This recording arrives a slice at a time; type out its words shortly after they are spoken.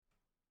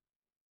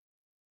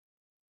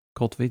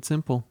Cultivate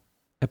Simple,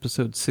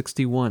 episode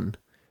 61,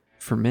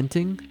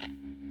 Fermenting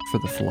for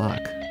the Flock.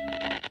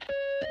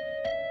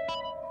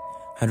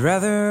 I'd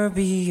rather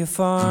be a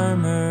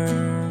farmer.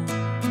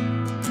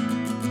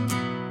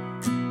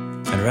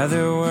 I'd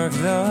rather work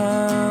the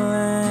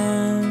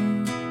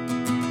land.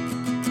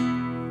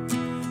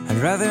 I'd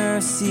rather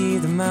see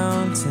the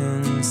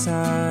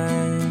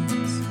mountainsides.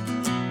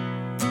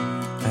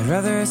 I'd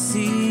rather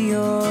see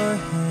your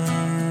hand.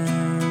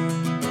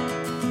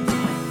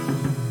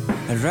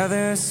 I'd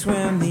rather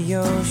swim the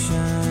ocean.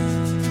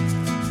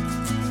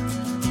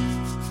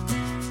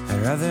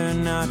 I'd rather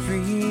not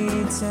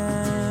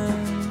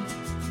pretend.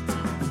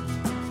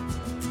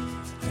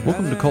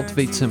 Welcome to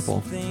Cultivate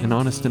Simple, an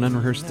honest and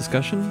unrehearsed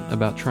discussion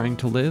about trying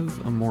to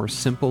live a more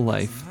simple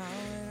life.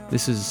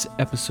 This is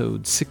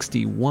episode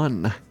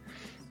 61,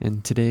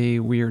 and today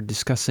we are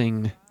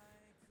discussing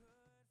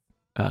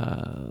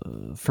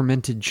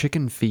fermented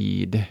chicken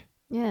feed.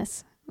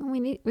 Yes,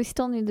 we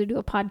still need to do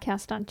a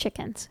podcast on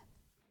chickens.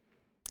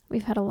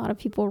 We've had a lot of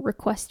people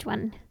request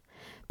one,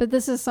 but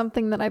this is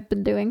something that I've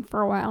been doing for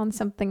a while, and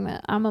something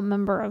that I'm a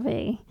member of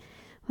an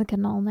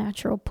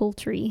all-natural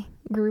poultry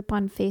group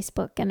on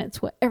Facebook, and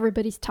it's what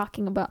everybody's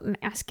talking about and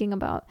asking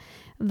about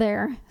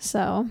there.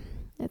 So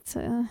it's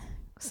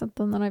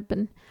something that I've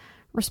been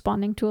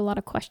responding to a lot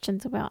of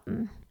questions about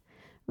and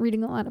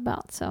reading a lot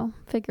about. So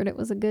figured it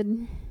was a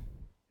good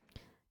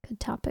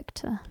topic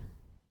to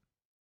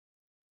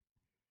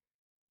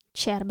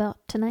chat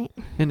about tonight.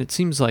 And it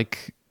seems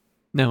like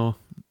now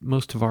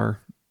most of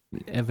our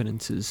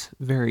evidence is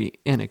very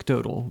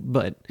anecdotal,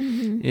 but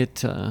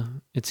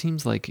it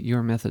seems like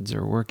your methods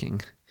are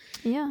working.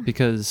 Yeah.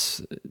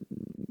 Because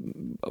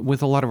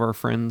with a lot of our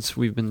friends,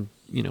 we've been,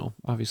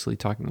 obviously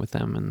talking with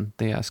them, and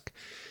they ask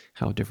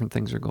how different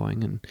things are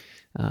going, and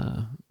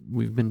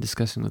we've been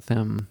discussing with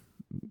them,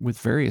 with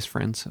various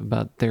friends,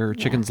 about their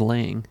chickens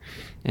laying,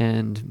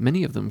 and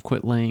many of them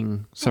quit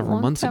laying several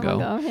months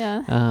ago.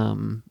 Yeah.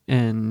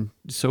 And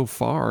so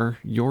far,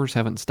 yours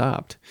haven't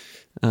stopped.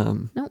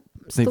 Nope.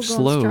 They've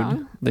slowed.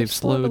 Strong. They've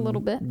slowed a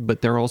little bit,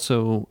 but they're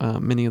also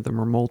many of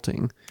them are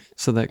molting,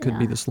 so that could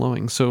be the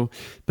slowing. So,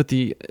 but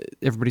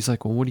everybody's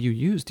like, well, what do you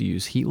use? Do you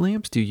use heat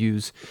lamps? Do you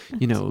use,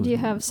 Do you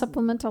have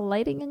supplemental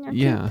lighting in your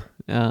coop?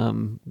 Yeah.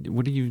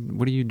 What are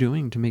you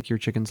doing to make your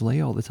chickens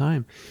lay all the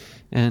time?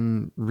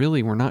 And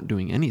really, we're not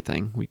doing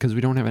anything because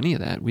we don't have any of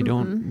that. We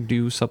don't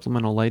do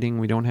supplemental lighting.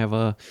 We don't have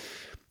a.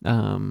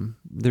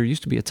 There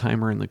used to be a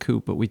timer in the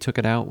coop, but we took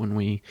it out when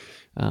we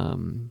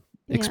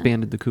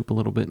expanded the coop a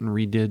little bit and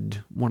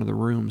redid one of the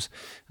rooms.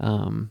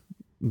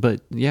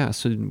 But yeah,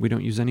 so we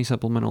don't use any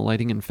supplemental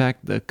lighting. In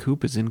fact, the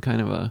coop is in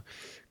kind of a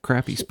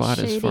crappy spot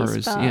as far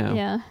as,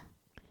 I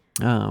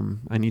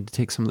need to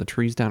take some of the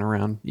trees down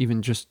around,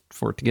 even just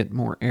for it to get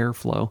more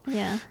airflow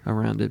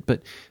around it.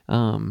 But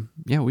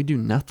we do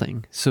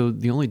nothing. So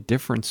the only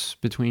difference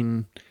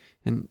between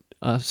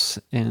us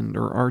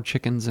or our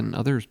chickens and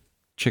other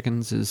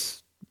chickens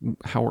is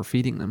how we're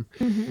feeding them.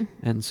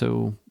 And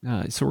so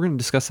we're going to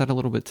discuss that a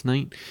little bit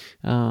tonight,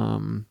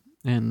 and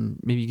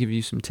maybe give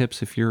you some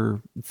tips if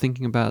you're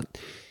thinking about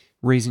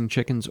raising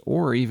chickens,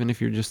 or even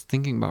if you're just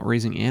thinking about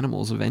raising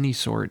animals of any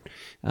sort.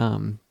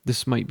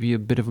 This might be a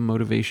bit of a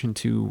motivation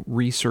to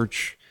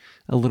research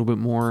a little bit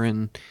more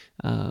and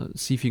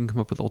see if you can come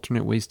up with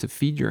alternate ways to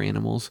feed your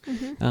animals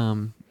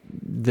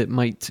that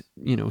might,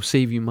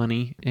 save you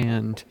money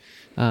and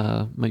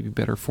might be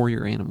better for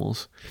your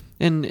animals.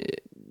 And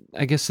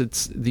I guess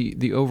it's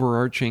the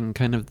overarching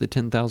kind of the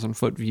 10,000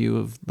 foot view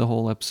of the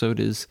whole episode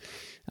is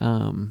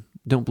don't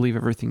believe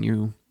everything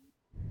you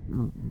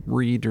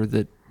read or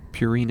that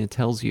Purina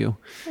tells you.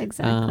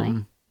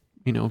 Exactly.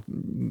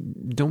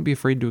 Don't be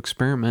afraid to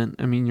experiment.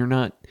 I mean, you're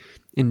not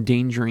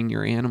endangering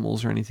your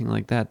animals or anything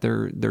like that.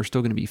 They're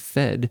still going to be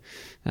fed.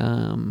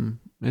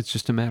 It's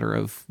just a matter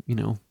of,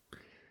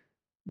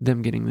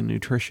 them getting the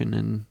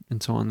nutrition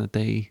and so on that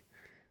they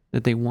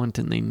want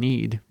and they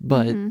need.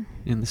 But in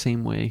the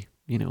same way,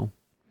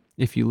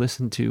 if you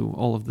listen to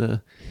all of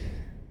the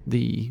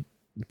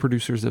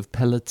producers of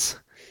pellets,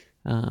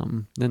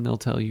 then they'll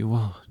tell you,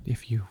 well,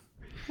 if you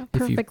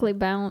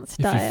balanced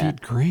diet. If you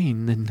feed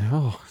grain, then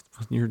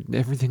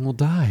everything will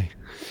die.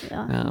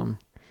 Yeah.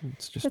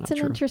 It's just It's not an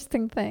true.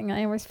 interesting thing.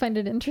 I always find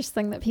it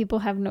interesting that people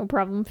have no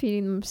problem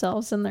feeding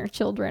themselves and their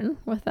children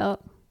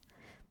without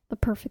the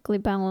perfectly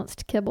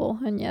balanced kibble,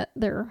 and yet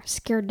they're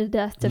scared to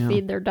death to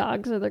feed their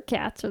dogs or their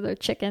cats or their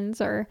chickens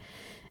or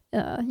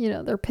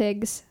their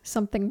pigs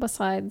something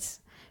besides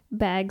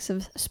bags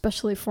of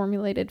specially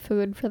formulated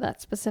food for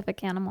that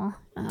specific animal.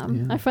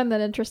 I find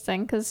that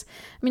interesting because,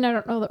 I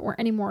don't know that we're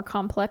any more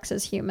complex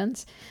as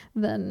humans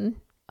than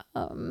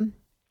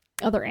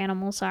other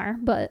animals are,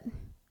 but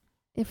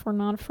if we're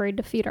not afraid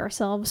to feed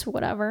ourselves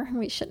whatever,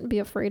 we shouldn't be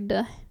afraid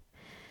to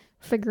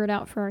figure it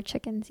out for our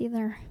chickens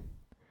either.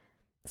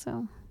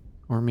 So,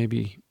 or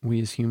maybe we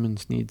as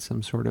humans need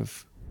some sort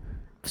of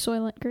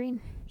Soylent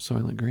Green.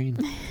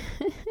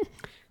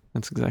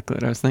 That's exactly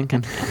what I was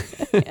thinking.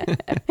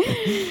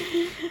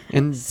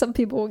 And some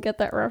people will get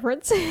that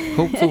reference.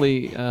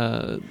 hopefully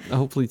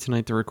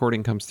tonight the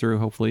recording comes through.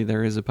 Hopefully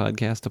there is a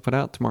podcast to put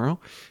out tomorrow,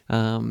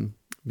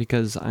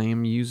 because I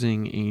am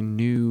using a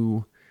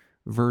new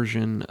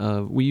version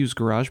of, we use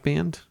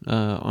GarageBand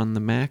on the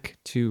Mac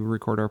to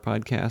record our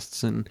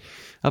podcasts, and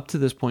up to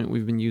this point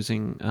we've been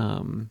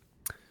using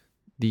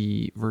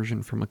the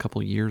version from a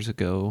couple years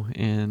ago.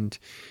 And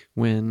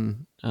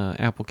when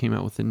Apple came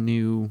out with a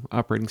new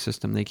operating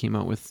system, they came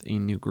out with a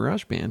new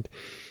GarageBand,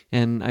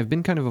 and I've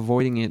been kind of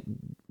avoiding it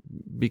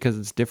because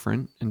it's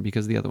different and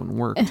because the other one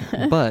worked.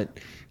 But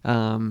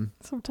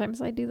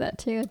sometimes I do that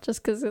too,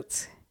 just because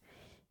it's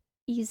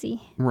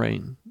easy.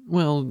 Right.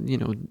 Well,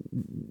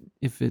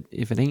 if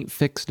it ain't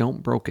fixed,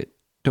 don't broke it.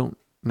 Don't,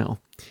 no.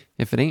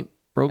 If it ain't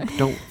broke,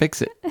 don't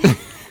fix it.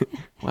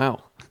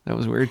 Wow, that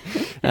was weird.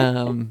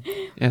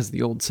 As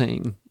the old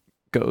saying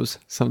goes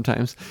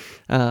sometimes.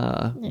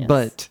 Yes.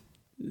 But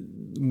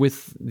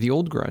with the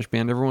old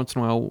GarageBand, every once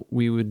in a while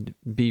we would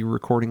be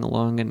recording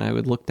along and I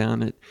would look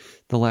down at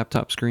the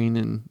laptop screen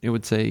and it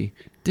would say,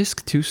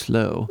 disk too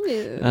slow.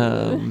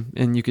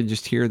 And you could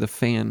just hear the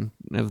fan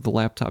of the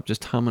laptop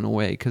just humming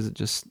away because it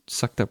just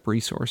sucked up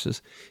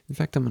resources. In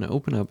fact, I'm going to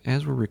open up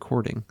as we're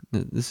recording.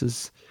 This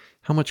is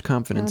how much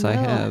confidence I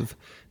have.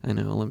 I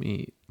know. Let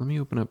me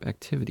open up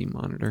Activity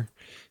Monitor.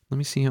 Let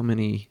me see how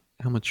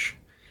much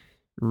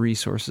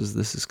resources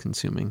this is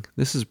consuming.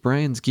 This is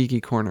Brian's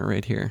Geeky Corner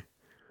right here.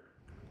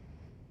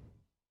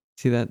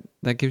 See,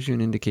 that gives you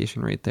an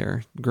indication right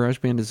there.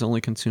 GarageBand is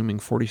only consuming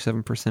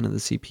 47% of the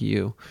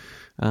CPU,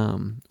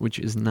 which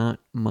is not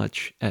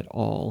much at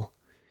all.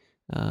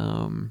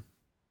 So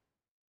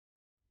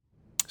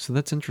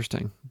that's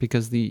interesting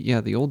because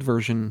the old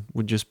version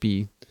would just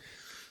be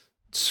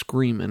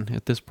screaming.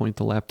 At this point,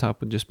 the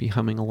laptop would just be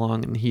humming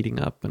along and heating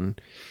up,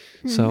 and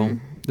so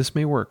this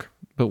may work,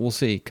 but we'll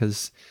see.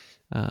 Because,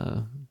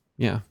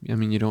 you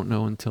don't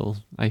know until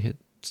I hit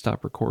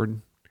stop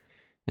record.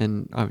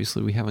 And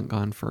obviously we haven't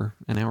gone for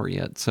an hour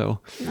yet, so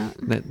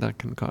that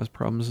can cause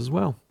problems as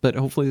well. But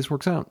hopefully this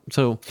works out.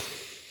 So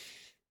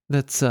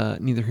that's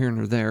neither here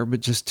nor there, but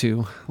just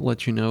to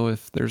let you know,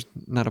 if there's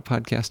not a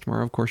podcast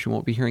tomorrow, of course you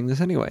won't be hearing this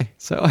anyway.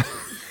 So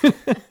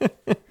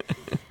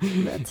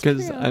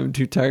because I'm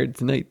too tired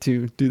tonight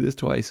to do this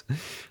twice.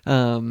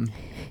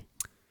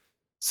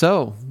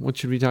 So what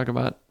should we talk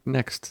about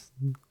next?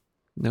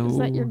 No, is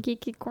that your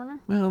geeky corner?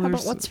 Well, how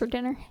about what's for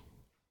dinner?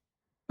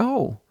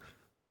 Oh.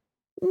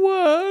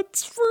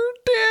 What's for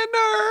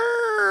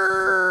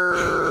dinner?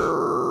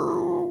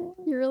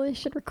 You really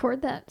should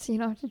record that so you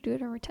don't have to do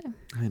it every time.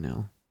 I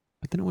know.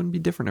 But then it wouldn't be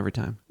different every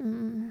time.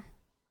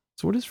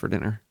 So what is for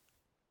dinner?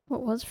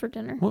 What was for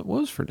dinner? What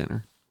was for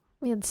dinner?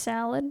 We had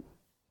salad.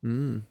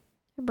 I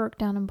broke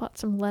down and bought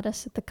some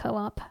lettuce at the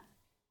co-op.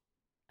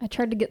 I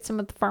tried to get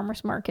some at the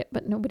farmer's market,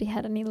 but nobody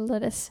had any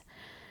lettuce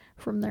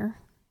from their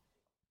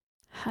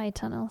high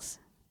tunnels,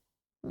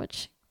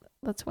 which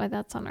that's why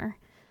that's on our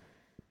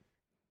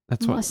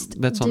That's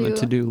on the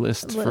to-do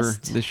list for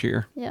this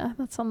year. Yeah,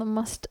 that's on the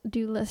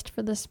must-do list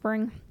for this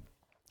spring.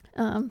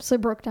 So I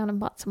broke down and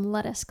bought some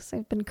lettuce because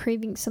I've been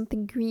craving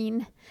something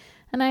green.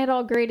 And I had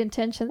all great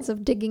intentions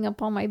of digging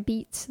up all my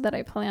beets that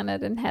I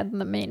planted and had in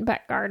the main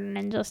back garden.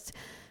 And just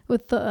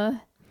with the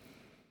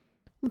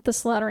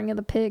slaughtering of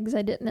the pigs,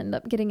 I didn't end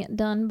up getting it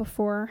done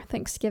before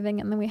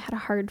Thanksgiving. And then we had a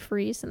hard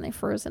freeze and they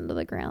froze into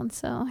the ground.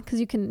 So, because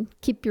you can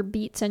keep your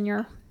beets in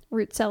your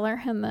root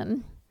cellar and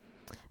then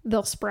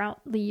they'll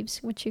sprout leaves,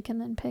 which you can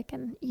then pick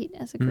and eat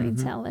as a green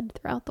salad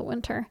throughout the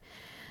winter.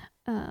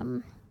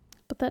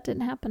 But that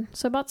didn't happen.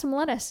 So I bought some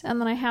lettuce.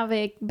 And then I have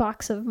a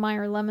box of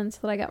Meyer lemons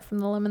that I got from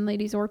the Lemon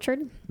Lady's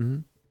Orchard.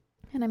 And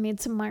I made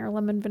some Meyer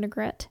lemon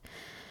vinaigrette,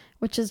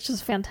 which is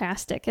just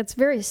fantastic. It's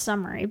very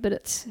summery, but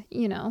it's,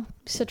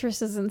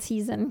 citrus is in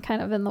season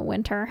kind of in the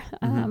winter.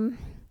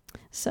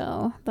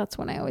 So that's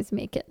when I always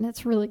make it. And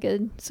it's really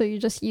good. So you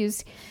just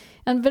use...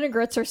 And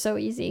vinaigrettes are so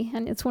easy,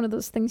 and it's one of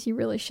those things you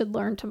really should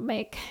learn to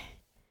make.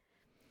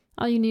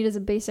 All you need is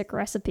a basic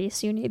recipe,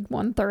 so you need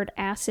 1/3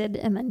 acid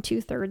and then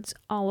 2/3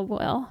 olive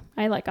oil.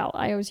 I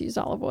always use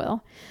olive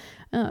oil.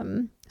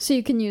 So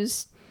you can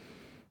use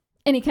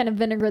any kind of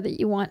vinegar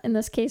that you want. In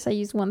this case, I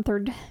use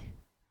 1/3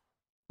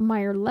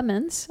 Meyer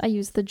lemons. I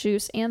use the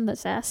juice and the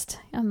zest,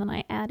 and then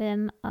I add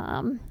in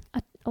a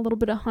little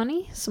bit of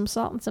honey, some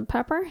salt, and some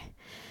pepper.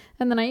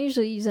 And then I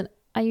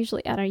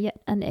usually add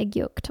an egg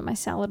yolk to my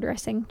salad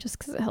dressing just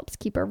because it helps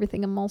keep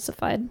everything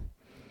emulsified.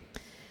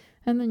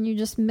 And then you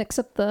just mix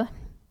up the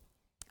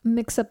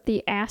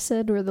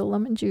acid or the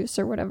lemon juice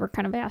or whatever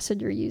kind of acid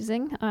you're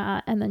using.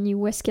 And then you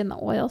whisk in the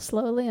oil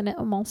slowly and it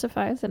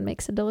emulsifies and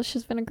makes a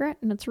delicious vinaigrette.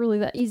 And it's really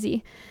that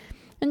easy.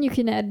 And you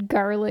can add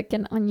garlic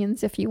and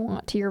onions if you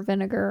want to your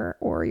vinegar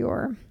or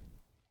your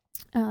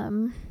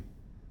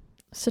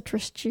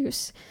citrus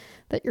juice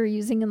that you're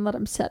using and let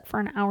them set for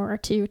an hour or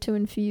two to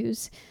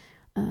infuse.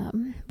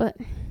 But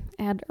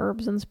add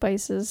herbs and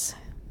spices,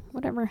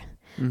 whatever.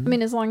 I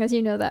mean, as long as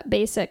you know that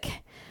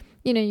basic,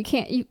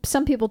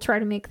 some people try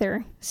to make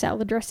their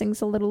salad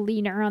dressings a little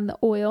leaner on the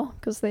oil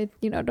because they,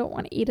 don't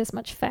want to eat as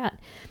much fat.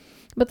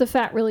 But the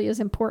fat really is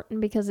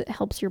important because it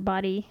helps your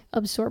body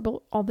absorb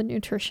all the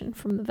nutrition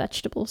from the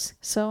vegetables.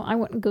 So I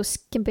wouldn't go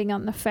skimping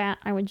on the fat.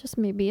 I would just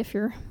maybe, if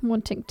you're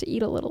wanting to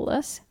eat a little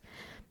less,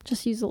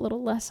 just use a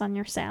little less on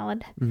your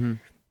salad. Mm-hmm.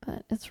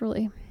 But it's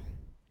really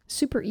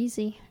super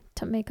easy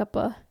to make up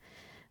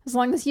as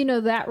long as you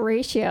know that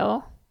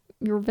ratio,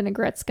 your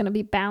vinaigrette's going to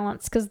be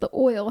balanced because the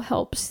oil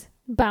helps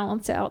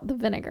balance out the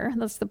vinegar.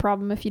 That's the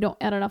problem. If you don't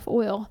add enough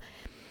oil,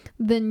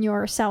 then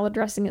your salad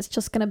dressing is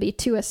just going to be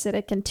too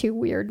acidic and too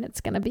weird, and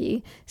it's going to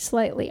be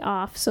slightly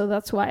off. So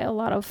that's why a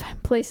lot of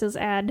places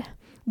add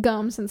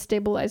gums and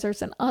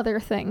stabilizers and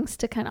other things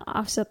to kind of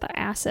offset the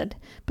acid.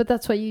 But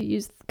that's why you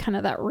use kind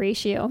of that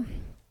ratio,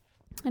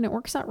 and it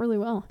works out really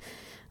well.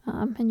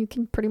 And you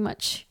can pretty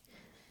much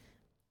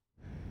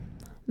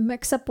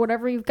mix up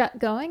whatever you've got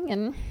going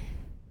and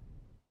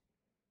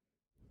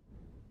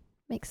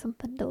make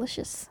something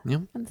delicious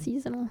and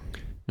seasonal.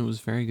 It was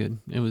very good.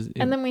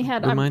 And then we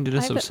had reminded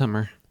us of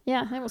summer.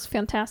 Yeah, it was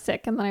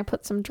fantastic. And then I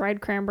put some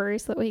dried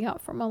cranberries that we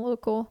got from a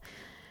local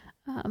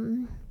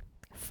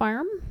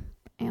farm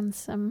and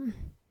some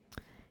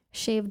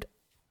shaved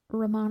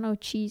Romano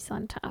cheese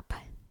on top.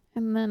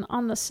 And then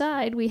on the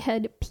side we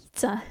had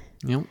pizza.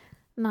 Yep.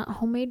 Not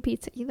homemade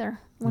pizza either.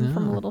 One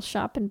from a little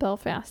shop in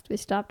Belfast. We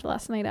stopped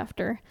last night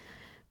after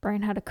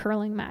Brian had a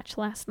curling match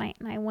last night,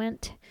 and I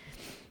went.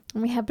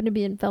 And we happened to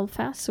be in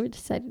Belfast, so we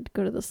decided to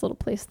go to this little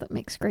place that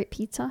makes great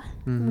pizza.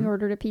 Mm-hmm. We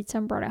ordered a pizza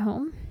and brought it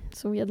home.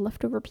 So we had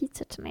leftover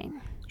pizza tonight.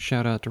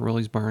 Shout out to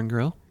Rolly's Bar and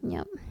Grill.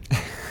 Yep.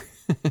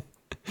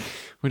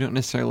 We don't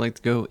necessarily like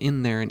to go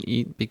in there and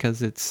eat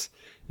because it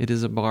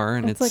is a bar,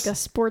 and it's like a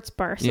sports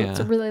bar, so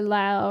it's really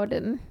loud,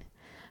 and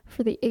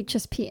for the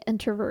HSP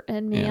introvert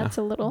in me, it's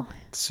a little...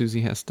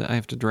 Susie I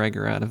have to drag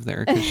her out of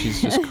there because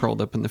she's just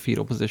curled up in the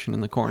fetal position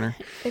in the corner.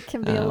 It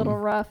can be a little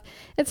rough.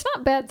 It's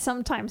not bad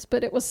sometimes,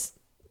 but it was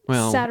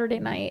Saturday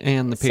night.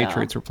 And the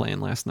Patriots were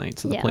playing last night,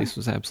 so the place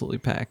was absolutely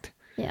packed.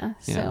 Yeah,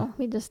 so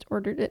we just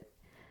ordered it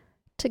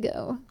to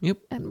go. Yep.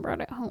 And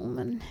brought it home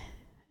and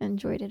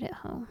enjoyed it at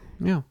home.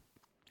 Yeah.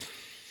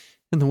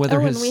 And the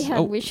weather has...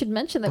 we should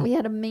mention that we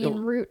had a Maine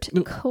Root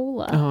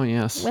Cola. Oh,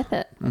 yes. With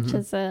it, which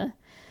is a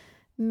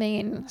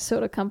Maine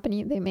soda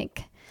company. They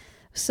make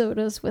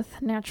sodas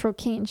with natural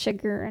cane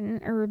sugar and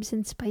herbs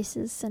and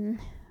spices, and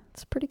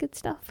it's pretty good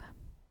stuff.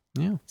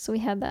 Yeah. So we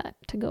had that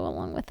to go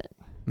along with it.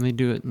 And they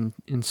do it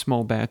in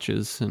small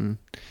batches, and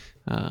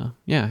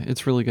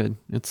it's really good.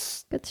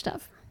 It's good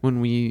stuff.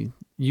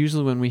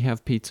 Usually when we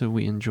have pizza,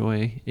 we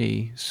enjoy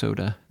a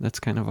soda. That's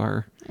kind of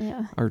our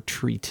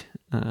treat.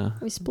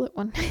 We split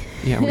one.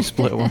 Yeah, we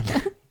split one.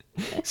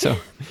 So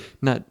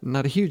not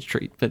a huge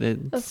treat, but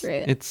that's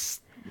right.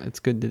 It's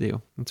good to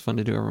do. It's fun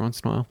to do every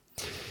once in a while.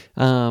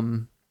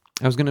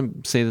 I was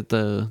going to say that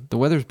the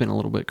weather's been a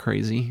little bit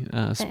crazy.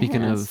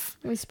 Speaking of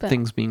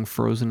things being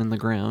frozen in the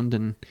ground,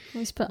 and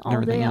we spent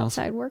all day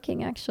outside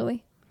working,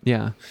 actually.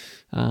 Yeah.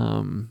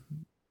 The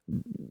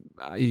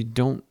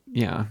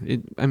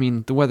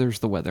weather's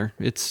the weather.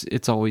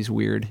 It's always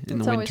weird in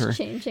the winter. Always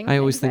changing. I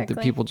always think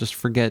that people just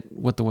forget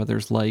what the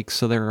weather's like,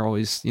 so they're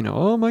always,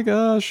 oh my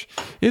gosh,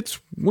 it's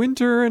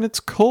winter and it's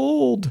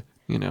cold.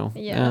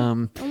 Yeah.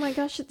 Oh my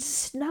gosh, it's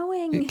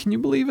snowing. Can you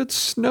believe it's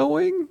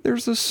snowing?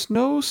 There's a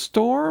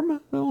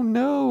snowstorm. Oh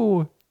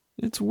no,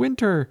 it's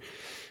winter.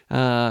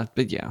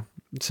 But yeah,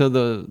 so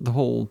the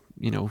whole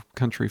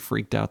country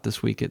freaked out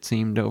this week. It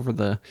seemed over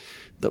the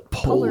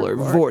polar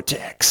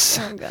vortex.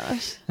 Oh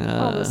gosh,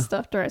 all this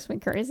stuff drives me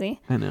crazy.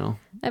 I know.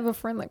 I have a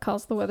friend that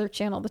calls the Weather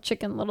Channel the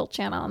Chicken Little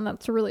Channel, and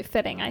that's really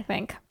fitting, I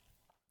think.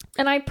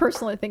 And I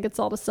personally think it's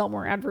all to sell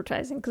more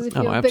advertising, because if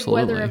you have big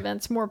weather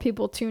events, more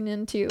people tune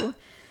into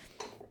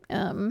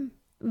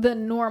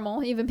than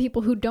normal. Even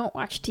people who don't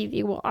watch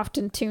TV will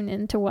often tune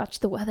in to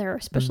watch the weather,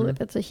 especially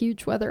if it's a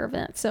huge weather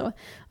event. So,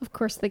 of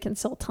course, they can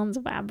sell tons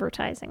of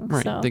advertising.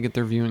 Right. So. They get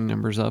their viewing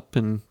numbers up,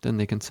 and then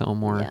they can sell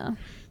more. Yeah.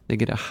 They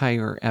get a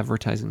higher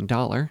advertising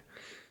dollar,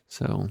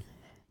 so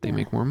they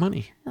make more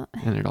money.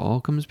 And it all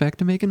comes back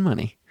to making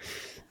money.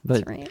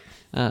 But, that's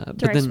right.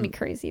 Drives me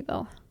crazy,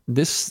 though.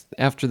 This,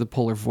 after the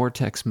polar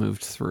vortex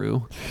moved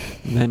through,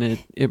 then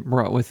it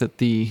brought with it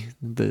the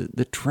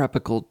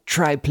tropical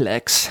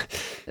triplex.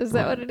 Is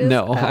that what it is?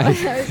 No, I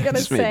was going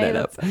to say made that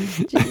up.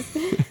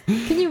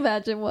 Can you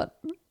imagine what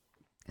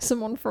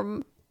someone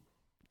from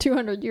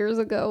 200 years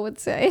ago would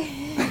say?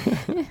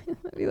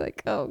 I'd be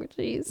like, oh,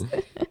 geez.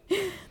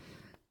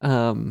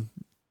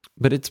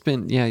 But it's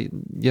been,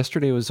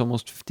 yesterday was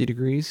almost 50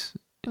 degrees,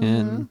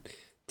 and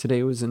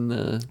today was in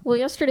the... Well,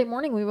 yesterday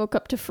morning we woke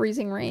up to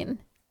freezing rain.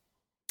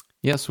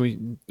 Yes,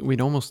 we'd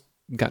almost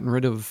gotten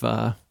rid of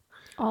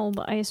all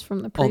the ice from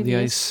the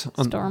previous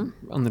storm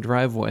on the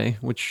driveway,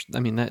 which,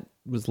 that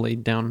was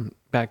laid down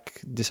back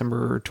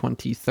December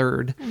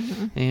 23rd.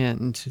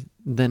 And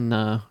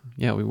then,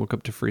 we woke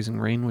up to freezing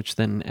rain, which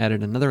then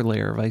added another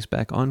layer of ice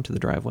back onto the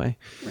driveway.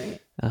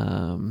 Right.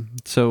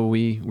 So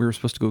we were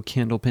supposed to go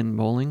candlepin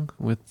bowling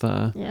with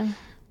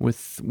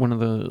one of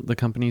the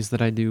companies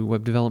that I do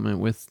web development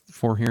with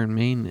for here in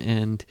Maine,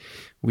 and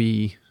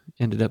we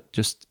ended up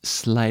just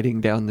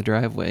sliding down the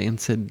driveway and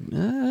said,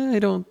 I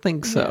don't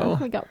think so.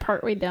 Yeah, we got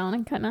partway down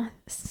and kind of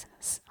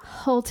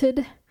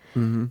halted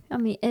on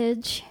the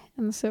edge.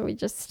 And so we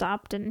just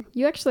stopped, and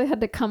you actually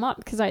had to come up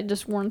because I had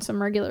just worn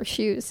some regular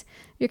shoes.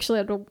 You actually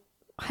had to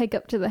hike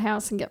up to the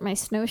house and get my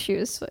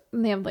snowshoes.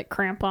 And they have like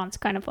crampons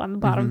kind of on the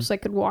bottom so I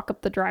could walk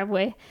up the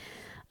driveway.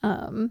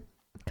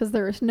 Because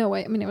there was no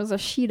way. I mean, it was a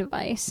sheet of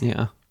ice.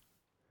 Yeah.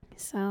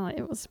 So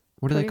it was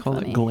What do they call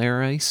funny. it?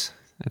 Glare ice?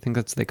 I think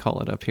that's what they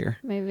call it up here.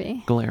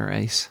 Maybe. Glare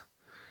ice.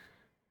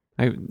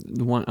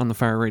 The one on the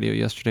fire radio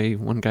yesterday,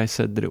 one guy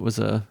said that it was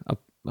a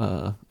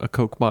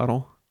Coke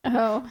bottle.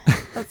 Oh,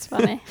 that's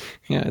funny.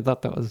 Yeah, I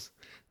thought that was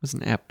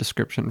an apt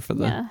description for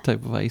the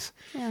type of ice.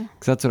 Yeah.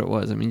 Because that's what it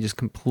was. I mean, just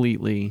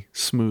completely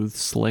smooth,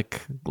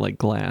 slick, like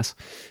glass.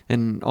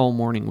 And all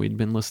morning we'd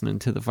been listening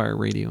to the fire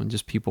radio and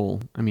just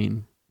people, I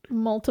mean...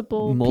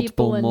 Multiple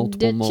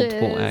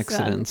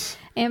accidents.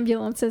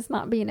 Ambulances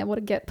not being able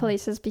to get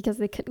places because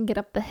they couldn't get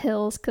up the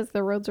hills because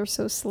the roads are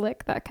so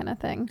slick, that kind of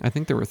thing. I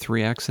think there were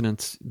 3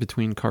 accidents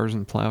between cars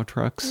and plow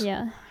trucks.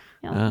 Yeah.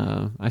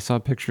 I saw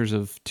pictures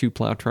of 2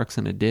 plow trucks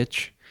in a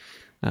ditch.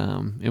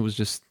 It was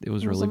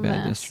really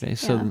bad yesterday.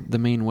 So the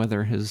main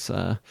weather has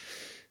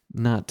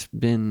not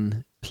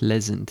been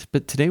pleasant,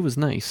 but today was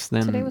nice.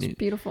 Today was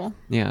beautiful.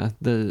 Yeah,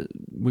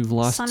 we've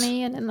lost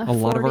sunny and in the a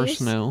 40s. lot of our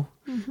snow,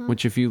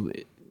 which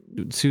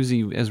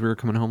Susie, as we were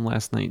coming home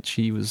last night,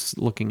 she was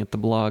looking at the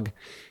blog,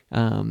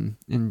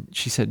 and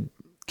she said,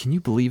 "Can you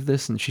believe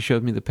this?" And she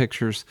showed me the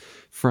pictures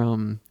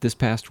from this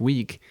past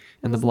week,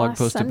 and the blog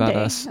post about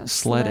us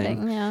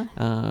sledding. Yeah.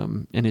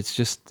 And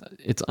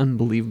it's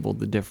unbelievable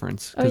the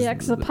difference. Oh yeah,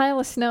 because the pile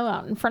of snow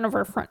out in front of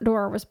our front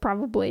door was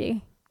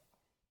probably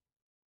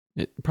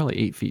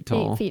 8 feet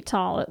tall. 8 feet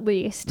tall at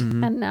least,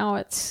 and now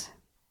it's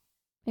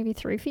maybe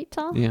 3 feet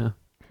tall. Yeah.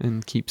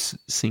 And keeps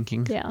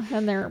sinking. Yeah,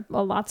 and there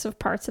are lots of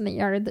parts in the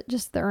yard that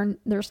just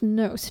there's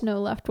no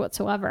snow left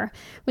whatsoever,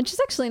 which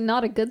is actually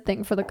not a good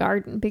thing for the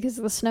garden because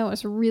the snow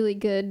is really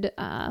good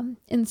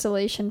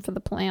insulation for the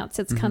plants.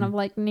 It's kind of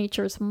like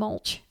nature's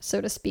mulch,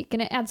 so to speak,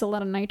 and it adds a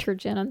lot of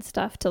nitrogen and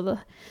stuff to the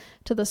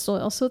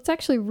soil. So it's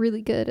actually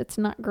really good. It's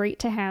not great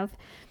to have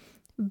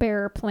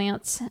bare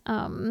plants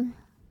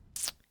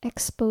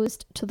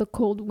exposed to the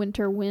cold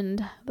winter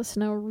wind. The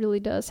snow really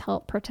does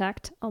help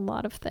protect a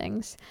lot of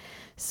things.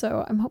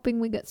 So I'm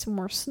hoping we get some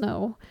more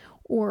snow,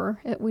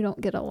 or we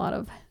don't get a lot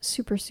of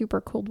super,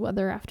 super cold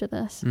weather after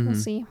this. We'll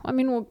see. I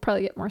mean, we'll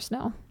probably get more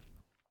snow.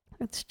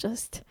 It's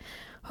just,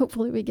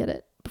 hopefully we get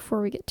it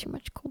before we get too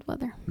much cold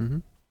weather.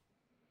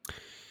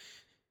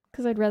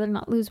 Because I'd rather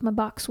not lose my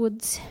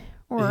boxwoods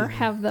or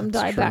have them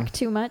die back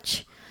too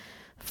much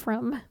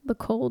from the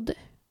cold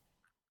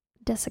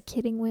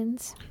desiccating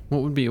winds.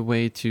 What would be a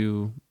way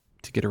to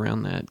get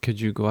around that?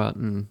 Could you go out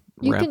and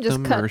wrap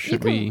them, or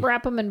should we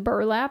wrap them in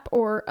burlap?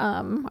 Or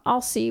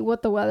I'll see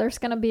what the weather's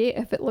going to be.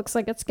 If it looks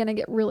like it's going to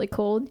get really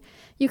cold,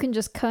 you can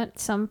just cut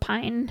some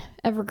pine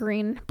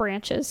evergreen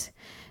branches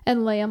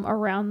and lay them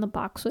around the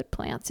boxwood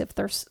plants. If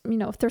they're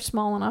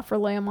small enough, or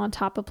lay them on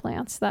top of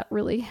plants. That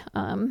really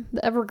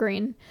the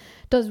evergreen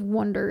does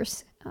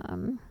wonders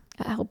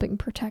at helping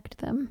protect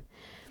them.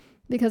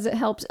 Because it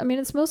helps. I mean,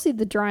 it's mostly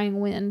the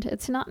drying wind.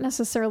 It's not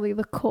necessarily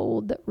the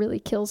cold that really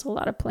kills a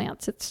lot of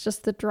plants. It's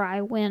just the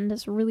dry wind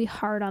is really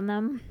hard on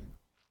them.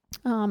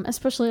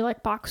 Especially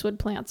like boxwood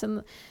plants.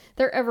 And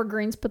they're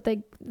evergreens, but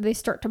they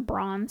start to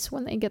bronze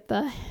when they get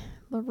the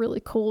really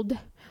cold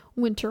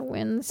winter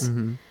winds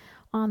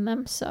on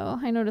them. So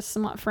I noticed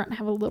some up front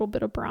have a little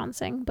bit of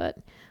bronzing, but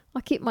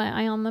I'll keep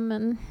my eye on them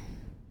and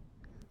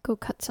go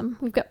cut some.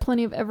 We've got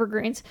plenty of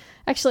evergreens.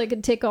 Actually, I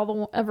could take all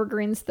the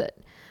evergreens that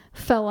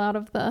fell out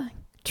of the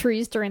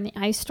trees during the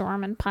ice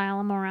storm and pile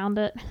them around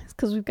it,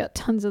 because we've got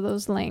tons of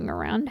those laying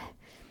around.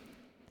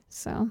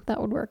 So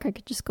that would work. I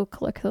could just go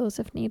collect those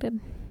if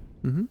needed.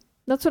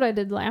 That's what I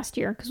did last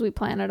year, because we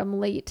planted them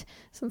late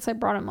since I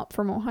brought them up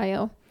from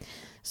Ohio.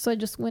 So I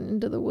just went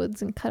into the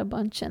woods and cut a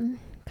bunch and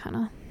kind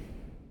of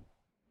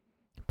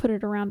put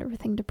it around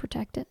everything to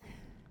protect it.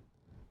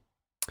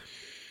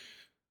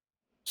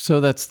 So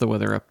that's the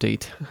weather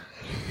update.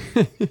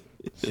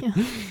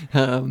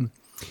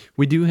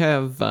 We do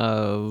have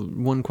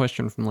one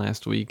question from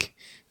last week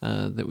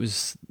that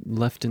was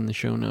left in the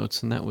show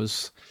notes, and that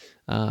was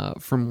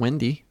from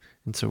Wendy.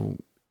 And so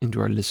into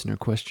our listener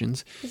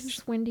questions. Is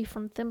this Wendy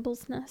from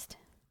Thimble's Nest?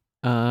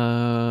 Do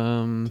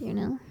you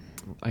know?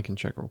 I can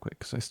check real quick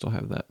because I still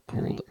have that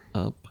pulled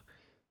up.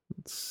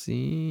 Let's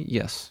see.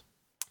 Yes,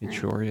 it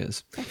sure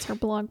is. That's her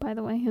blog, by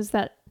the way. Is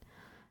that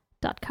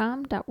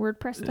 .com,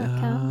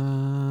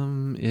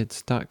 .wordpress.com?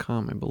 It's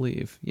 .com, I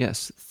believe.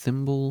 Yes,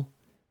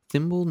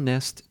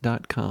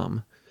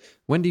 thimblenest.com.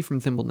 Wendy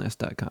from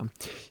thimblenest.com.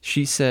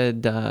 She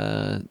said,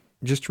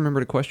 just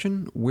remembered a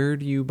question. Where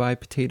do you buy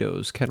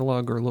potatoes?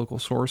 Catalog or local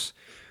source?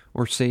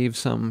 Or save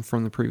some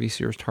from the previous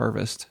year's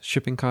harvest?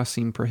 Shipping costs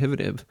seem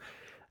prohibitive.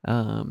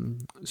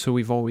 So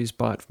we've always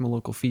bought from a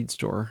local feed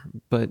store,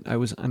 but I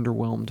was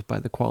underwhelmed by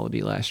the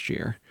quality last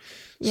year.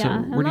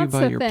 Yeah, so where do you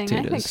buy your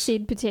potatoes? I think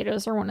seed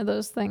potatoes are one of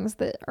those things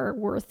that are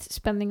worth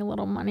spending a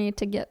little money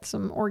to get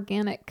some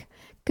organic,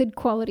 good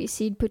quality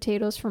seed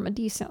potatoes from a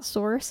decent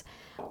source.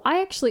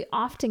 I actually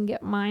often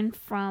get mine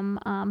from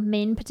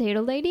Maine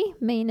Potato Lady.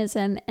 Maine is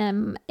in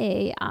Maine,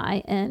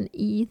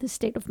 the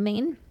state of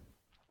Maine.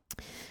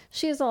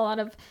 She has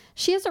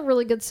a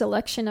really good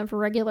selection of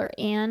regular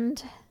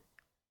and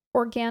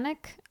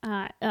organic.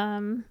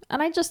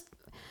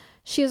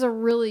 She has a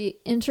really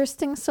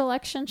interesting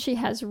selection. She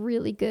has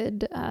really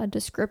good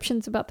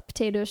descriptions about the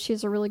potatoes. She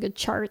has a really good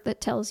chart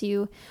that tells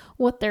you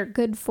what they're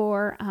good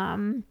for.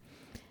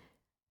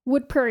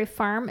 Wood Prairie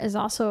Farm is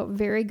also a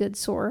very good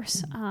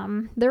source.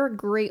 They're a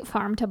great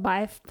farm to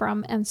buy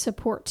from and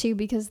support too,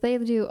 because they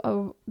do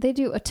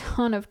a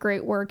ton of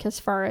great work as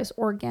far as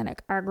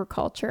organic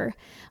agriculture,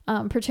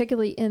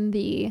 particularly in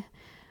the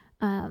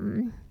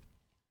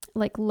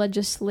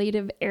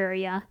legislative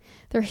area.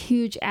 They're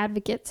huge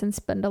advocates and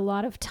spend a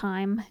lot of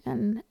time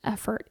and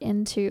effort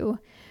into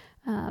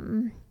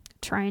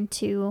trying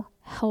to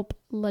help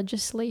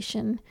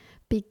legislation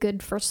be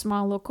good for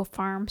small local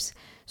farms.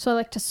 So I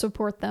like to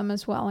support them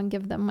as well and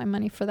give them my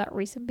money for that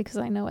reason, because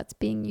I know it's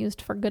being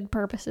used for good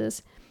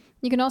purposes.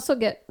 You can also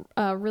get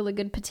really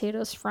good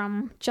potatoes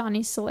from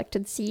Johnny's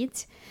Selected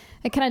Seeds.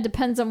 It kind of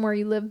depends on where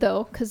you live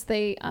though, because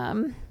they,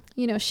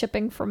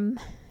 shipping from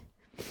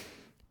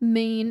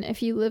Maine,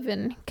 if you live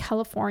in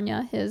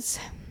California, is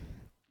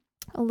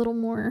a little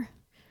more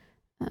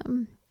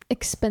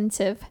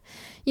expensive.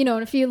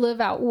 And if you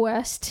live out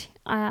west,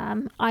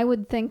 I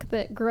would think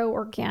that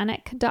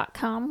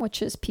groworganic.com,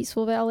 which is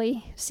Peaceful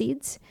Valley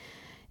Seeds,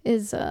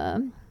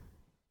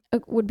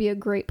 would be a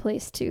great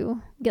place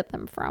to get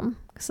them from.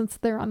 Since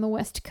they're on the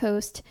west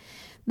coast,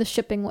 the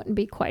shipping wouldn't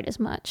be quite as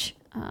much.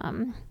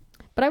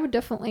 But I would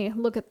definitely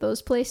look at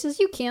those places.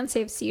 You can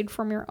save seed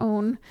from your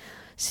own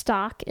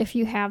stock if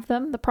you have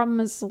them. The problem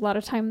is a lot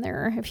of time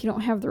if you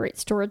don't have the right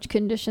storage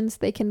conditions,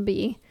 they can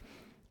be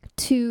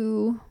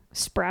too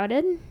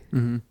sprouted.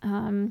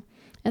 Mm-hmm.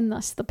 And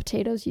thus the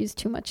potatoes use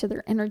too much of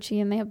their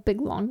energy, and they have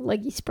big, long,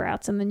 leggy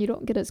sprouts, and then you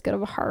don't get as good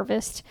of a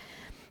harvest.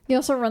 You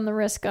also run the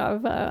risk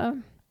of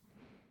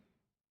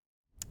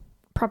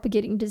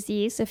propagating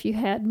disease if you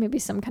had maybe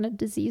some kind of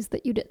disease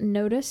that you didn't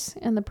notice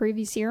in the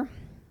previous year.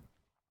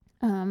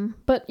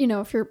 But,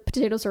 if your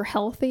potatoes are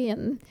healthy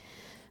and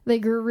they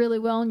grew really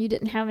well and you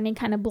didn't have any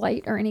kind of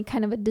blight or any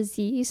kind of a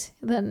disease,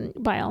 then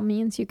by all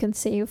means you can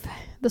save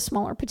the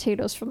smaller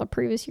potatoes from the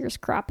previous year's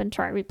crop and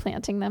try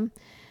replanting them.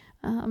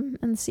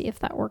 And see if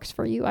that works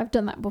for you. I've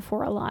done that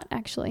before a lot,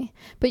 actually.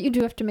 But you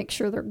do have to make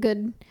sure they're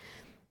good.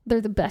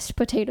 They're the best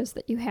potatoes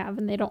that you have,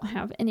 and they don't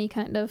have any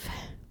kind of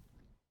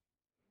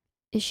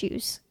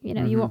issues.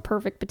 You want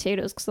perfect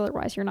potatoes, because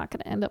otherwise you're not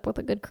going to end up with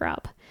a good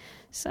crop.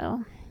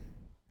 So,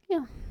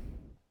 yeah.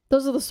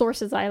 Those are the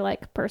sources I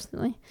like,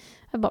 personally.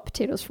 I bought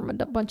potatoes from a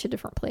bunch of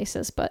different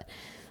places, but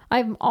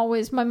my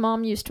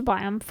mom used to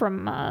buy them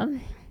from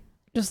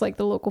just like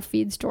the local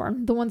feed store.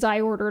 The ones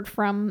I ordered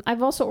from,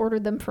 I've also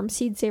ordered them from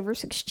Seed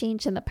Savers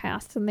Exchange in the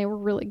past, and they were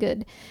really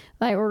good.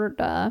 I ordered,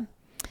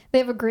 they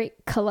have a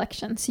great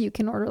collection, so you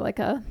can order like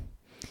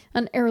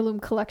an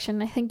heirloom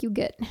collection. I think you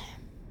get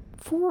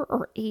 4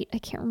 or 8, I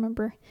can't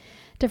remember,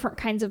 different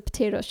kinds of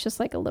potatoes, just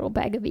like a little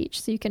bag of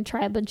each. So you can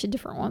try a bunch of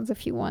different ones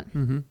if you want.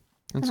 Mm-hmm.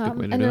 That's a good way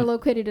to do it. And they're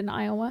located in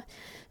Iowa,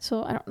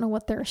 so I don't know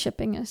what their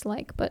shipping is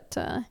like, but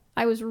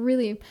I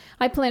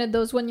planted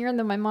those one year, and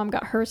then my mom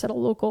got hers at a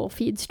local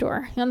feed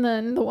store. And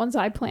then the ones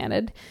I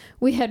planted,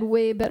 we had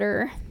way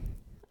better,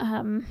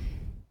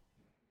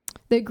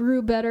 they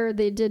grew better,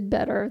 they did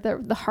better,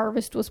 the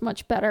harvest was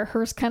much better.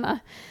 Hers kind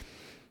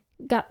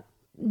of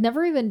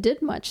never even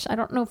did much. I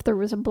don't know if there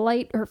was a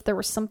blight or if there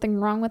was something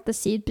wrong with the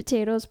seed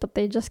potatoes, but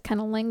they just kind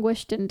of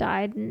languished and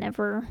died, and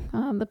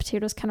the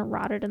potatoes kind of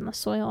rotted in the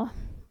soil.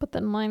 But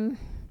then mine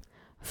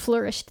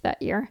flourished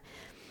that year.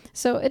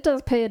 So it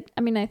does pay.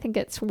 I think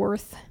it's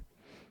worth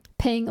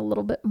paying a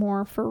little bit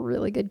more for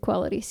really good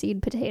quality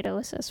seed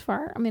potatoes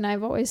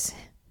I've always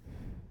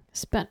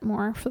spent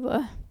more for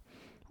the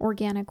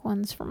organic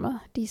ones from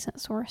a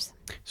decent source.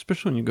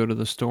 Especially when you go to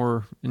the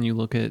store and you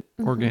look at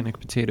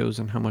organic potatoes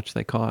and how much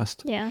they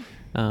cost. Yeah.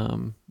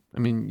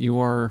 You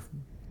are,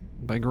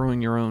 by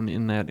growing your own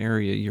in that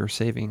area, you're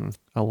saving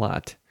a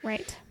lot.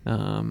 Right.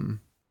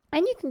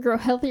 And you can grow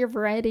healthier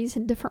varieties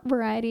and different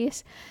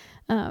varieties.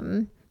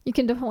 You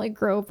can definitely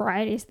grow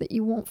varieties that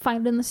you won't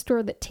find in the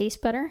store that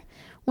taste better.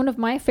 One of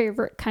my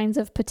favorite kinds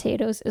of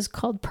potatoes is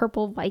called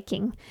Purple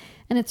Viking,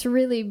 and it's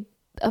really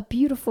a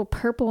beautiful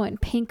purple and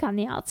pink on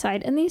the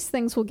outside. And these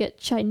things will get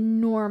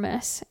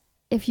ginormous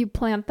if you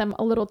plant them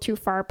a little too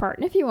far apart.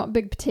 And if you want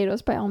big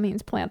potatoes, by all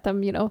means plant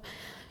them,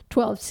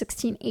 12,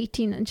 16,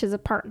 18 inches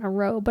apart in a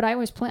row. But I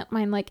always plant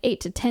mine like 8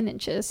 to 10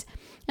 inches.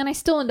 And I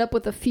still end up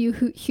with a few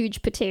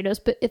huge potatoes.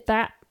 But at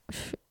that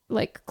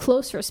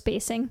closer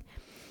spacing,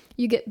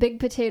 you get big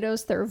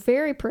potatoes. They're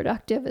very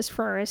productive as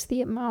far as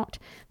the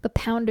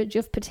poundage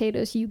of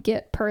potatoes you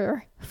get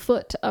per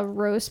foot of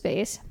row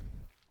space.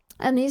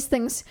 And these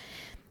things,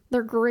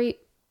 they're great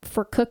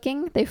for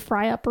cooking. They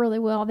fry up really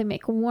well. They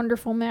make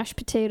wonderful mashed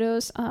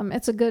potatoes.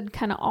 It's a good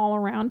kind of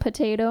all-around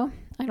potato.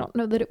 I don't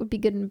know that it would be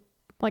good in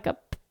like a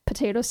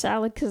potato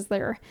salad because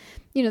they're,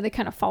 they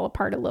kind of fall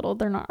apart a little.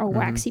 They're not a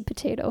waxy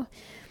potato.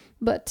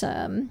 But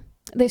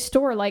they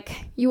store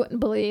like you wouldn't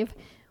believe.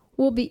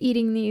 We'll be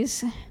eating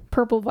these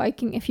Purple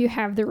Viking if you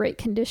have the right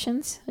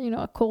conditions,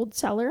 a cold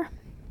cellar.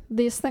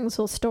 These things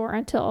will store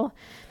until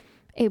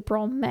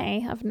April,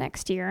 May of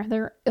next year.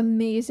 They're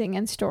amazing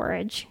in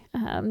storage.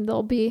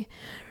 They'll be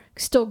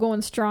still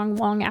going strong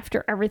long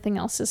after everything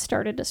else has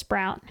started to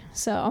sprout.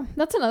 So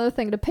that's another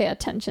thing to pay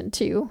attention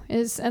to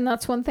and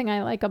that's one thing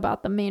I like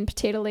about the Maine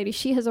Potato Lady.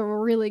 She has a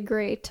really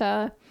great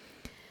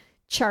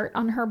chart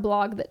on her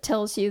blog that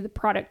tells you the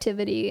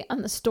productivity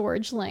and the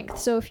storage length.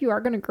 So if you're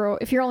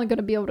only going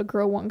to be able to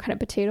grow one kind of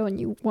potato and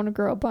you want to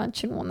grow a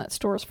bunch and one that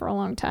stores for a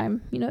long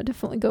time,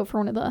 definitely go for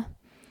one of the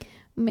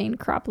main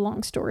crop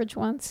long storage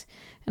ones.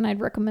 And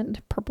I'd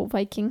recommend Purple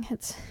Viking.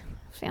 It's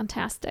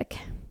fantastic.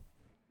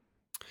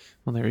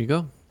 Well, there you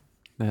go.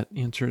 That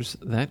answers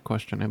that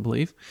question, I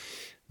believe.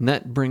 And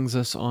that brings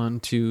us on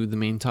to the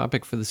main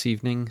topic for this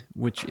evening,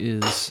 which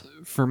is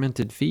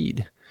fermented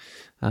feed.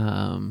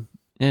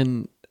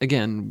 And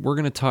again, we're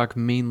going to talk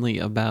mainly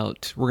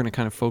about, we're going to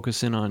kind of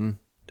focus in on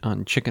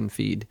chicken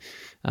feed.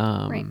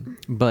 Right.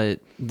 But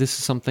this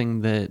is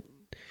something that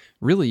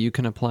really you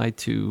can apply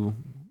to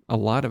a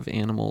lot of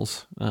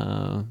animals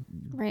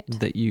right.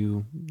 that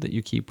you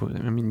keep. I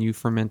mean, you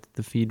ferment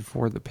the feed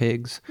for the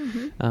pigs,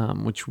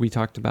 which we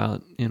talked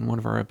about in one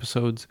of our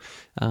episodes.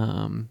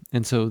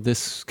 And so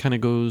this kind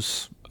of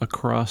goes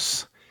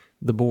across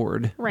the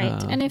board.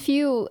 Right. And if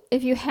you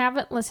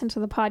haven't listened to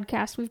the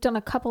podcast, we've done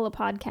a couple of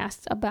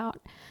podcasts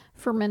about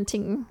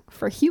fermenting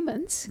for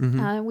humans.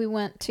 We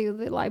went to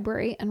the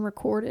library and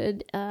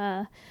recorded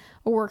a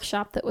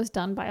workshop that was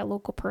done by a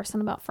local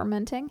person about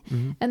fermenting.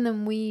 And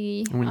then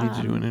we need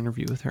to do an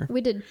interview with her.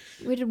 We did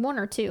one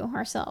or two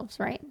ourselves,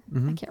 right?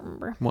 I can't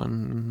remember.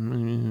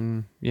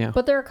 One, yeah.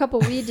 But there are a couple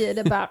we did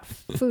about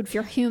food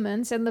for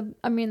humans. And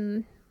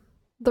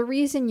the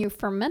reason you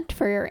ferment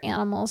for your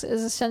animals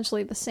is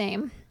essentially the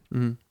same.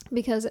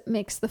 Because it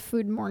makes the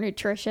food more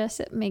nutritious.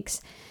 It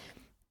makes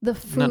the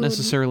food... Not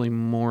necessarily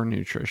more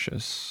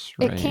nutritious,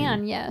 right? It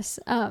can, yes.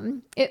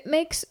 It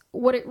makes...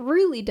 What it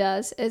really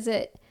does is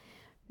it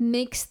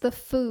makes the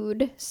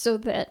food so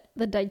that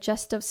the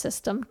digestive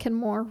system can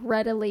more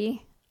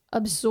readily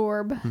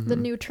absorb the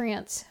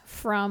nutrients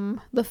from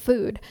the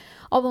food.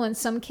 Although in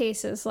some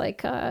cases,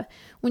 like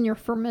when you're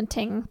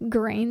fermenting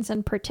grains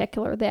in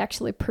particular, they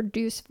actually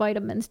produce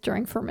vitamins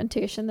during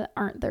fermentation that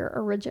aren't there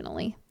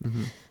originally.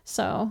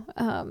 So,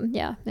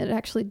 it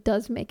actually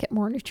does make it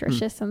more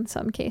nutritious in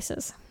some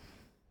cases.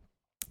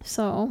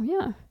 So,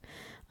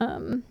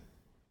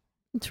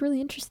 it's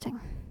really interesting.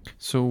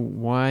 So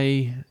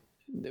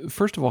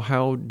first of all,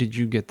 how did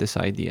you get this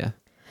idea?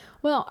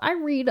 Well, I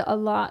read a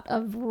lot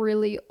of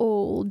really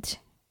old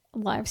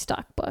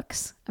livestock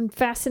books. I'm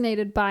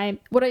fascinated by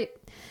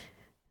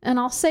and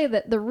I'll say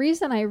that the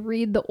reason I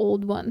read the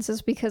old ones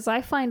is because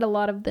I find a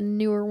lot of the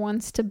newer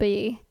ones to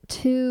be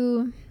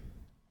too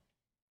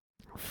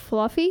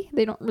fluffy.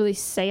 They don't really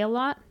say a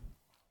lot.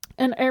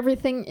 And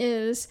everything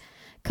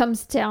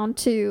comes down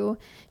to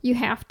you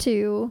have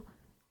to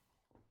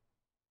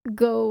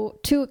go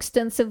too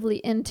extensively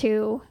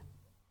into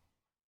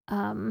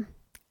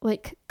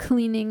like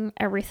cleaning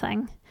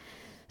everything.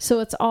 So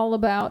it's all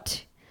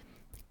about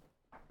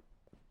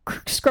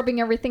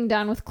scrubbing everything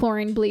down with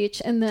chlorine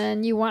bleach, and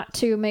then you want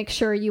to make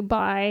sure you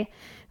buy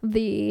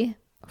the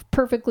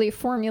perfectly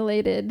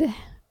formulated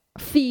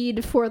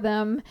feed for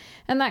them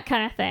and that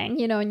kind of thing,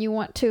 and you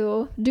want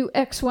to do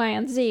X, Y,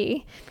 and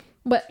Z,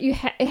 but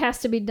it has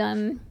to be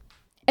done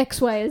X,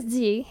 Y, and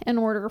Z in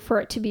order for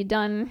it to be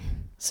done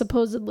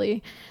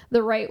supposedly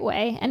the right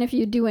way. And if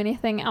you do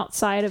anything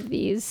outside of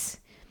these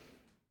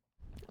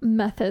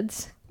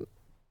methods,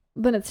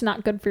 then it's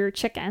not good for your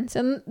chickens.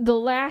 And the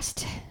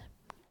last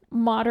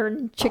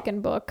modern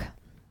chicken book,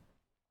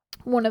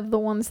 one of the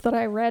ones that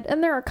I read,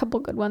 and there are a couple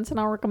good ones, and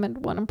I'll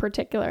recommend one in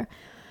particular,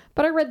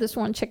 but I read this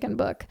one chicken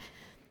book,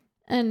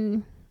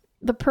 and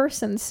the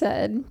person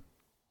said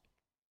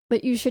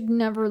that you should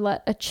never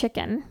let a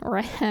chicken or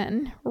a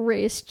hen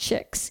raise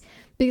chicks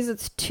because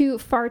it's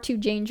far too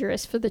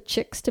dangerous for the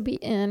chicks to be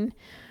in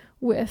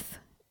with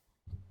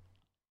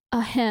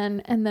a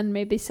hen and then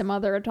maybe some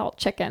other adult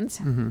chickens.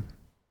 And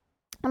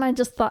I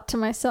just thought to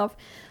myself,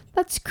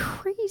 that's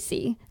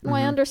crazy. Well,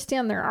 I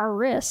understand there are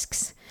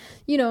risks,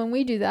 and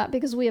we do that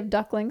because we have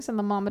ducklings, and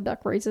the mama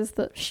duck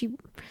she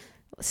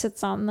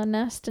sits on the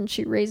nest and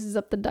she raises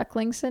up the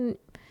ducklings. And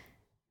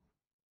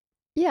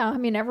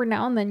every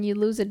now and then you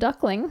lose a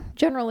duckling.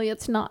 Generally,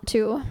 it's not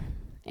to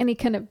any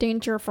kind of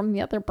danger from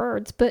the other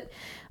birds, but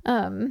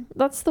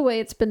that's the way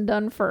it's been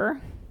done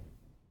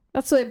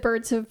that's the way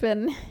birds have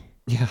been.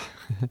 Yeah,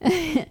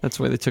 that's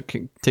why they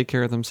take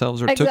care of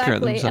themselves, or exactly. took care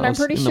of themselves. And I'm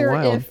pretty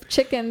sure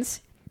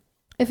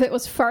if it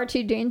was far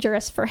too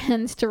dangerous for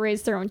hens to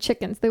raise their own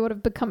chickens, they would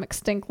have become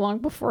extinct long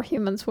before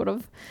humans would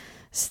have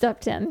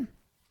stepped in.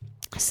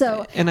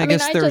 So, and I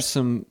guess there's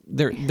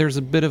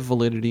a bit of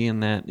validity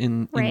in that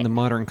in the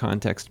modern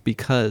context,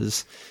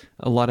 because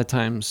a lot of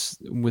times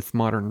with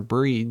modern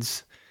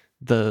breeds,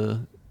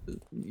 the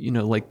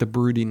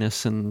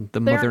broodiness and the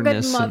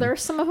motherness. Good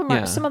mothers. Some of them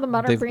are. Some of the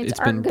modern breeds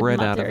aren't good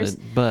mothers.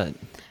 It's been bred out of it,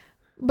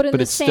 but in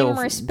the it's same still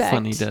respect,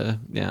 funny to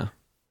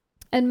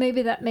And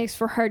maybe that makes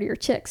for hardier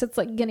chicks. It's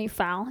like guinea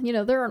fowl.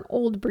 They're an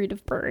old breed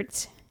of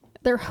birds.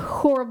 They're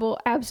horrible,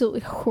 absolutely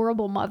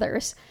horrible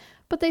mothers.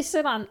 But they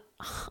sit on,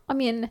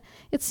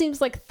 it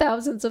seems like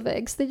thousands of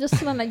eggs. They just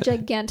sit on a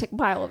gigantic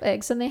pile of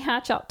eggs, and they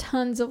hatch out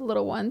tons of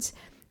little ones,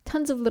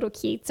 tons of little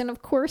keats. And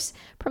of course,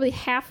 probably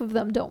half of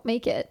them don't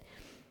make it.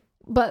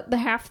 But the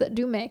half that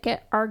do make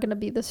it are going to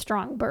be the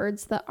strong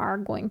birds that are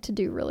going to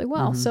do really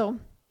well. Mm-hmm. So,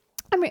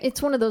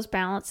 it's one of those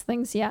balance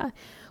things. Yeah.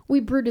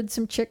 We brooded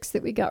some chicks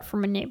that we got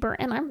from a neighbor.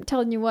 And I'm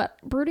telling you what,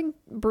 brooding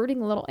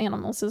little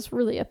animals is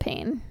really a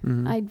pain.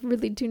 Mm-hmm. I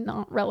really do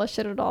not relish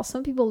it at all.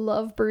 Some people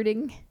love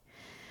brooding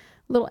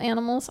little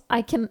animals.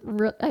 I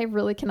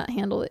really cannot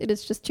handle it. It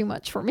is just too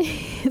much for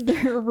me.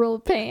 They're a real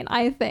pain,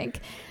 I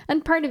think.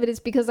 And part of it is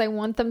because I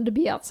want them to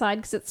be outside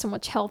because it's so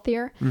much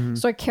healthier. Mm-hmm.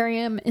 So I carry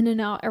them in and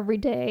out every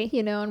day,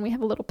 and we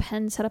have a little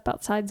pen set up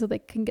outside so they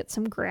can get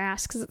some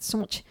grass, because it's so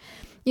much,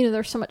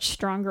 they're so much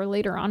stronger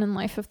later on in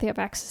life if they have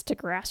access to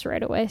grass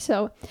right away.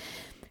 So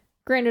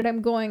granted,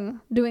 I'm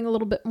doing a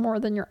little bit more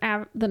than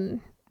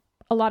than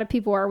a lot of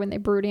people are when they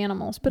brood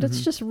animals, but mm-hmm.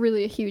 it's just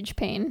really a huge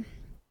pain.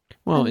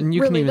 Well, and you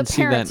really, can even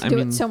see that. The parents do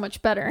it so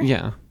much better.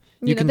 Yeah,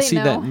 you can see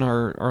that in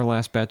our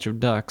last batch of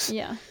ducks.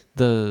 Yeah,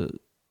 the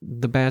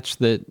batch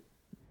that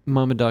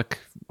Mama Duck,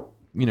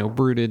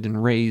 brooded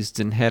and raised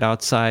and had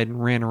outside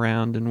and ran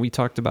around, and we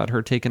talked about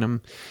her taking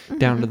them mm-hmm.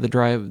 down to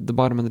the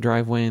bottom of the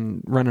driveway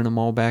and running them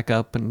all back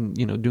up, and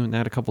doing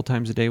that a couple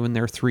times a day when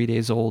they're 3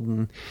 days old.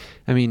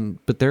 And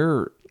but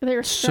they're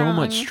so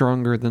much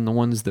stronger than the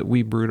ones that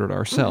we brooded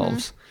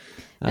ourselves. Mm-hmm.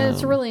 And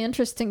it's really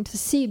interesting to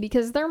see,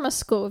 because they're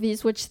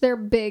Muscovies, which they're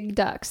big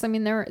ducks.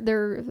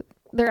 They're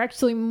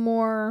actually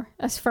more,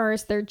 as far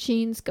as their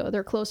genes go,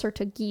 they're closer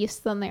to geese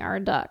than they are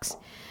ducks.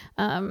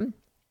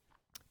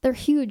 They're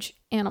huge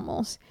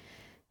animals.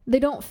 They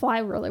don't fly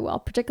really well,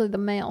 particularly the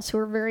males, who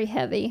are very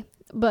heavy.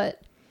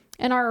 But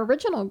in our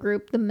original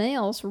group, the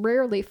males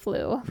rarely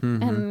flew.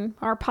 Mm-hmm. And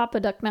our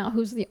Papa Duck now,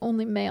 who's the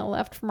only male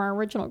left from our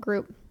original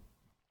group,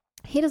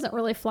 he doesn't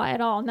really fly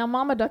at all. Now,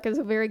 Mama Duck is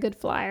a very good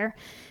flyer,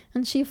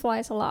 and she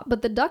flies a lot.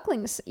 But the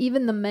ducklings,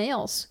 even the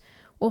males,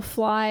 will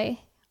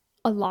fly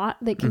a lot.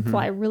 They can mm-hmm.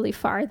 fly really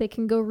far. They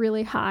can go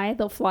really high.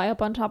 They'll fly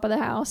up on top of the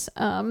house.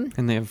 And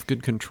they have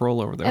good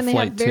control over their flight, too.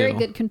 And they have very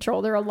good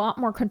control. They're a lot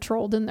more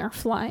controlled in their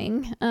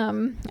flying.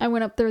 I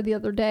went up there the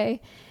other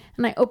day,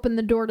 and I opened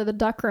the door to the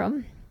duck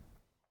room.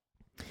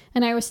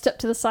 And I always step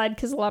to the side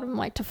because a lot of them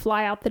like to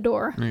fly out the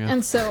door. Yeah.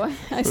 And so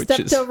I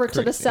stepped over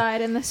to the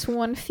side, and this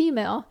one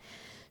female,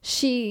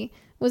 she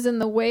was in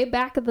the way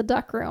back of the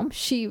duck room.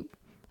 She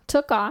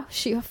took off.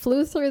 She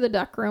flew through the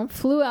duck room,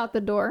 flew out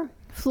the door,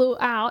 flew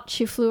out.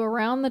 She flew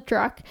around the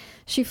truck.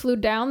 She flew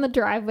down the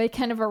driveway,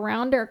 kind of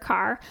around our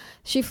car.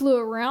 She flew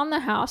around the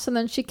house, and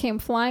then she came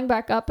flying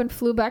back up and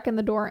flew back in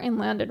the door and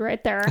landed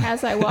right there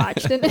as I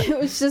watched. And it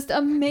was just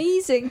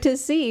amazing to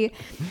see,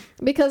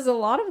 because a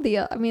lot of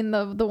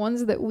the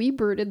ones that we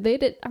brooded, they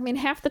did,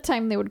 half the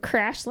time they would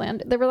crash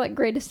land. They were like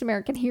greatest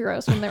American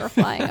heroes when they were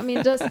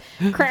flying. Just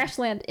crash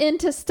land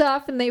into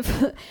stuff. And I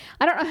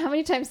don't know how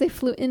many times they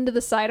flew into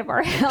the side of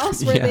our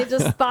house where they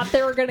just thought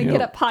they were going to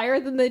get up higher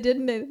than they did.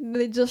 And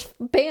they just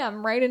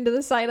bam, right into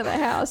the side of the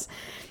house.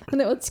 And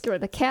it would scare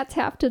the cats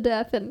half to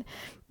death.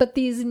 But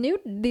these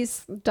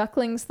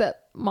ducklings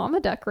that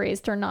Mama Duck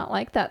raised are not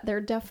like that.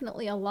 They're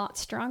definitely a lot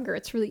stronger.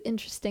 It's really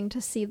interesting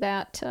to see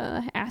that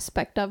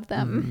aspect of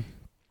them.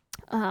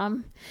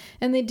 Mm-hmm.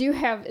 And they do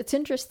have, it's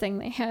interesting,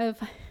 they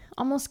have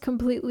almost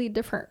completely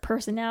different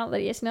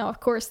personalities. Now, of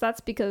course,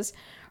 that's because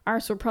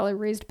ours were probably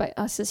raised by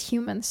us as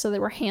humans, so they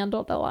were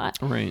handled a lot.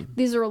 Right.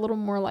 These are a little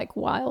more like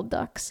wild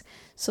ducks,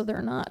 so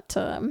they're not...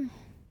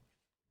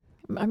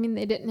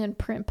 they didn't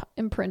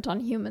imprint on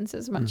humans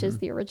as much mm-hmm. as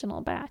the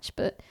original batch,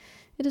 but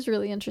it is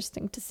really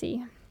interesting to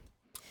see.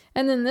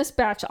 And then this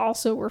batch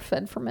also were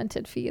fed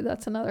fermented feed.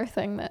 That's another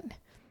thing that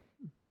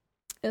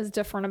is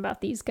different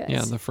about these guys.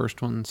 Yeah, the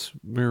first ones,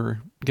 we were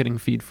getting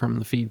feed from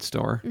the feed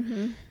store.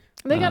 Mm-hmm.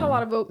 They got a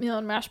lot of oatmeal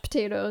and mashed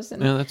potatoes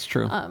and that's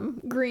true.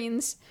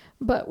 Greens,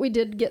 but we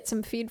did get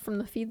some feed from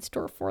the feed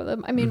store for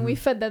them. Mm-hmm. We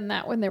fed them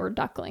that when they were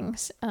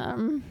ducklings.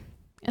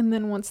 And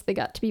then once they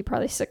got to be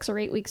probably 6 or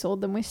 8 weeks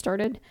old, then we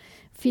started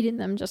feeding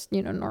them just,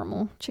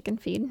 normal chicken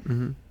feed.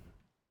 Mm-hmm.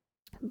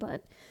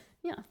 But,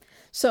 yeah.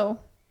 So,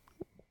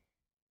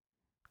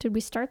 did we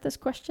start this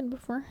question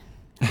before?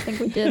 I think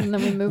we did, and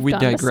then we moved on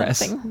to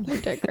something.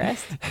 We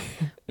digressed.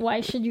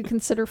 Why should you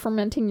consider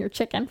fermenting your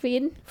chicken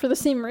feed? For the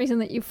same reason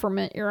that you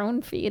ferment your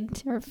own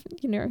feed, or,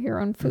 your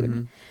own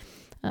food.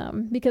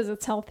 Mm-hmm. Because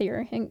it's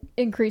healthier and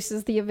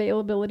increases the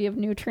availability of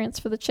nutrients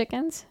for the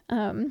chickens.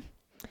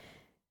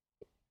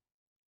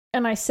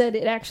 And I said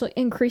it actually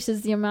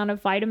increases the amount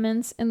of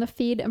vitamins in the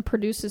feed and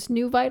produces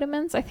new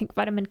vitamins. I think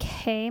vitamin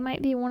K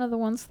might be one of the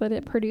ones that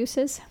it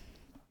produces.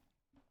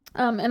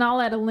 And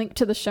I'll add a link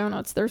to the show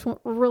notes. There's a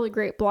really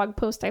great blog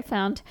post I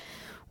found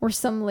where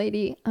some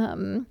lady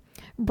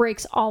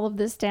breaks all of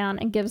this down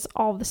and gives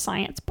all the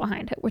science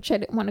behind it, which I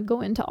didn't want to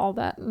go into all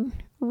that and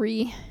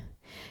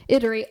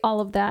reiterate all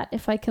of that.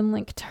 If I can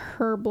link to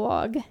her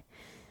blog,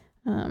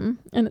 and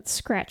it's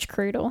Scratch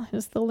Cradle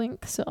is the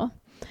link, so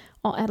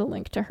I'll add a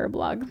link to her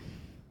blog.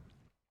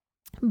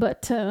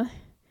 But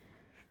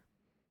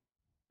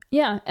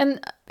yeah,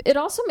 and it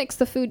also makes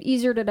the food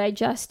easier to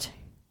digest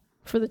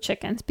for the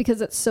chickens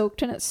because it's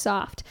soaked and it's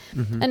soft.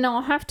 Mm-hmm. And now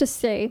I'll have to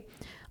say,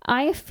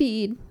 I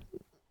feed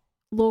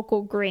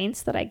local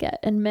grains that I get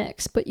and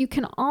mix, but you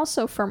can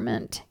also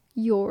ferment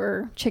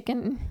your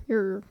chicken,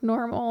 your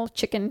normal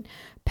chicken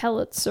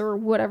pellets or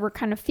whatever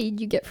kind of feed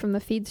you get from the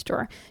feed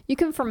store. You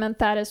can ferment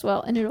that as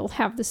well, and it'll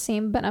have the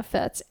same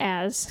benefits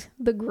as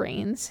the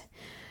grains.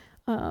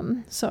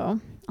 So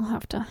I'll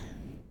have to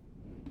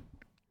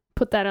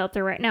put that out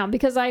there right now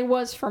because I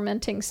was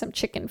fermenting some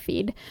chicken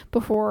feed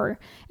before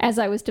as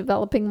I was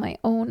developing my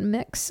own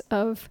mix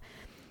of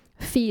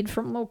feed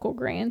from local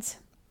grains.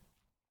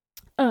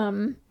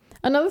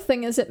 Another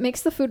thing is it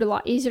makes the food a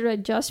lot easier to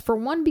digest, for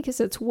one, because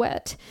it's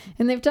wet.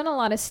 And they've done a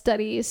lot of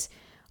studies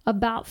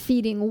about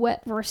feeding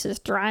wet versus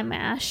dry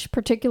mash,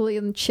 particularly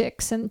in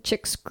chicks, and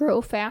chicks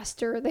grow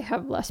faster. They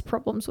have less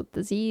problems with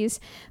disease,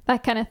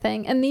 that kind of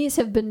thing. And these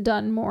have been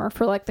done more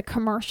for like the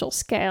commercial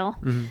scale.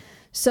 Mm-hmm.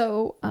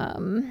 So,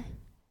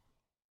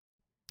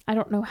 I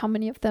don't know how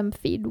many of them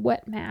feed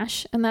wet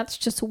mash, and that's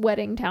just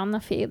wetting down the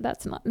feed.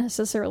 That's not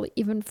necessarily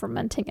even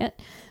fermenting it.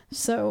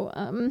 So,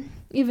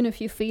 even if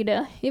you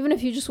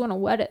just want to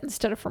wet it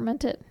instead of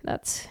ferment it,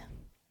 that's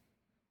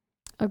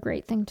a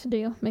great thing to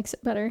do. Makes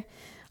it better.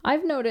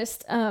 I've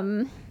noticed,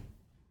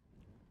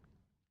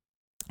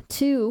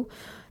 too,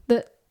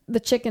 that the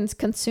chickens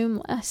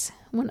consume less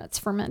when it's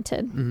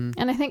fermented. Mm-hmm.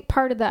 And I think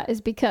part of that is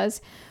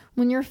because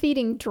when you're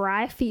feeding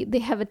dry feed, they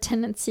have a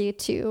tendency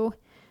to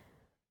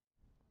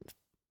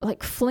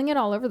like fling it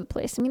all over the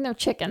place. I mean, they're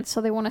chickens,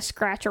 so they want to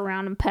scratch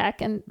around and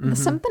peck. And mm-hmm.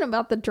 something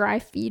about the dry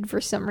feed, for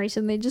some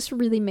reason, they just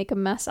really make a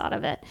mess out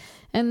of it.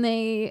 And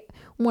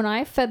when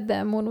I fed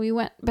them, when we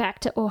went back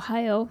to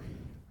Ohio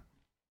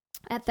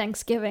at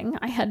Thanksgiving,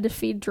 I had to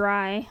feed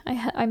dry.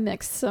 I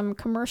mixed some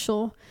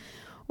commercial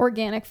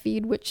organic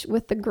feed,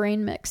 with the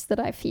grain mix that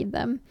I feed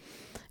them.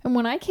 And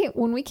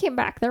when we came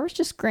back, there was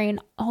just grain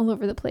all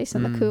over the place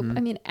in the coop. I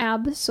mean,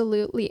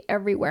 absolutely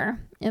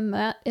everywhere in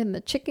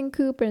the chicken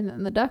coop and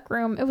in the duck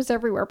room. It was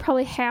everywhere.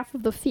 Probably half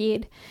of the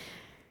feed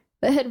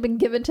that had been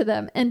given to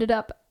them ended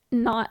up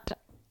not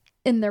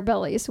in their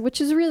bellies,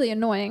 which is really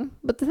annoying.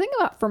 But the thing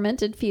about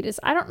fermented feed is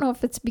I don't know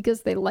if it's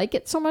because they like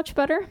it so much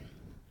better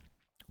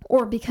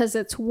or because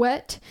it's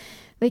wet.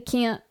 They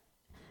can't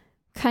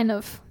kind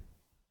of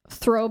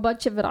throw a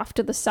bunch of it off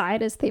to the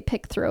side as they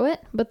pick through it,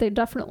 but they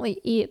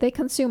definitely they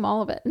consume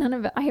all of it. None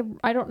of it,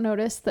 I don't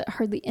notice that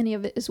hardly any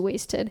of it is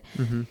wasted.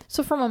 Mm-hmm.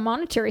 So from a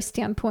monetary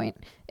standpoint,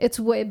 it's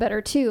way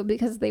better too,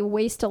 because they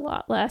waste a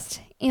lot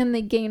less and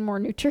they gain more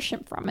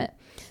nutrition from it.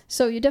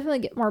 So you definitely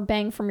get more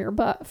bang from your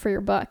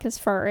buck as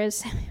far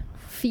as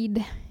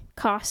feed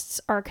costs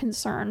are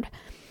concerned,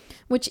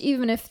 which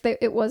even if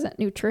it wasn't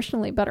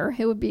nutritionally better,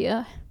 it would be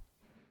a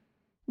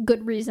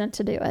good reason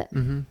to do it.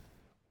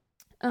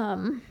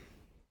 Mm-hmm.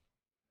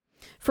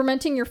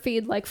 Fermenting your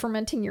feed, like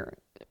fermenting your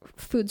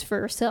foods for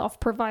yourself,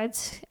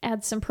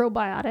 adds some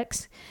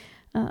probiotics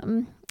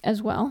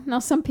as well. Now,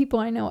 some people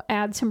I know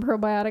add some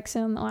probiotics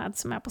in. They'll add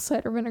some apple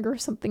cider vinegar or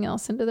something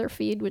else into their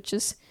feed, which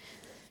is,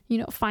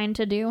 fine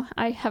to do.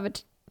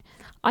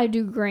 I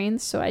do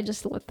grains, so I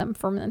just let them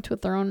ferment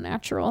with their own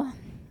natural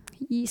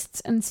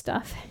yeasts and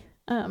stuff.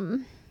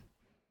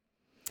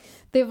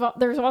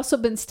 There's also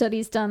been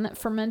studies done that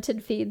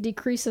fermented feed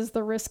decreases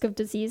the risk of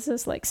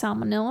diseases like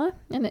salmonella,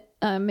 and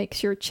it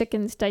makes your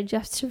chicken's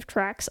digestive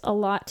tracts a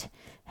lot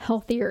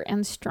healthier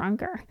and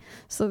stronger.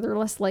 So they're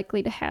less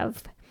likely to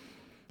have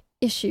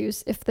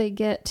issues if they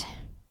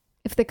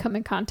come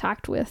in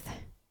contact with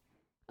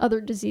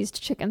other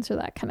diseased chickens or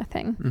that kind of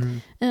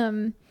thing.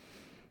 Mm-hmm.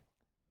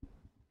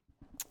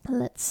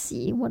 Let's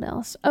see what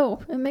else.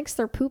 Oh, it makes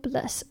their poop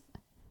less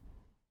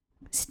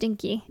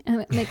stinky, and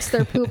it makes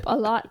their poop a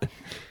lot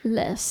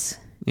less.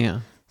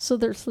 Yeah. So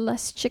there's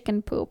less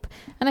chicken poop.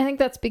 And I think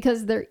that's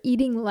because they're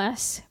eating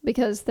less,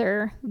 because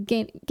they're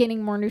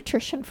gaining more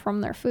nutrition from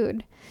their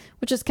food,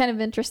 which is kind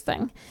of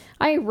interesting.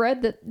 I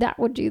read that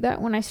would do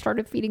that when I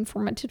started feeding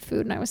fermented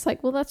food, and I was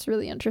like, well, that's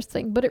really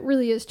interesting. But it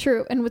really is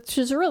true, and which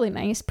is really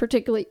nice,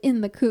 particularly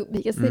in the coop,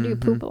 because they do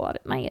poop a lot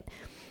at night.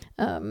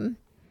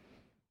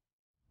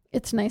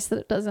 It's nice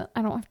that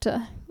I don't have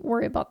to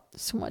worry about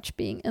so much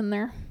being in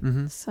there.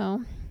 Mm-hmm.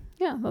 So,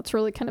 yeah, that's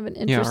really kind of an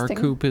interesting...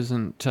 Yeah, our coop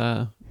isn't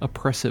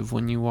oppressive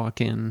when you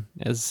walk in,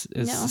 as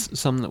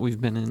some that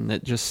we've been in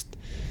that just...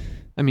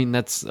 I mean,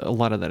 that's a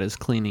lot of that is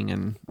cleaning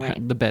and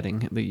the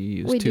bedding that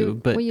you use too.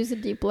 But we use a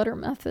deep litter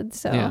method,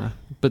 so... Yeah,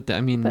 but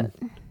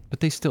But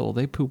they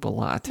poop a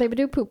lot. They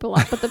do poop a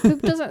lot, but the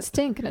poop doesn't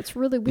stink, and it's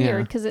really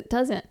weird because it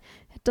doesn't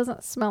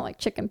smell like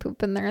chicken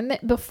poop in there. And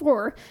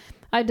before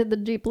I did the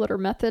deep litter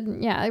method,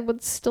 and it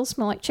would still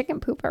smell like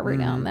chicken poop every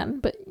now and then,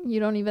 but you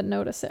don't even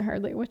notice it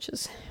hardly, which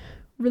is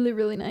really,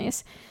 really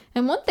nice.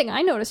 And one thing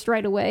I noticed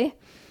right away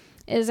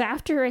is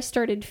after I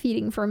started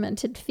feeding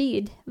fermented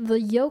feed,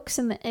 the yolks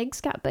and the eggs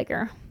got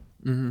bigger,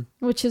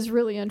 which is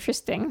really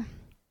interesting.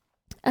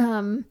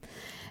 And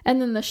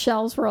then the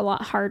shells were a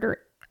lot harder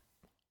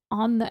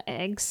on the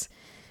eggs.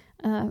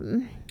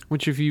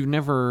 Which if you've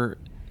never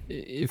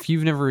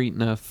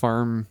eaten a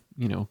farm,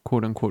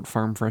 quote unquote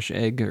farm fresh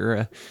egg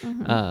or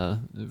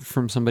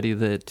from somebody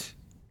that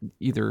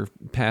either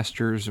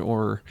pastures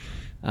or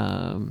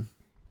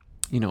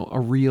a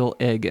real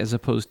egg as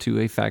opposed to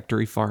a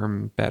factory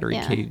farm battery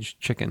cage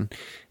chicken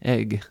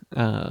egg,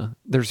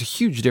 there's a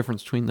huge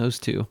difference between those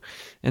two.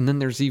 And then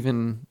there's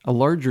even a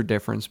larger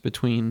difference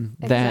between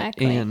that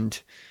and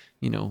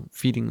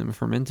feeding them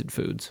fermented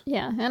foods.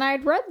 Yeah, and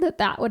I'd read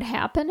that would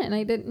happen, and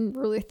I didn't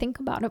really think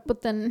about it.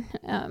 But then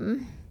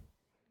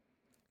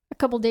a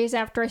couple days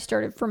after I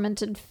started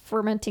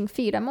fermenting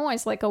feed, I'm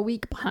always like a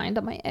week behind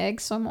on my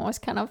eggs, so I'm always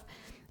I'm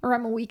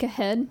a week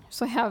ahead.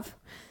 So I have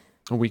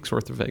a week's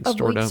worth of eggs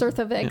stored up. A week's worth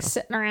of eggs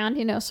sitting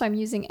around, so I'm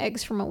using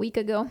eggs from a week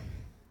ago.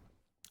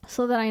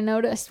 So that I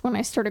noticed when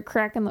I started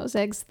cracking those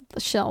eggs, that the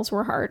shells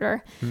were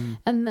harder,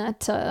 and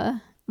that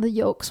the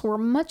yolks were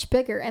much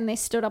bigger, and they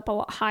stood up a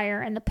lot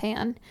higher in the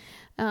pan,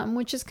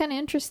 which is kind of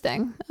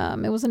interesting.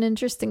 It was an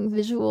interesting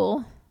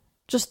visual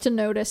just to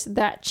notice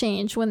that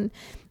change when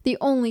the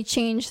only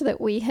change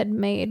that we had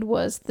made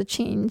was the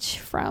change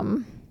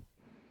from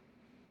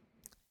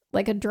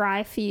like a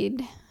dry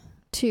feed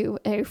to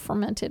a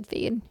fermented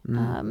feed,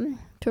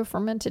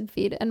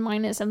 and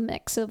mine is a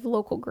mix of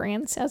local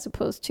grains as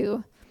opposed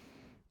to,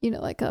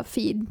 like a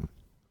feed,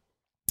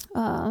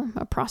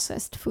 a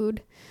processed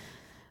food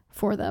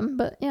for them.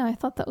 But I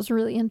thought that was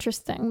really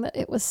interesting that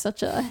it was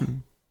such a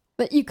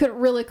that you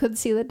could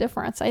see the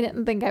difference. I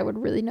didn't think I would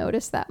really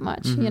notice that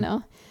much,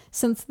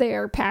 since they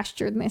are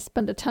pastured and they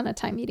spend a ton of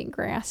time eating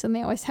grass, and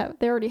they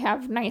already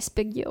have nice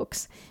big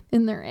yolks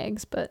in their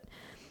eggs. But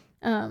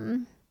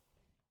and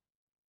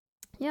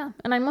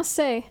I must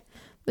say,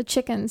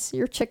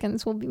 your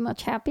chickens will be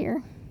much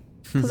happier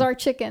because our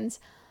chickens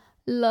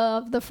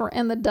love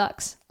and the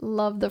ducks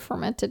love the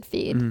fermented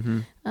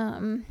feed.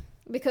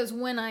 Because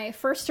when I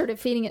first started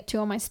feeding it to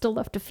them, I still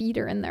left a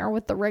feeder in there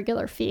with the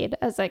regular feed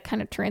as I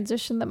kind of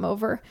transitioned them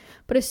over.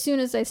 But as soon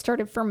as I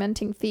started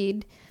fermenting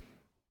feed,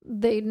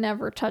 they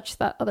never touched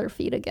that other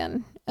feed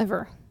again,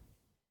 ever.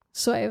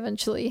 So I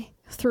eventually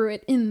threw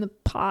it in the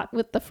pot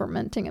with the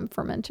fermenting and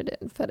fermented it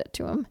and fed it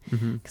to them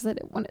because I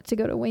didn't want it to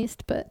go to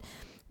waste. But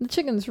the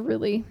chickens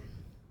really,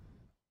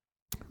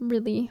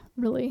 really,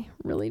 really,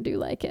 really do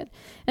like it.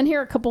 And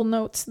here are a couple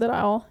notes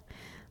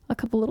a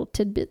couple little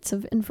tidbits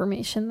of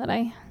information that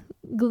I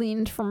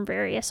gleaned from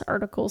various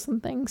articles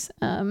and things.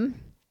 In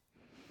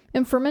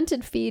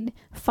fermented feed,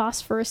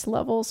 phosphorus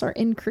levels are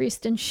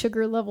increased and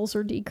sugar levels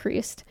are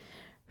decreased.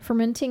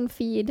 Fermenting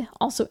feed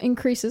also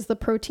increases the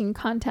protein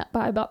content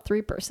by about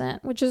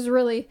 3%, which is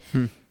really,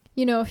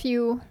 if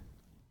you,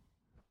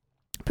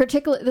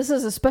 this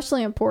is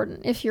especially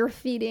important if you're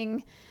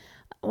feeding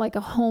like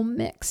a home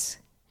mix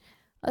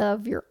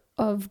of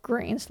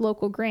grains,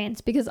 local grains,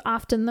 because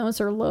often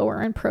those are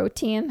lower in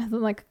protein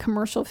than like a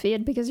commercial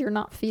feed because you're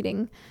not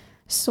feeding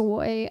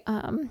soy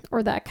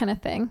or that kind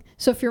of thing.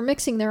 So if you're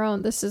mixing their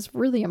own, this is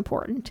really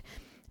important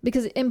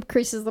because it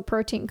increases the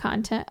protein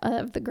content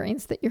of the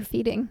grains that you're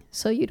feeding.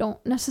 So you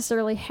don't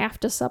necessarily have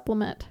to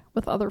supplement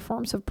with other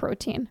forms of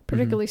protein,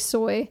 particularly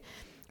soy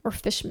or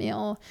fish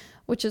meal,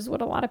 which is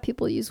what a lot of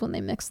people use when they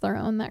mix their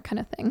own, that kind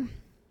of thing.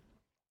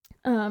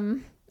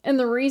 And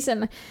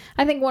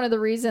I think one of the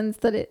reasons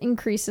that it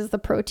increases the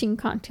protein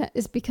content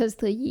is because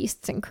the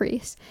yeasts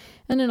increase.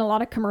 And in a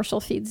lot of commercial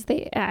feeds,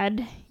 they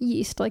add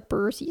yeast, like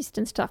brewer's yeast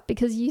and stuff,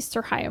 because yeasts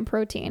are high in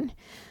protein.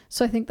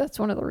 So I think that's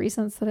one of the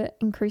reasons that it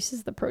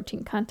increases the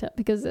protein content,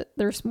 because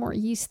there's more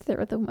yeast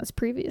there than was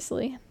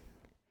previously.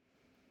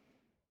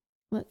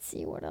 Let's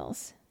see what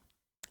else.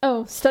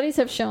 Oh, studies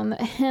have shown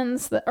that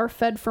hens that are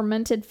fed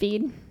fermented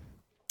feed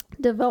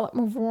develop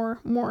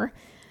more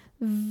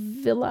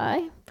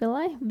villi.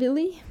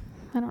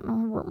 I don't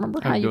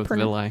remember how you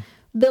pronounce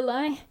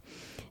villi.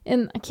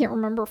 And I can't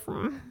remember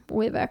from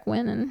way back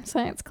when in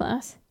science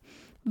class.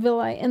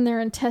 Villi in their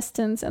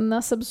intestines and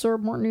thus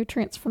absorb more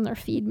nutrients from their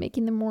feed,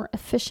 making them more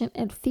efficient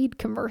at feed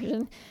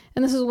conversion.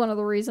 And this is one of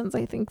the reasons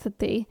I think that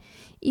they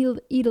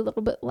eat a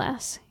little bit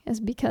less,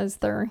 is because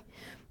they're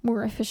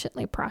more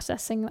efficiently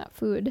processing that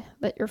food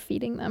that you're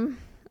feeding them.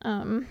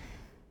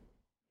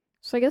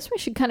 So I guess we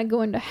should kind of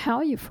go into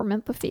how you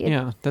ferment the feed.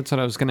 Yeah, that's what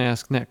I was going to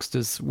ask next.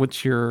 Is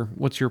what's your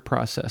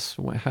process?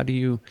 How did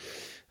you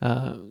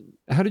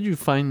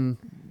find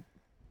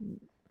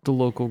the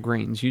local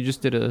grains? You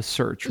just did a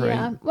search, right?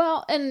 Yeah.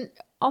 Well, and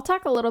I'll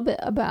talk a little bit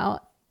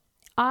about.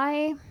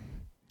 I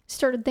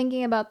started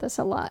thinking about this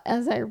a lot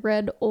as I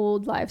read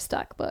old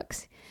livestock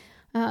books.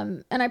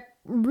 And I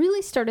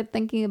really started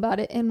thinking about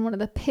it in one of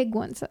the pig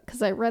ones,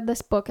 because I read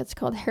this book. It's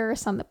called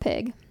Harris on the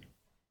Pig.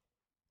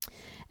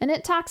 And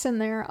it talks in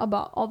there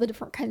about all the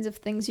different kinds of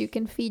things you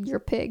can feed your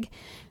pig.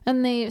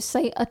 And they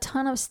cite a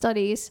ton of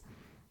studies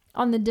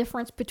on the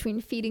difference between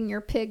feeding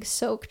your pig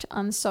soaked,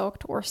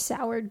 unsoaked, or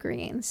soured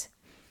greens.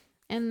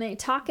 And they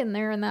talk in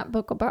there in that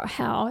book about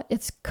how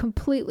it's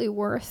completely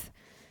worth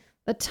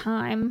the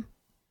time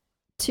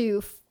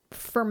to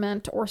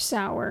ferment or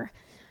sour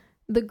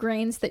the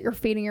grains that you're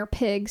feeding your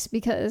pigs,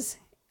 because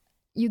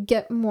you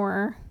get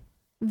more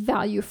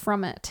value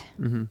from it.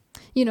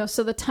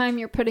 So the time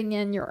you're putting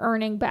in, you're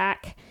earning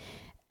back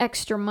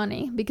extra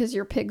money because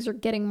your pigs are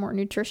getting more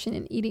nutrition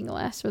and eating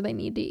less, or they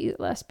need to eat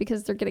less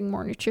because they're getting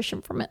more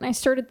nutrition from it. And I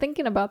started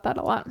thinking about that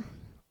a lot.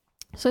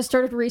 So I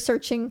started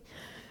researching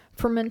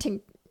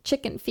fermenting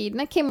chicken feed,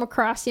 and I came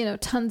across,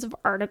 tons of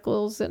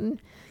articles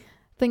and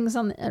things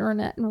on the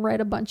internet, and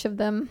read a bunch of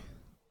them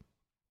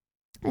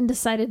and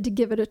decided to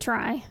give it a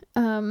try.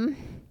 And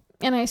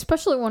I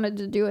especially wanted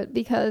to do it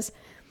because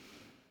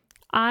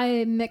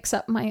I wanted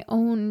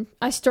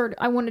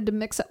to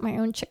mix up my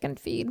own chicken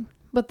feed.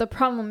 But the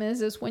problem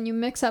is when you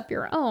mix up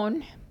your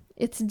own,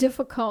 it's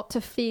difficult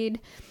to feed.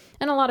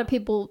 And a lot of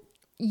people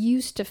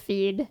used to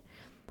feed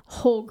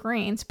whole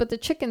grains, but the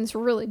chickens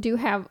really do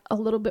have a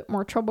little bit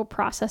more trouble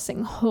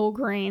processing whole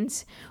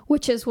grains,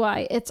 which is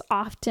why it's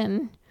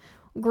often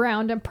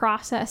ground and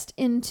processed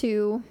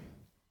into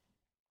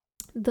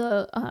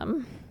the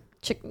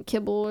chicken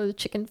kibble or the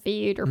chicken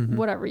feed or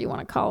whatever you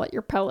want to call it,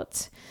 your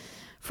pellets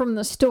from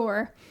the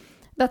store.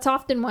 That's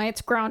often why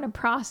it's ground and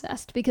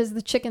processed, because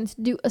the chickens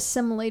do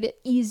assimilate it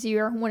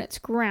easier when it's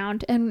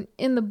ground. And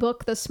in the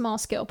book, The Small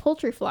Scale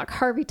Poultry Flock,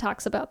 Harvey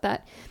talks about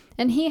that.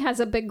 And he has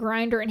a big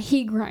grinder, and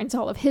he grinds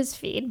all of his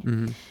feed.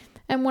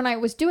 And when I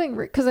was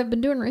because I've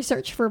been doing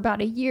research for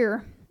about a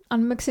year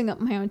on mixing up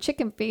my own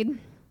chicken feed,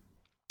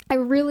 I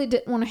really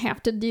didn't want to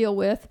have to deal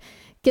with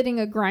getting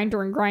a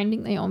grinder and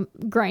grinding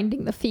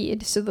the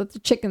feed so that the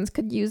chickens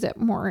could use it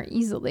more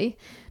easily.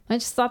 I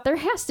just thought there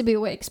has to be a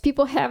way, because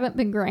people haven't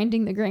been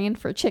grinding the grain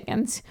for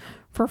chickens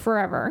for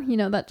forever.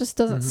 That just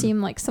doesn't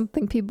seem like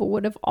something people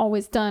would have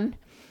always done.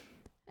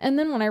 And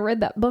then when I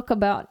read that book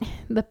about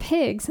the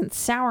pigs and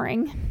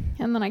souring,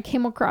 and then I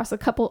came across a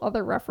couple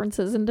other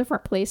references in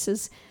different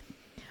places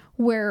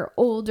where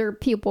older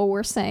people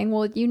were saying,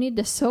 well, you need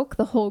to soak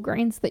the whole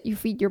grains that you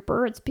feed your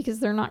birds, because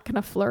they're not going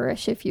to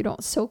flourish if you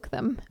don't soak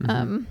them.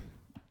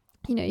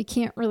 You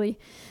can't really,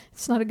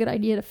 it's not a good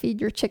idea to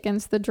feed your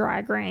chickens the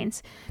dry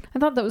grains. I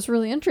thought that was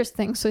really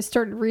interesting. So I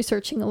started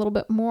researching a little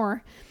bit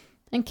more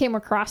and came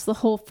across the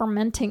whole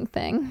fermenting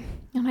thing.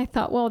 And I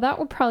thought, well, that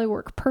would probably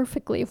work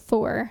perfectly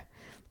for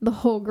the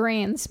whole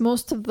grains.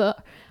 Most of the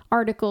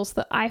articles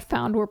that I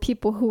found were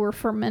people who were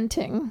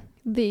fermenting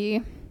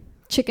the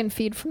chicken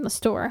feed from the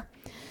store.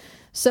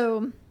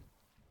 So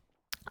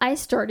I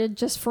started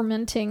just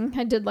fermenting.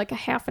 I did like a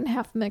half and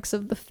half mix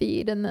of the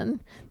feed, and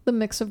then the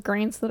mix of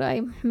grains that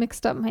I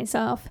mixed up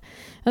myself.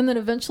 And then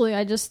eventually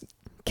I just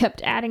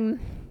kept adding,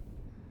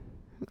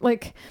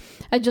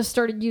 I just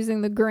started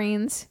using the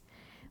grains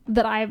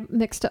that I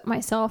mixed up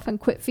myself and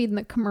quit feeding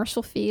the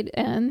commercial feed.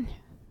 And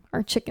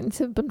our chickens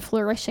have been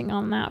flourishing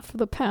on that for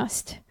the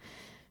past,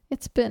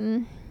 it's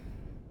been,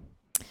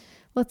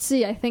 I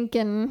think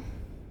in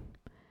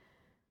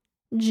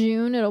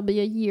June, it'll be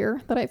a year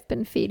that I've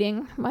been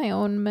feeding my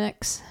own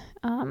mix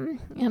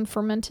and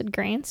fermented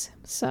grains.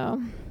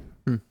 So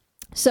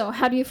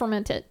how do you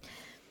ferment it?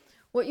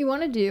 What you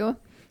want to do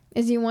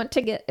is you want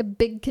to get a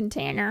big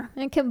container.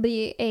 It can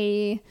be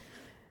a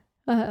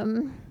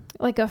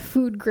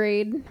food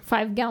grade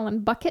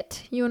 5-gallon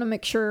bucket. You want to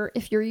make sure,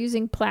 if you're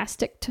using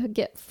plastic, to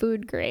get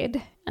food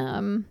grade.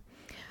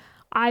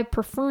 I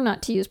prefer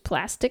not to use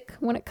plastic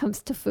when it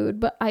comes to food,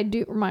 but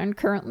mine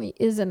currently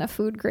is in a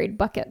food grade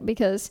bucket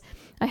because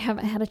I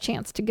haven't had a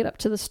chance to get up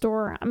to the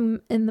store.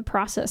 I'm in the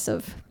process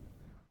of,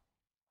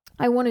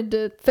 I wanted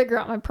to figure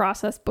out my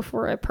process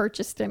before I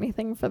purchased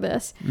anything for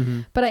this,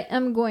 but I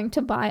am going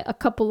to buy a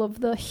couple of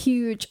the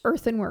huge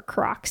earthenware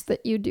crocks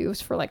that you do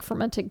for like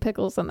fermenting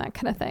pickles and that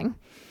kind of thing.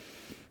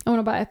 I want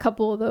to buy a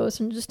couple of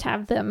those and just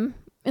have them.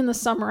 In the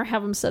summer, I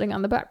have them sitting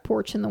on the back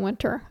porch. In the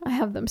winter, I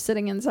have them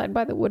sitting inside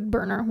by the wood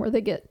burner where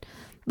they get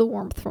the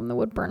warmth from the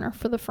wood burner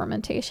for the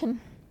fermentation.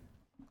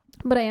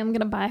 But I am going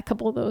to buy a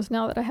couple of those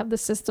now that I have the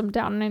system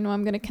down, and I know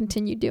I'm going to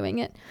continue doing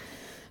it.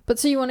 But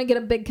so you want to get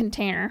a big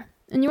container,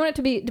 and you want it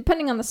to be,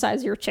 depending on the size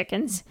of your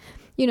chickens,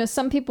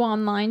 some people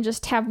online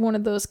just have one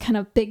of those kind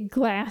of big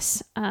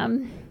glass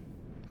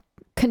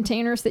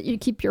containers that you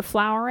keep your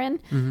flour in,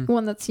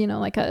 one that's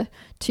like a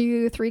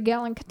 2-3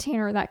 gallon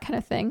container, that kind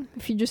of thing.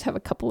 If you just have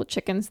a couple of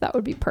chickens, that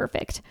would be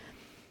perfect.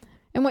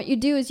 And what you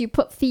do is you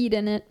put feed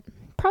in it,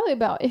 probably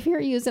about, if you're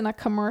using a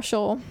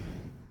commercial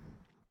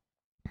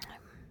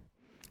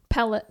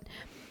pellet,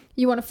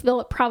 you want to fill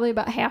it probably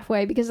about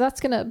halfway, because that's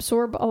going to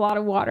absorb a lot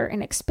of water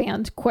and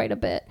expand quite a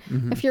bit.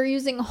 If you're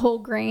using whole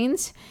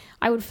grains,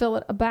 I would fill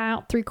it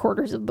about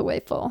 3/4 of the way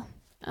full.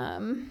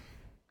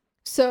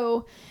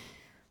 So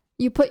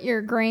you put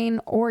your grain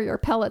or your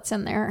pellets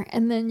in there,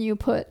 and then you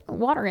put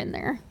water in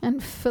there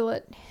and fill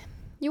it.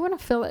 You want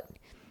to fill it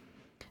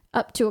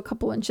up to a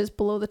couple inches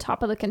below the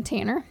top of the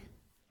container.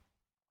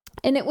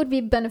 And it would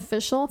be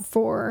beneficial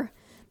for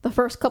the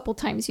first couple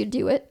times you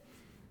do it.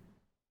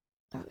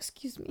 Oh,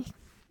 excuse me.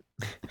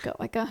 I've got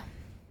like a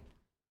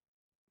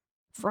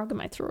frog in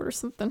my throat or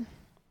something.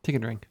 Take a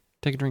drink.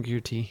 Take a drink of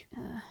your tea.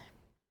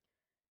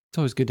 It's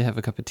always good to have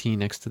a cup of tea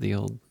next to the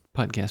old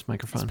podcast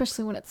microphone.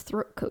 Especially when it's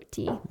throat coat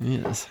tea.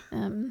 Yes.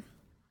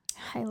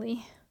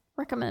 Highly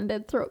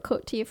recommended throat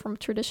coat tea from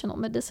Traditional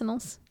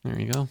Medicinals. There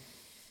you go.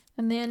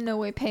 And they in no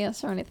way pay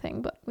us or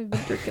anything, but we've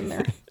been drinking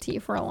their tea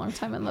for a long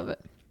time and love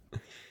it.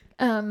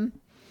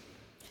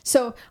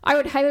 So I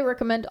would highly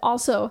recommend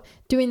also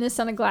doing this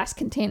on a glass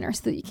container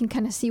so that you can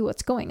kind of see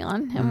what's going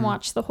on and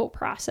watch the whole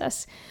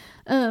process.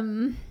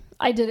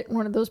 I did it in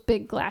one of those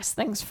big glass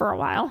things for a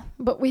while,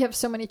 but we have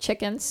so many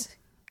chickens.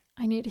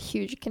 I need a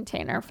huge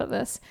container for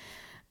this.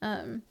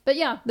 But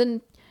yeah,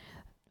 then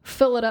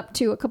fill it up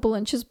to a couple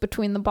inches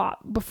between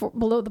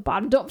below the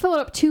bottom. Don't fill it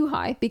up too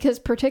high because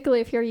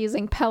particularly if you're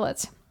using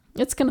pellets,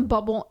 it's going to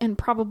bubble and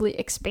probably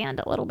expand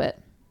a little bit.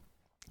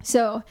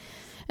 So,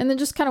 and then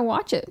just kind of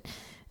watch it.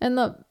 And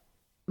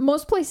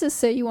most places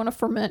say you want to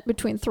ferment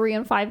between 3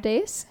 and 5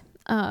 days.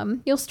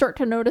 You'll start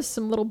to notice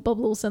some little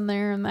bubbles in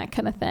there and that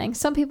kind of thing.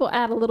 Some people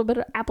add a little bit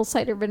of apple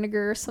cider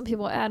vinegar. Some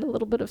people add a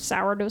little bit of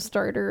sourdough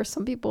starter.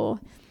 Some people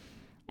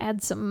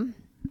add some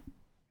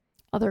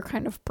other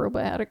kind of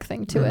probiotic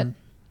thing to it.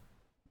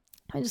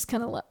 I just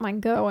kind of let mine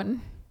go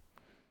and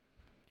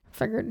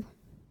figured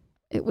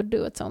it would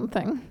do its own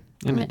thing.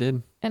 And it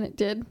did. And it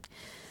did.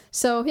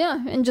 So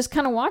yeah, and just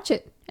kind of watch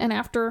it. And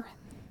after,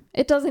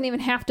 it doesn't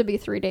even have to be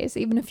 3 days.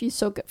 Even if you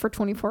soak it for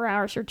 24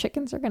 hours, your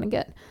chickens are going to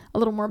get a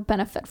little more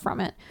benefit from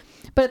it.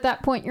 But at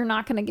that point, you're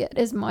not going to get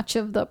as much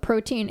of the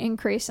protein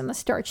increase and the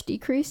starch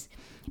decrease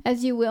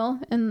as you will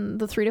in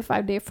the 3 to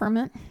 5 day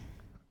ferment.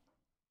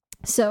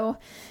 So,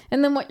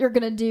 and then what you're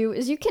going to do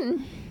is it's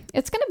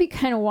going to be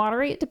kind of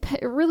watery.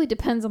 It really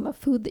depends on the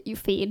food that you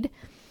feed.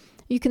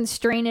 You can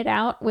strain it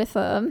out with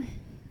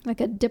like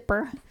a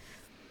dipper.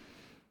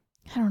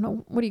 I don't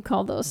know. What do you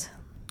call those?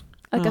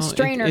 Like a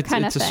strainer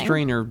kind of thing. It's a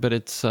strainer, but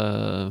it's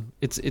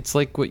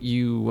like what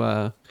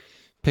you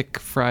pick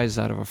fries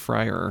out of a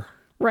fryer.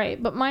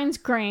 Right, but mine's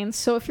grains.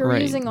 So if you're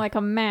using like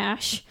a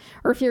mash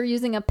or if you're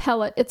using a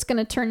pellet, it's going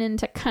to turn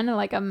into kind of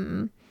like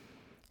a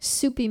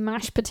soupy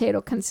mashed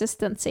potato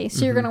consistency.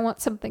 So you're going to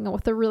want something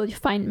with a really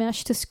fine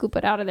mesh to scoop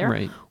it out of there.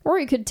 Right. Or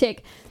you could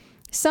take,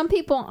 some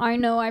people I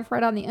know I've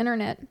read on the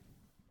internet,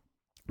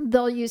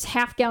 they'll use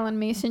half-gallon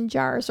mason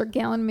jars or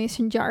gallon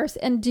mason jars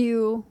and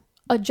do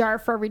a jar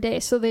for every day.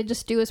 So they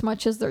just do as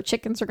much as their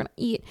chickens are going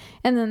to eat.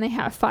 And then they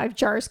have 5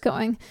 jars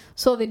going.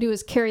 So all they do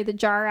is carry the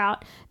jar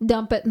out,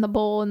 dump it in the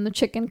bowl in the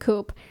chicken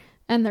coop,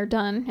 and they're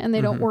done. And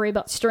they don't worry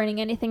about straining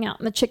anything out.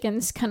 And the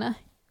chickens kind of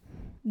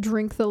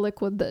drink the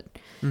liquid that,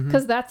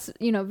 because that's,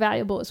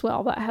 valuable as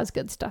well. That has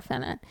good stuff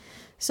in it.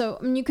 So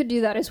you could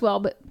do that as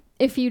well. But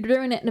if you're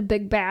doing it in a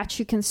big batch,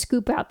 you can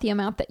scoop out the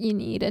amount that you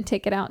need and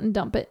take it out and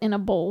dump it in a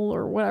bowl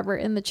or whatever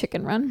in the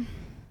chicken run.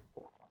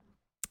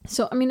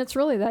 So, it's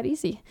really that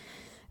easy.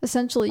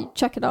 Essentially, you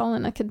chuck it all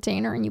in a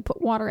container and you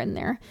put water in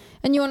there.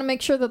 And you want to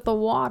make sure that the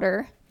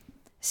water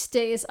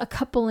stays a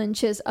couple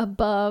inches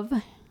above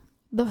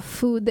the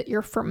food that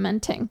you're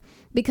fermenting.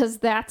 Because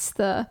that's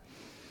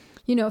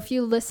if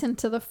you listen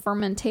to the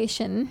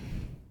fermentation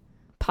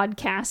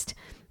podcast,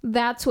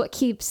 that's what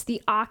keeps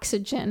the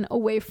oxygen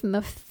away from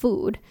the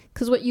food.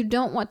 Because what you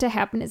don't want to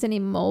happen is any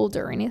mold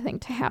or anything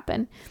to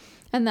happen.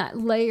 And that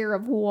layer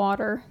of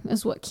water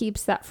is what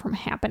keeps that from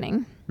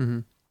happening.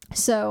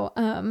 So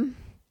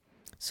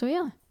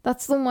yeah,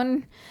 that's the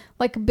one,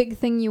 big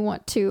thing you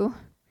want to,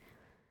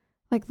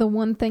 the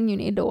one thing you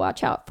need to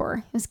watch out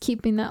for is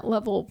keeping that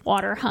level of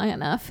water high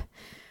enough.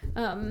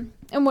 And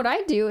what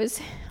I do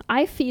is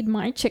I feed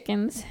my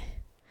chickens,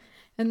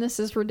 and this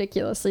is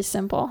ridiculously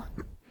simple.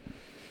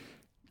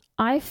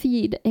 I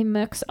feed a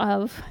mix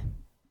of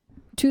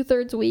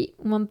 2/3 wheat,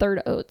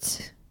 1/3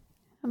 oats.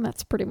 And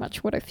that's pretty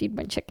much what I feed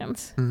my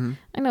chickens.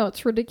 I know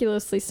it's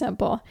ridiculously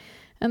simple.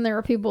 And there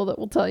are people that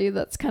will tell you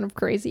that's kind of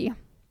crazy.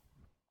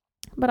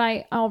 But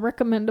I'll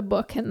recommend a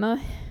book in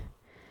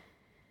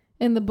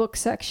the book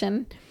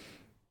section.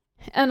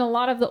 And a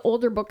lot of the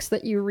older books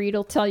that you read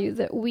will tell you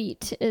that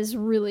wheat is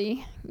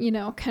really,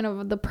 kind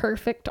of the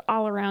perfect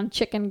all-around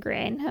chicken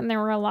grain. And there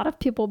were a lot of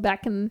people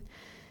back in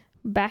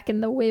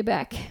the way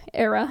back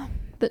era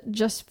that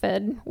just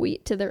fed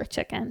wheat to their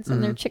chickens.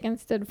 And their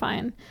chickens did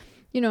fine.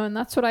 And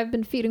that's what I've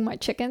been feeding my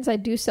chickens. I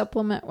do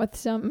supplement with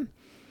some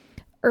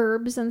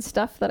herbs and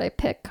stuff that I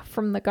pick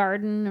from the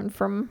garden and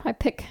I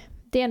pick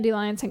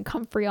dandelions and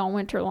comfrey all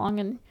winter long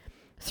and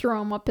throw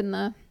them up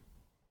in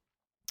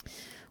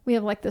we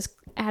have this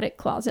attic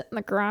closet in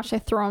the garage. I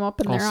throw them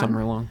up in there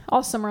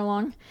all summer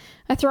long.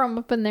 I throw them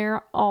up in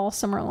there all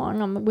summer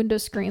long on the window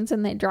screens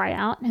and they dry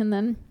out. And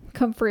then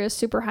comfrey is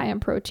super high in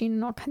protein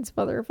and all kinds of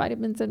other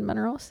vitamins and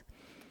minerals.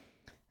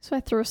 So I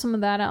throw some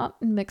of that out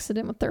and mix it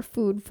in with their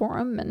food for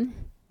them. And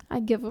I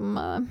give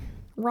them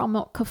raw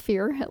milk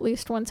kefir at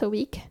least once a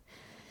week.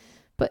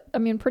 But I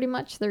mean, pretty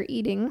much they're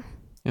eating.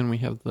 And we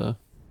have the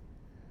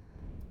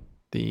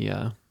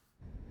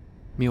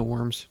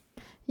mealworms.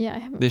 Yeah, I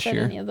haven't this fed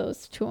year. any of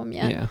those to them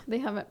yet. Yeah. They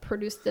haven't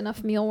produced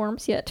enough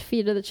mealworms yet to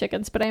feed to the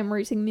chickens, but I am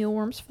raising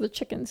mealworms for the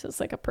chickens as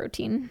like a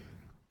protein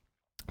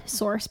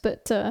source.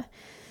 But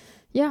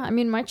yeah, I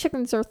mean, my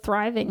chickens are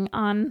thriving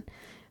on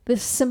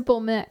this simple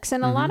mix.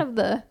 And a lot of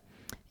the,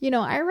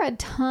 I read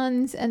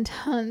tons and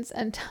tons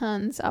and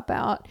tons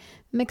about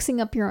mixing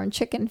up your own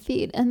chicken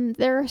feed. And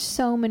there are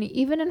so many,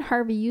 even in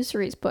Harvey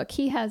Usury's book,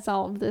 he has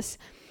all of this,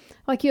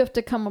 like you have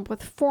to come up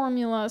with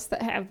formulas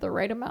that have the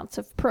right amounts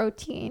of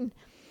protein.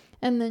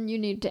 And then you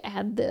need to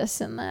add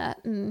this and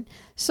that. And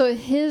so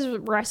his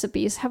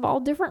recipes have all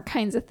different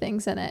kinds of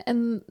things in it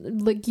and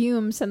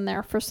legumes in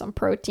there for some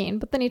protein.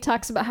 But then he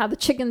talks about how the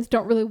chickens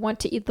don't really want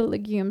to eat the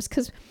legumes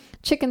because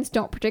chickens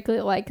don't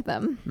particularly like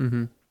them.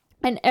 Mm-hmm.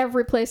 And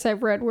every place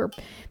I've read where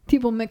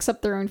people mix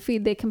up their own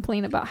feed, they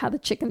complain about how the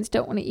chickens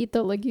don't want to eat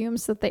the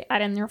legumes that they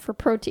add in there for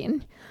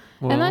protein.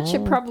 Well, and that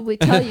should probably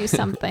tell you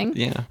something.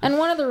 Yeah. And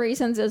one of the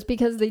reasons is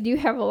because they do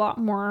have a lot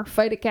more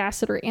phytic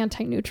acid or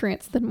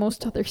anti-nutrients than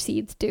most other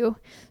seeds do.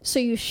 So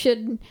you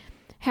should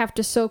have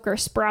to soak or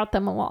sprout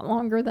them a lot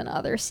longer than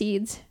other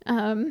seeds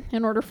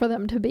in order for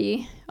them to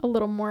be a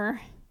little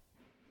more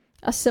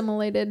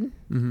assimilated,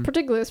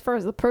 particularly as far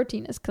as the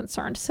protein is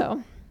concerned.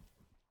 So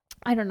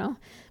I don't know.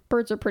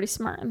 Birds are pretty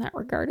smart in that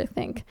regard, I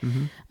think.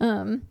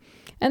 And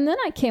then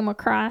I came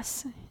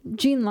across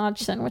Gene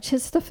Lodgson, which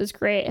his stuff is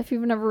great. If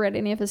you've never read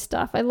any of his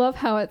stuff, I love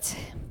how it's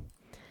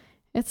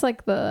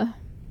like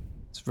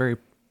it's very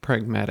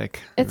pragmatic.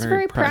 It's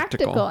very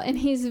practical. And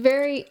he's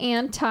very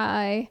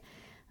anti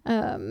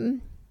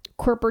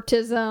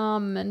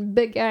corporatism and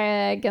big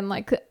ag and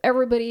like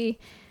everybody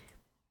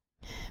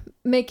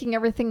making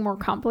everything more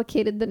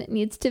complicated than it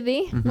needs to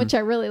be, which I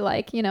really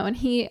like, and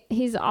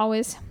he's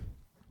always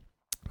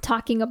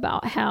talking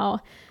about how,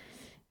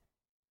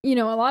 a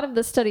lot of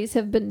the studies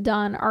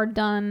are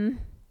done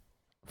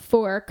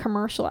for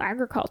commercial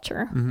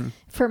agriculture,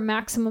 for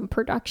maximum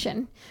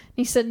production.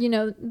 He said,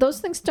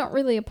 those things don't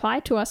really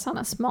apply to us on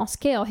a small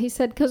scale. He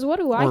said, because what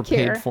do I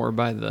care? Or paid for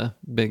by the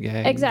big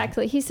ag.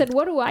 Exactly. He said,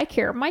 what do I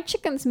care? My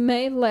chickens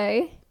may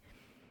lay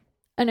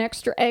an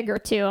extra egg or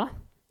two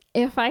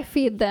if I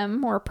feed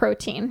them more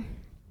protein.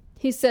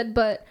 He said,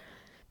 but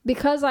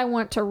because I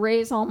want to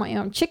raise all my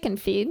own chicken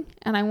feed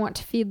and I want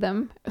to feed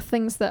them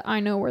things that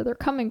I know where they're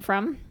coming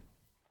from,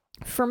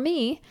 for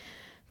me,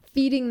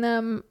 feeding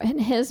them in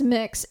his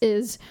mix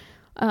is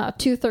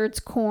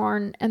 2/3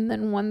 corn and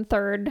then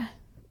 1/3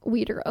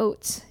 wheat or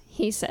oats,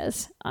 he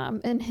says,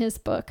 in his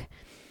book.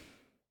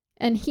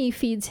 And he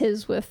feeds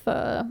his with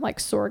like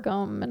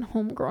sorghum and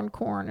homegrown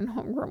corn and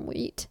homegrown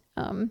wheat.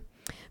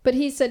 But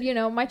he said,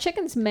 my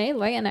chickens may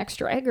lay an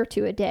extra egg or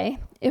two a day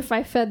if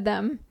I fed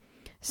them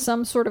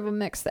some sort of a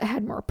mix that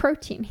had more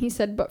protein. He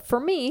said, but for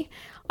me,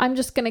 I'm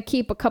just going to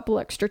keep a couple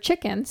extra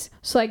chickens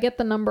so I get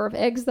the number of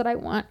eggs that I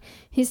want.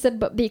 He said,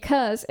 but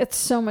because it's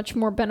so much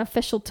more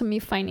beneficial to me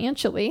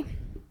financially,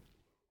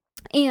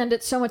 and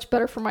it's so much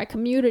better for my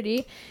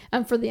community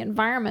and for the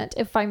environment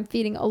if I'm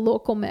feeding a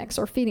local mix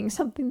or feeding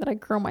something that I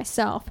grow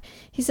myself.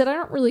 He said, I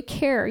don't really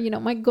care.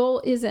 My goal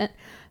isn't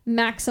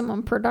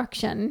maximum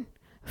production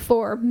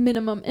for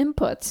minimum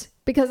inputs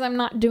because I'm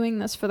not doing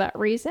this for that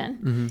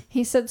reason.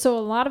 He said, so a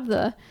lot of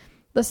the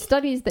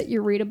studies that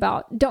you read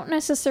about don't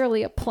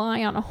necessarily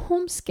apply on a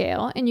home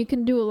scale, and you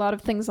can do a lot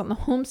of things on the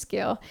home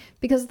scale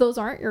because those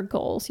aren't your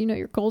goals.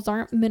 Your goals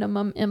aren't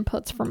minimum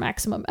inputs for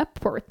maximum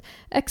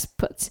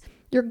outputs.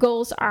 Your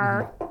goals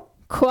are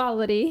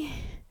quality,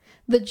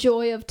 the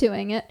joy of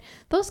doing it,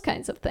 those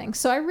kinds of things.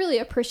 So I really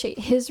appreciate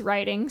his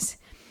writings.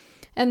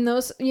 And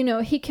those,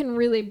 he can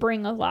really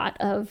bring a lot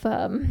of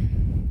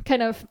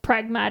kind of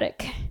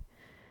pragmatic,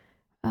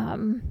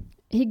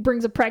 he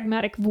brings a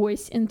pragmatic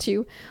voice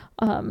into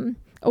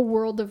a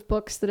world of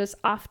books that is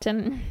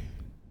often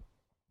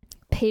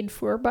paid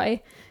for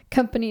by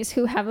companies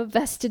who have a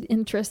vested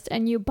interest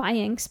in you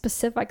buying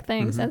specific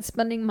things and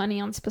spending money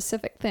on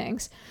specific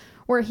things,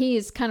 where he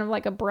is kind of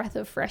like a breath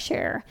of fresh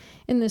air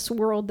in this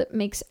world that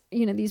makes,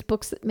 these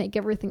books that make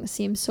everything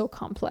seem so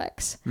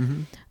complex,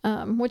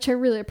 which I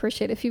really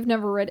appreciate. If you've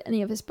never read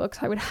any of his books,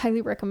 I would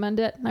highly recommend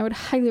it. And I would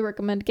highly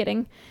recommend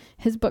getting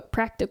his book,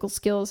 Practical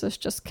Skills, as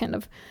just kind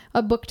of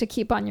a book to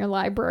keep on your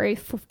library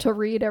to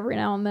read every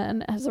now and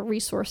then as a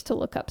resource to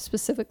look up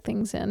specific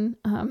things in.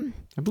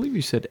 I believe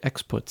you said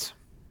exputs.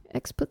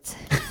 Exputs.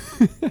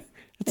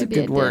 That's Maybe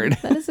a good word.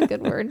 That is a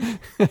good word.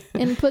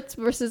 Inputs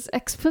versus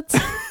exputs.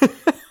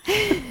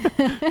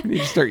 I need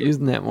to start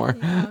using that more.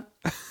 Yeah.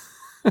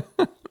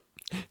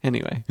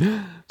 Anyway,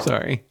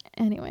 sorry.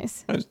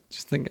 Anyways. I was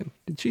just thinking,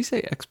 did she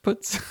say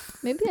exputs?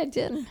 Maybe I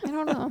did. I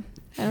don't know.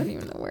 I don't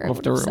even know where we'll I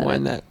would have said it. We'll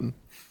have to rewind that.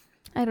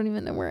 I don't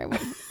even know where I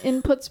went.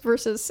 Inputs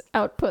versus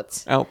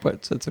outputs.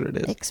 Outputs, that's what it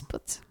is.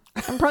 Exputs.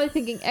 I'm probably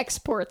thinking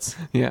exports.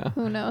 Yeah.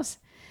 Who knows?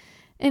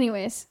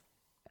 Anyways,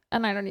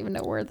 and I don't even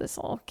know where this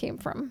all came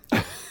from.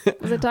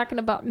 Was I talking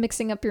about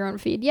mixing up your own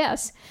feed?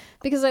 Yes,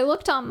 because I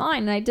looked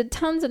online and I did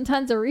tons and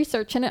tons of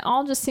research, and it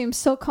all just seems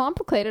so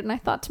complicated. And I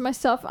thought to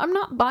myself, I'm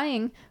not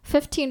buying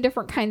 15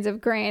 different kinds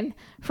of grain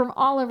from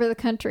all over the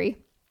country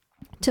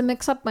to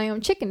mix up my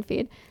own chicken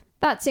feed.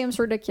 That seems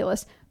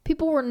ridiculous.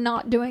 People were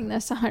not doing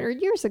this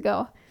 100 years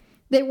ago.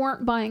 They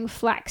weren't buying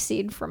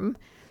flaxseed from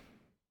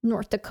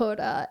North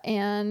Dakota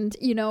and,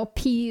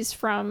 peas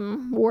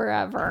from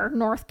wherever,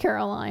 North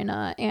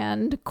Carolina,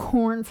 and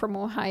corn from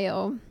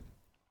Ohio,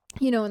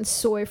 and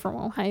soy from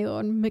Ohio,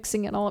 and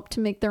mixing it all up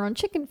to make their own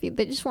chicken feed.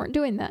 They just weren't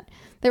doing that.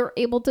 They were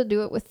able to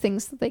do it with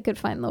things that they could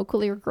find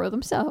locally or grow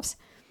themselves.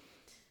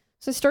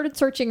 So I started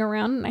searching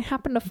around, and I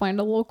happened to find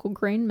a local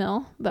grain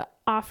mill that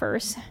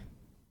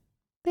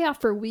they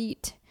offer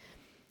wheat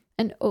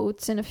and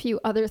oats and a few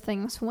other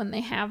things when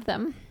they have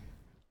them.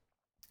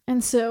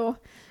 And so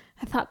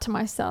I thought to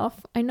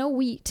myself, I know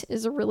wheat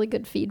is a really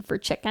good feed for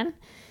chicken.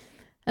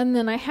 And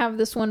then I have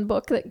this one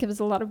book that gives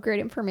a lot of great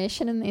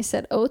information, and they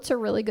said oats are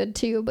really good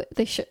too, but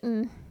they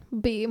shouldn't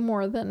be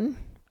more than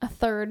a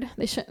third.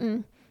 They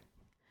shouldn't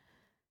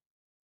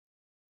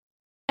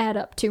add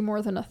up to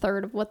more than a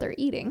third of what they're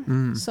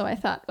eating. So I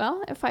thought,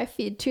 well, if I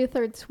feed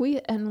 2/3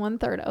 wheat and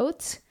 1/3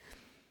 oats,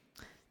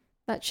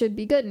 that should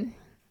be good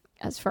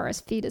as far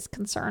as feed is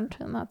concerned.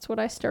 And that's what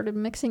I started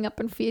mixing up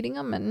and feeding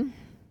them, and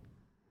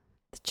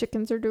the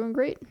chickens are doing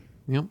great.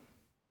 Yep.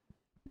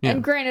 Yeah.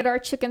 And granted, our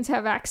chickens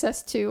have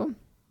access to,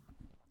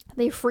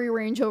 they free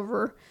range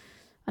over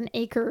an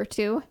acre or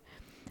two.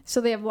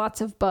 So they have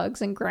lots of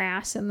bugs and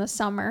grass in the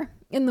summer.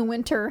 In the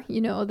winter,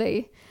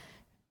 if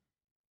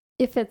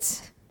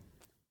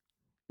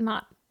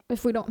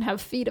we don't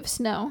have feet of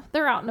snow,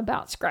 they're out and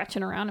about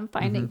scratching around and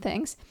finding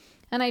things.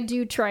 And I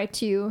do try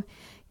to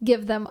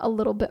give them a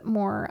little bit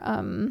more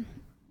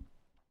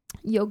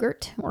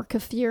yogurt or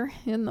kefir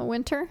in the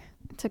winter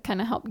to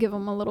kind of help give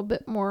them a little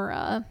bit more,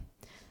 a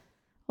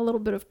little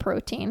bit of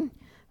protein.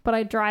 But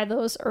I dry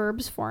those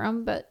herbs for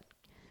them. But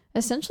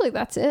essentially,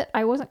 that's it.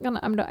 I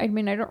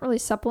don't really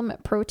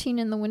supplement protein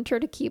in the winter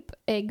to keep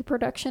egg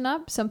production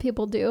up. Some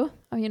people do.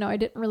 I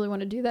didn't really want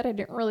to do that. I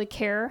didn't really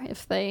care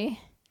if they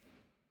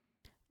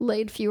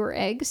laid fewer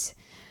eggs.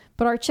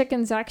 But our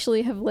chickens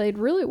actually have laid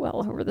really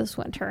well over this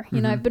winter.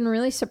 I've been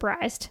really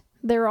surprised.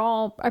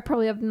 I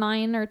probably have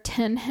 9 or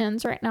 10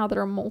 hens right now that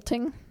are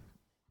molting.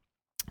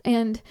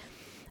 And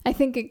I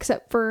think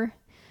except for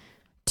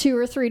 2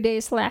 or 3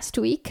 days last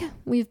week,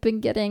 we've been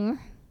getting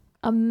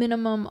a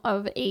minimum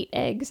of 8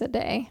 eggs a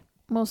day.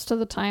 Most of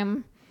the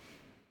time,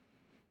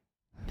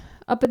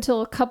 up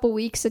until a couple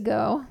weeks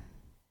ago,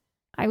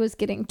 I was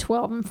getting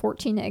 12 and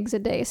 14 eggs a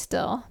day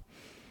still.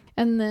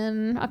 And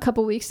then a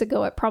couple weeks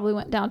ago, it probably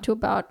went down to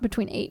about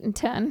between 8 and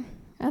 10.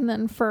 And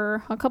then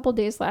for a couple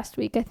days last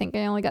week, I think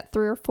I only got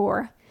 3 or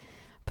 4.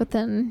 But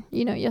then,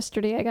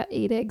 yesterday I got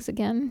 8 eggs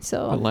again.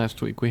 So but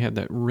last week we had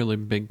that really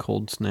big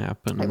cold snap,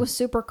 and it was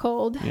super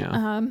cold.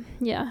 Yeah.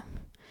 Yeah.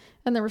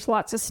 And there was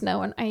lots of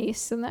snow and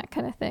ice and that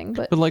kind of thing.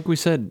 But like we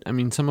said,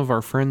 some of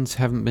our friends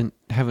haven't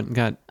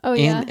got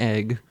an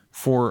egg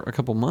for a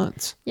couple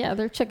months. Yeah,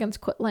 their chickens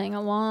quit laying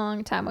a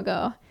long time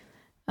ago.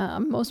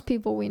 Most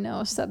people we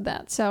know said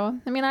that. So,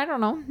 I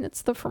don't know.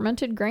 It's the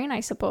fermented grain,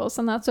 I suppose.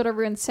 And that's what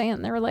everyone's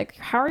saying. They were like,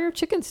 how are your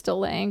chickens still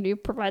laying? Do you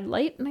provide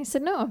light? And I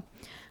said, no.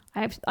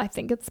 I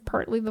think it's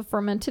partly the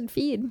fermented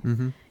feed.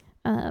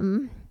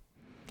 And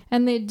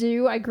they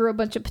do. I grew a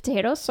bunch of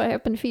potatoes, so I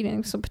have been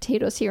feeding some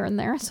potatoes here and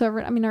there. So,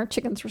 our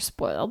chickens are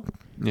spoiled.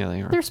 Yeah,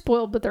 they are. They're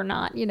spoiled, but they're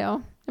not,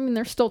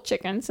 they're still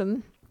chickens,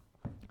 and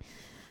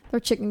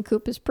their chicken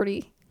coop is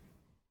pretty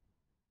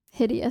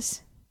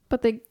hideous.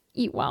 But they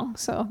eat well,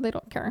 so they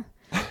don't care.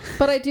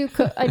 But I do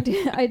cook. I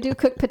do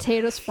cook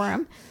potatoes for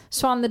them.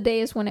 So on the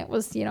days when it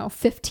was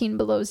 15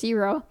 below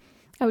zero,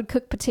 I would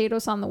cook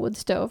potatoes on the wood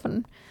stove,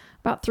 and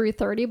about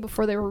 3:30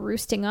 before they were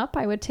roosting up,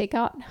 I would take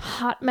out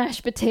hot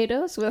mashed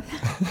potatoes with.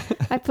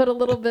 I put a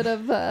little bit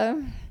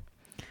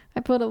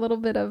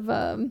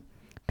of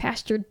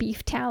pastured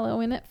beef tallow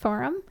in it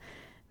for them.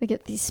 They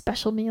get these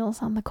special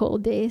meals on the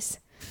cold days,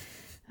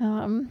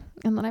 and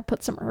then I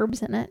put some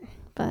herbs in it.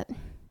 But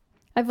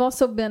I've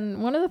also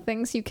been, one of the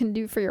things you can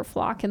do for your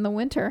flock in the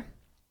winter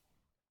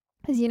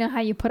is,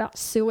 how you put out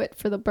suet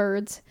for the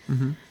birds.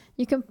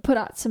 You can put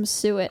out some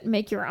suet,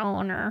 make your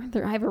own, or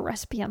I have a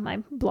recipe on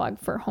my blog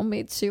for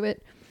homemade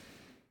suet.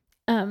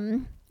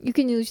 You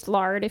can use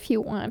lard if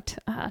you want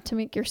to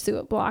make your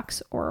suet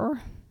blocks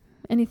or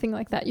anything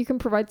like that. You can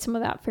provide some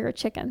of that for your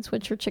chickens,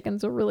 which your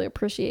chickens will really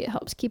appreciate. It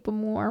helps keep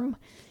them warm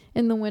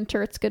in the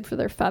winter. It's good for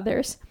their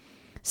feathers.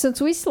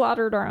 Since we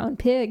slaughtered our own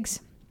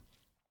pigs,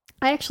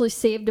 I actually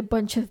saved a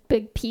bunch of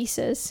big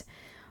pieces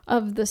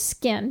of the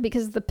skin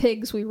because the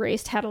pigs we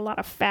raised had a lot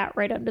of fat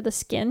right under the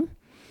skin.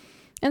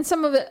 And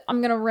some of it I'm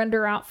going to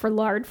render out for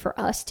lard for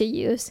us to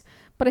use.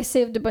 But I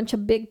saved a bunch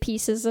of big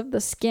pieces of the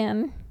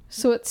skin.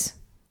 So it's,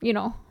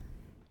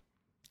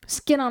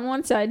 skin on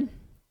one side,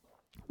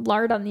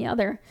 lard on the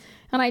other.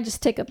 And I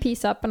just take a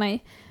piece up and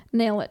I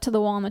nail it to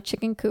the wall in the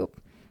chicken coop.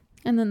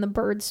 And then the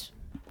birds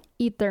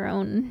eat their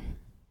own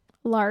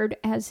lard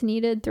as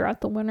needed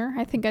throughout the winter.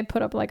 I think I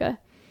put up like a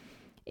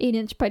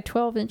 8-inch by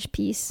 12-inch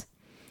piece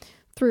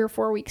 3 or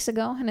 4 weeks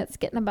ago, and it's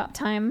getting about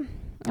time.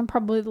 And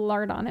probably the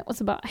lard on it was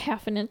about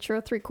 1/2 inch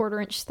or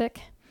 3/4 inch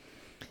thick.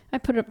 I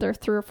put it up there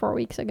 3 or 4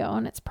 weeks ago,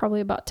 and it's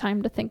probably about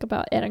time to think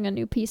about adding a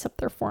new piece up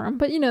there for them.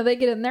 But, they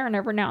get in there, and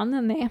every now and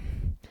then they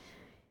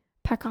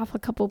pack off a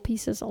couple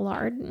pieces of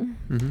lard.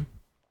 And,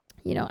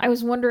 I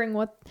was wondering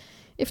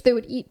if they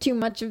would eat too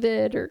much of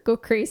it or go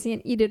crazy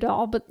and eat it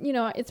all. But,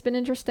 it's been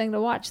interesting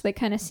to watch. They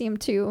kind of seem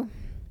to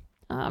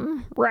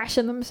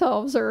ration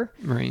themselves or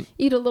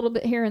eat a little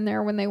bit here and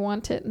there when they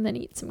want it, and then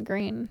eat some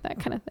grain, that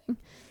kind of thing.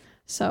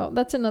 So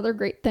that's another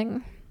great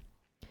thing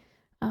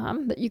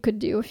that you could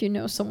do if you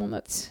know someone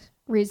that's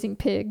raising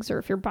pigs, or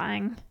if you're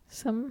buying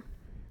some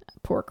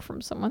pork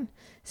from someone.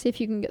 See if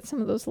you can get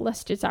some of those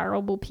less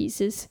desirable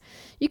pieces.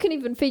 You can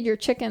even feed your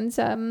chickens.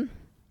 A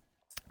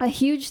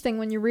huge thing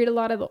when you read a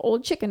lot of the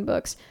old chicken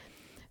books,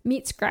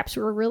 meat scraps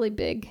were really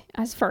big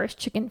as far as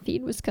chicken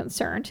feed was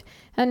concerned.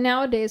 And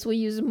nowadays we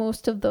use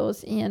most of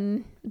those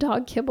in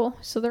dog kibble.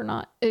 So they're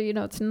not,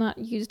 it's not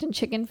used in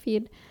chicken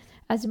feed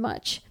as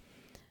much.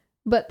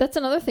 But that's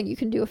another thing you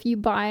can do if you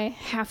buy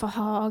half a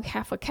hog,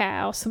 half a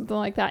cow, something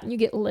like that, and you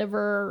get liver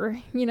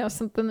or,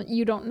 something that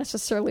you don't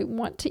necessarily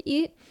want to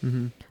eat.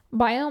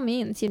 By all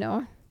means,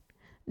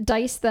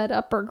 dice that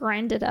up or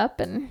grind it up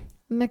and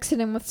mix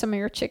it in with some of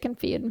your chicken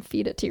feed and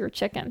feed it to your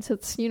chickens.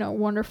 It's,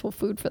 wonderful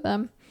food for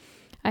them.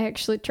 I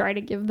actually try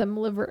to give them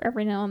liver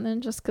every now and then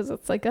just because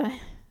it's like a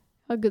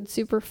good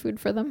superfood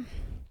for them.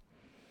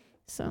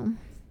 So...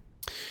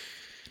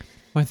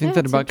 Well, I think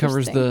that about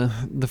covers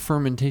the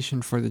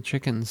fermentation for the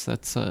chickens.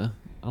 That's a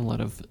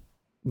lot of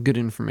good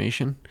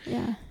information.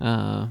 Yeah.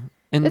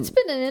 And it's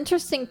been an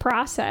interesting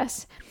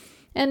process.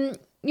 And,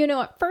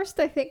 at first,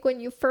 I think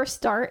when you first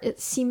start, it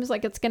seems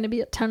like it's going to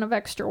be a ton of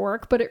extra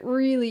work, but it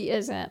really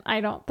isn't,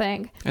 I don't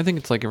think. I think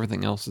it's like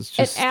everything else. It's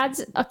just it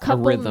adds a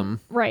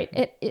rhythm. Right.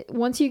 It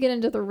once you get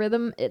into the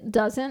rhythm, it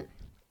doesn't.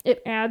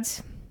 It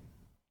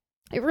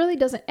really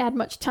doesn't add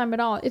much time at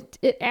all.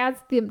 It adds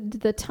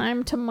the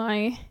time to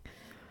my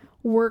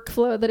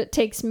workflow that it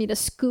takes me to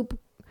scoop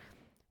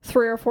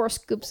 3 or 4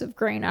 scoops of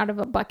grain out of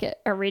a bucket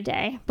every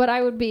day. But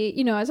I would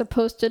be, as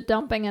opposed to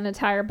dumping an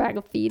entire bag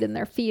of feed in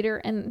their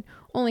feeder and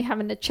only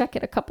having to check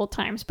it a couple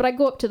times. But I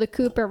go up to the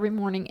coop every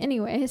morning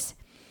anyways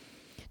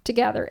to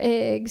gather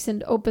eggs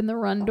and open the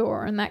run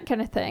door and that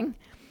kind of thing.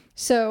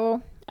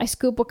 So I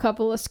scoop a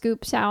couple of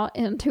scoops out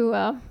into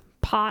a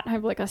pot. I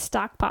have like a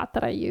stock pot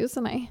that I use,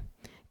 and I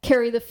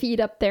carry the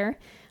feed up there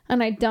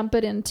and I dump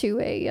it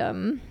into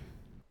a,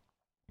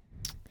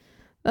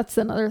 that's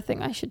another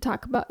thing I should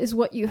talk about, is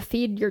what you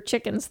feed your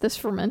chickens this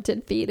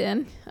fermented feed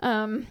in.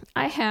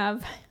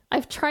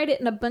 I've tried it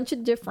in a bunch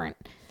of different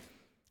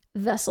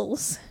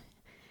vessels,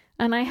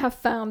 and I have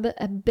found that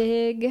a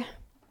big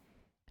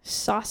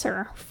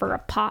saucer for a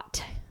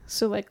pot.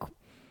 So like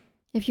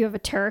if you have a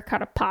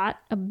terracotta pot,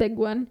 a big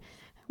one,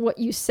 what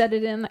you set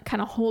it in that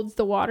kind of holds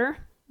the water,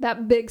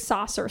 that big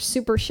saucer,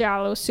 super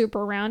shallow,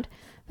 super round,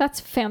 that's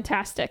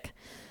fantastic.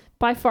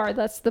 By far,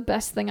 that's the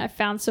best thing I've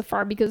found so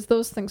far, because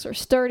those things are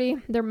sturdy.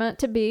 They're meant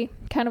to be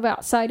kind of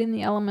outside in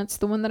the elements.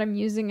 The one that I'm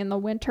using in the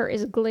winter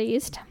is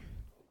glazed.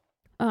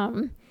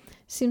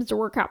 Seems to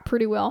work out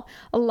pretty well.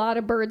 A lot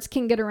of birds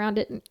can get around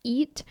it and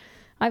eat.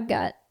 I've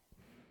got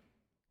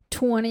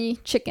 20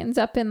 chickens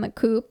up in the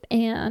coop,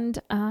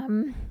 and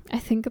I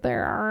think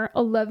there are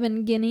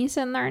 11 guineas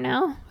in there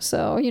now.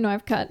 So,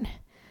 I've got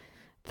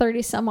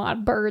 30 some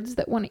odd birds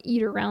that want to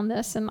eat around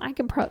this, and I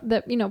can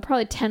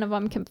probably 10 of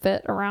them can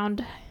fit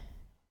around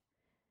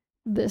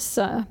this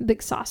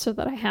big saucer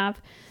that I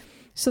have.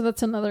 So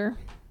that's another,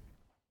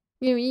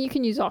 you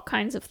can use all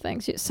kinds of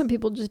things. Some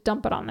people just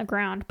dump it on the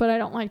ground, but I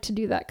don't like to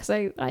do that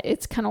because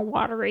it's kind of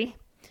watery,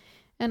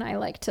 and I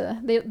like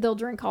to, they'll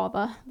drink all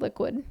the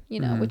liquid,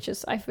 which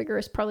is, I figure,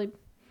 is probably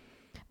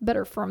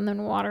better for them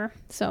than water.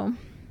 So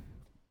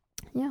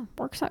yeah,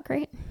 works out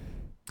great.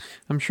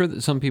 I'm sure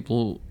that some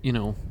people,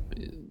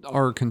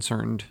 are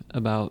concerned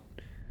about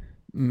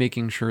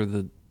making sure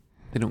that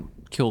they don't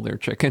kill their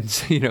chickens,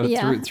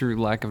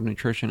 through lack of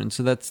nutrition. And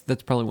so that's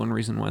probably one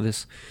reason why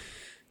this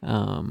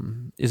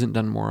isn't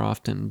done more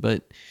often.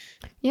 But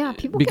yeah,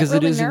 people because get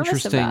really it is nervous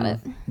interesting about it.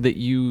 That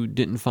you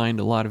didn't find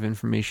a lot of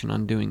information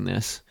on doing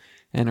this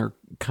and are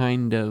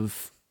kind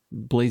of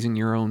blazing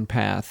your own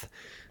path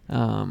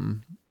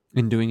in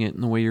doing it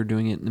in the way you're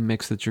doing it in the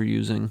mix that you're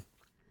using.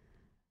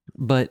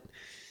 But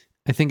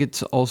I think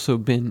it's also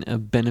been a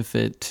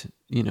benefit,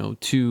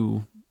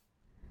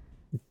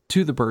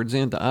 to the birds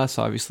and to us,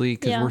 obviously,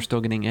 because we're still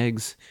getting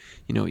eggs,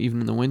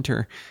 even in the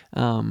winter.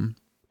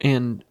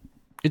 And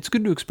it's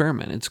good to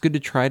experiment. It's good to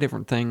try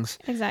different things.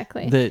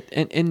 Exactly.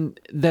 And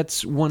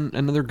that's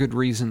another good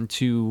reason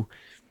to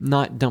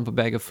not dump a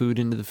bag of food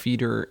into the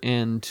feeder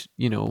and,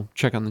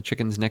 check on the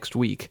chickens next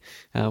week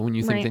when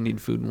you think they need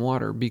food and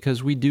water,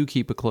 because we do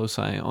keep a close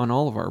eye on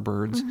all of our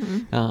birds.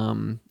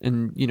 Mm-hmm.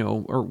 And,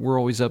 we're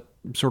always up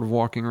sort of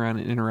walking around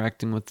and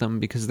interacting with them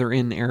because they're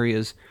in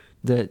areas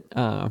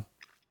that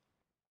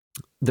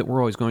that we're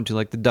always going to,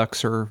 like the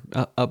ducks are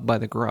up by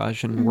the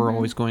garage and we're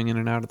always going in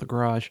and out of the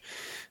garage.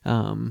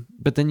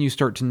 But then you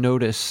start to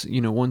notice,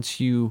 once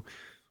you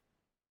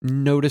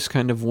notice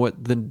kind of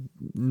what the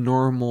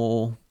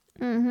normal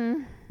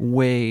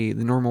way,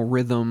 the normal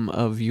rhythm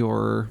of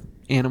your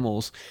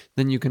animals,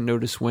 then you can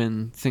notice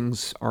when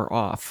things are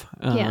off.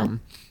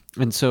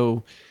 And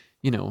so,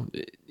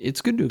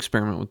 it's good to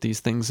experiment with these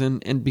things.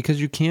 And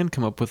because you can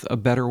come up with a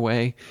better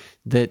way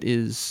that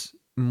is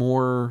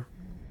more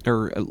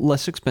or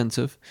less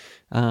expensive,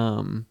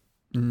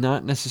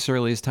 not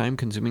necessarily as time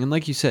consuming. And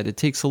like you said, it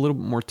takes a little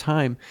bit more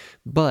time,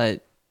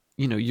 but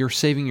you're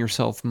saving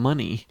yourself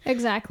money.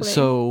 Exactly.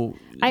 So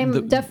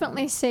I'm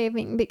definitely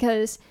saving,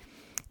 because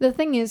the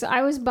thing is,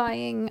 I was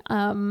buying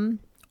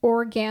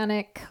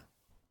organic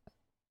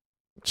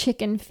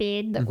chicken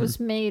feed that was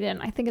made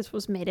in, I think it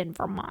was made in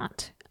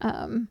Vermont.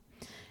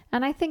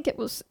 And I think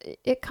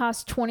it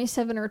cost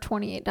 $27 or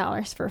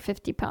 $28 for a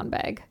 50-pound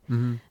bag.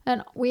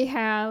 And we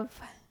have,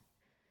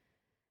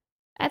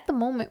 at the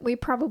moment, we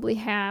probably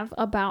have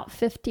about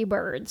 50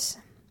 birds.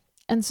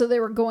 And so they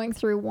were going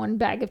through one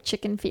bag of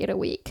chicken feed a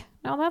week.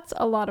 Now that's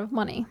a lot of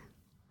money.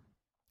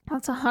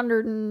 That's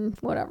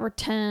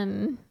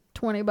 $110,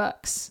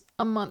 $20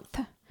 a month,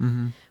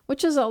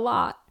 which is a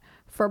lot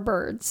for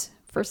birds,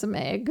 for some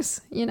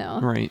eggs,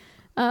 Right.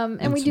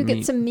 And we do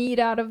get some meat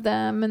out of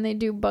them, and they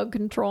do bug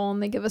control,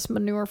 and they give us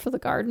manure for the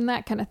garden,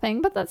 that kind of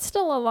thing. But that's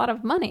still a lot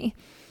of money.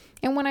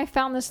 And when I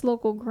found this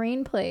local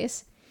grain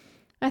place,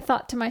 I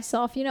thought to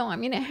myself,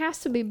 it has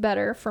to be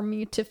better for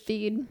me to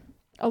feed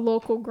a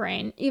local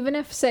grain, even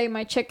if, say,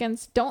 my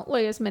chickens don't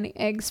lay as many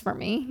eggs for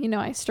me.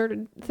 I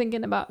started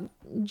thinking about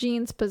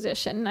Jean's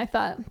position, and I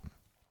thought,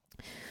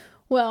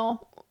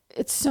 well,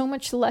 it's so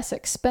much less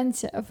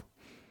expensive.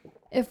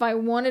 If I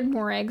wanted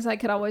more eggs, I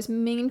could always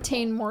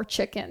maintain more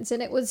chickens,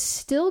 and it would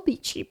still be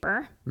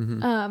cheaper.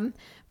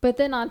 But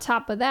then on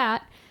top of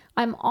that,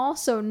 I'm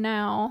also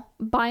now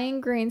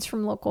buying grains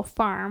from local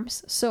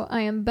farms, so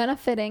I am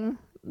benefiting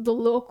the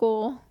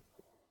local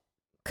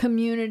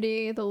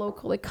community, the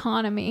local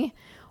economy,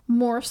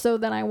 more so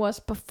than I was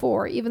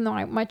before, even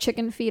though my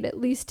chicken feed at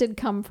least did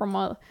come from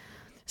a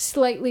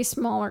slightly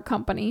smaller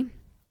company.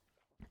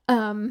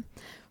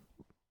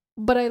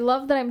 But I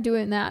love that I'm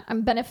doing that.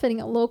 I'm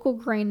benefiting a local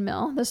grain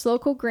mill. This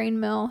local grain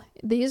mill,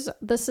 they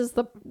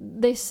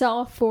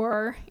sell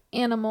for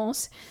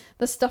animals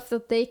the stuff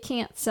that they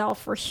can't sell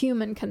for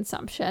human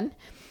consumption.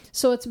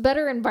 So it's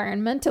better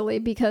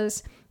environmentally,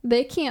 because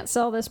they can't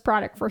sell this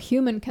product for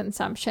human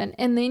consumption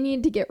and they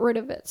need to get rid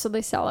of it. So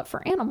they sell it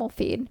for animal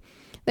feed.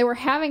 They were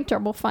having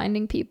trouble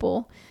finding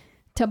people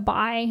to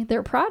buy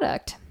their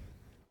product.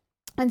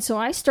 And so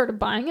I started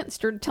buying it and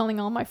started telling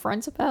all my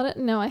friends about it.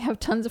 And now I have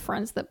tons of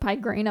friends that buy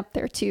grain up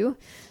there too.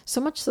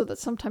 So much so that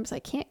sometimes I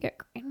can't get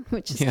grain,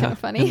 which is kind of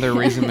funny. And they're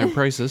raising their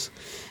prices.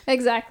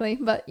 Exactly.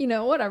 But,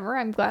 whatever.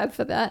 I'm glad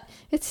for that.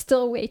 It's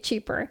still way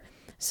cheaper.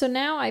 So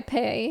now I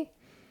pay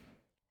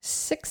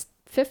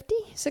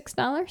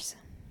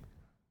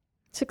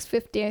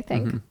 $6.50, I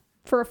think,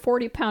 for a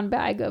 40-pound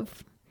bag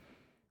of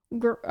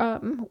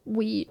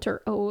wheat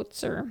or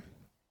oats, or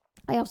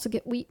I also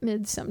get wheat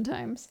mids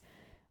sometimes.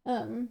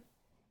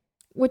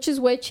 Which is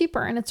way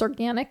cheaper, and it's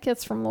organic.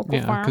 It's from local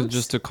farms. Yeah, because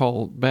just to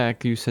call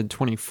back, you said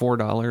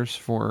 $24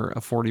 for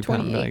a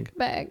 40-pound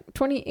bag.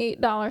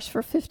 $28 for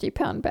a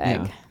 50-pound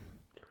bag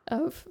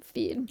of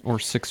feed. Or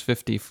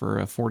 $6.50 for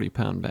a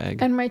 40-pound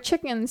bag. And my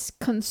chickens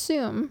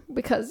consume,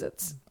 because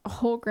it's a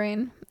whole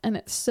grain and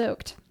it's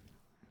soaked,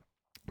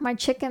 my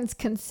chickens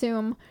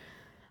consume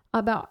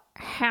about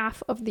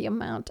half of the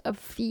amount of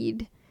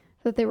feed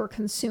that they were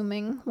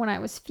consuming when I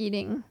was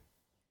feeding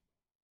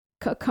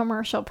a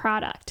commercial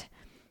product.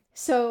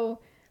 So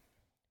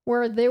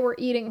where they were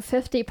eating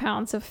 50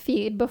 pounds of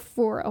feed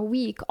before a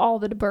week, all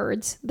the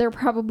birds, they're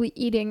probably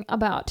eating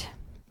about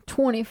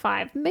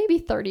 25, maybe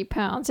 30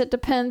 pounds. It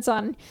depends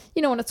on,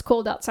 when it's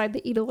cold outside, they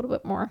eat a little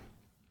bit more.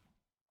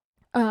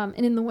 And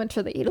in the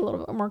winter, they eat a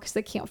little bit more because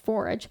they can't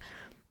forage.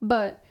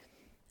 But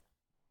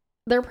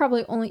they're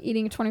probably only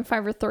eating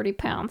 25 or 30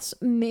 pounds.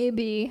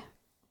 Maybe,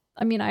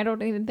 I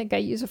don't even think I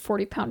use a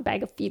 40-pound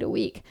bag of feed a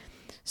week.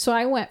 So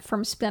I went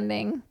from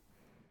spending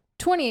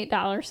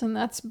 $28, and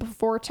that's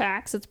before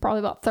tax, it's probably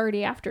about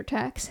 $30 after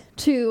tax,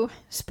 to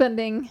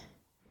spending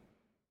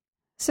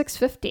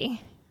 $6.50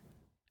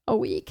 a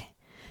week.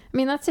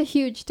 That's a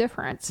huge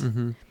difference.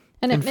 And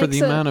for the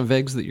amount of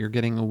eggs that you're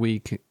getting a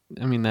week,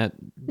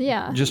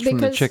 just from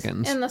the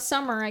chickens. In the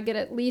summer, I get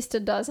at least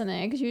a dozen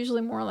eggs,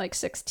 usually more like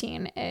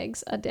 16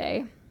 eggs a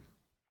day.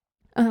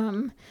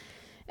 And,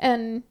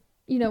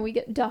 we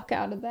get duck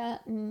out of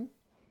that, and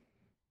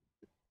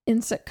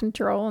insect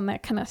control and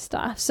that kind of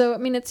stuff. So,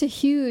 it's a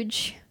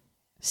huge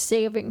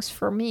savings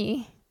for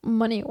me,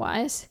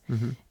 money-wise.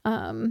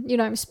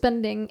 I'm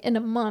spending in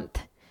a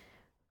month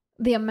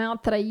the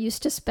amount that I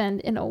used to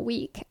spend in a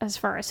week as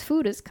far as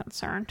food is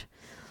concerned.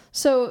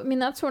 So,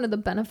 that's one of the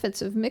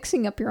benefits of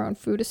mixing up your own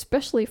food,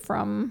 especially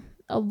from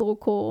a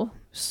local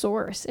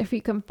source, if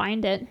you can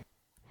find it.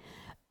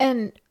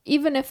 And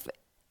even if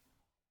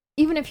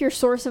your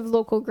source of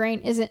local grain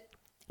isn't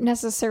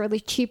necessarily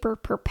cheaper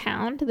per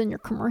pound than your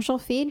commercial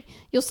feed,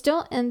 you'll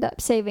still end up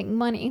saving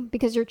money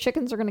because your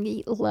chickens are going to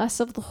eat less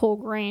of the whole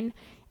grain,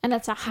 and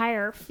it's a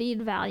higher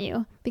feed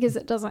value because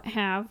it doesn't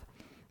have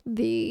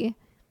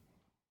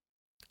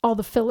all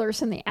the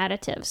fillers and the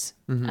additives.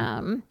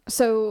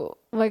 So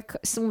like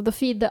some of the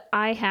feed that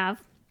I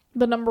have,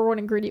 the number one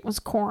ingredient was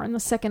corn, the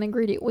second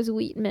ingredient was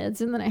wheat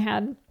midds, and then it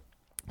had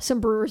some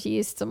brewer's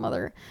yeast, some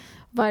other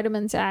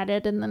vitamins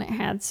added, and then it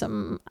had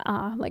some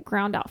like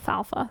ground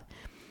alfalfa.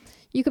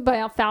 You could buy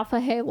alfalfa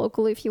hay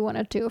locally if you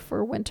wanted to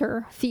for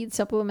winter feed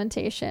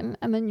supplementation,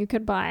 and then you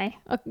could buy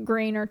a local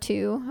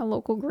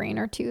grain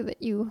or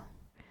two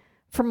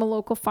from a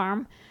local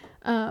farm,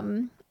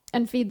 and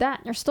feed that.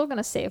 And you're still going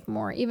to save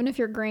more, even if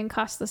your grain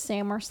costs the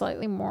same or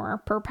slightly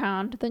more per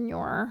pound than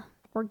your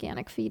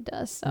organic feed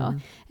does. So,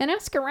 and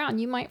ask around.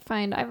 You might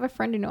find, I have a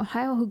friend in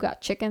Ohio who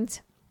got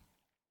chickens,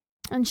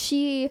 and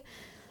she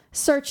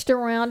searched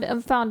around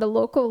and found a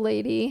local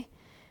lady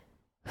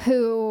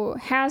who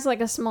has like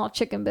a small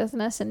chicken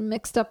business and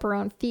mixed up her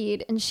own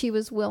feed, and she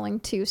was willing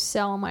to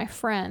sell my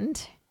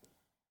friend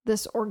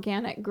this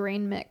organic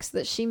grain mix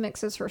that she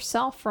mixes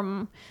herself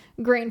from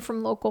grain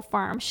from local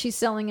farms. She's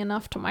selling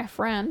enough to my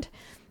friend.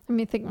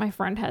 I think my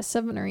friend has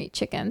 7 or 8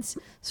 chickens,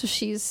 so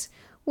she's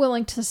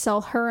willing to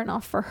sell her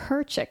enough for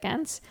her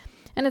chickens.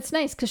 And it's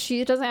nice because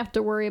she doesn't have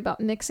to worry about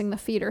mixing the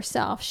feed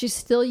herself. She's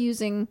still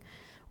using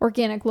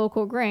organic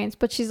local grains,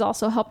 but she's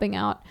also helping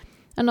out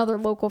another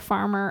local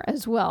farmer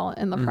as well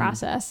in the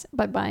process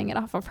by buying it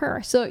off of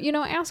her. So,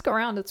 ask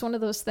around. It's one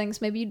of those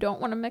things. Maybe you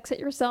don't want to mix it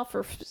yourself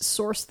or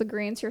source the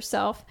grains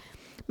yourself.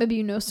 Maybe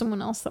you know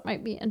someone else that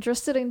might be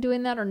interested in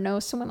doing that, or know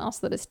someone else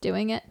that is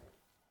doing it.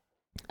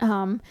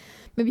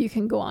 Maybe you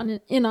can go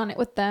in on it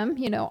with them,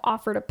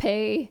 offer to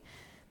pay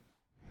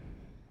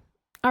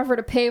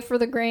for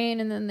the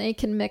grain, and then they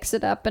can mix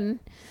it up and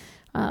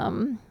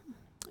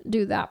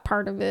do that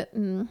part of it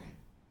and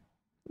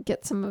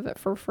get some of it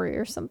for free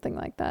or something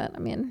like that. I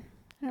don't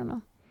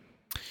know.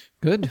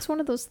 Good. It's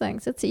one of those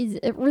things. It's easy.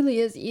 It really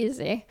is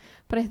easy,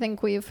 but I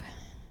think we've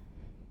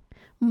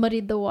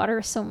muddied the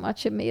water so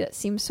much. It made it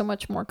seem so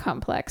much more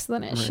complex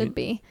than it should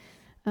be,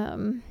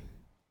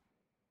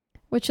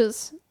 which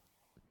is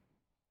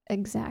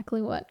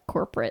exactly what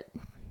corporate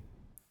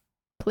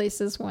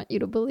places want you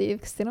to believe,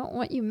 because they don't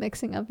want you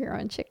mixing up your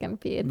own chicken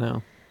feed.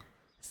 No.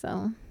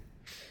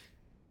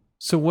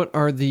 So what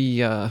are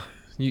the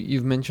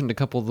you've mentioned a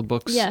couple of the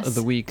books of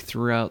the week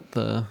throughout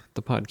the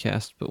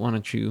podcast, but why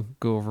don't you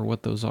go over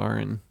what those are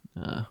and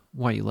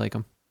why you like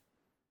them?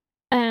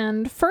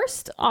 And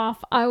first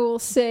off, I will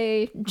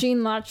say Gene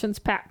Lotchen's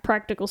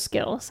Practical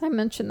Skills. I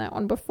mentioned that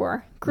one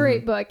before.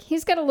 Great book.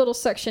 He's got a little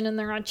section in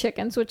there on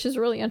chickens, which is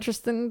really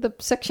interesting. The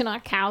section on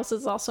cows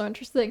is also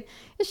interesting.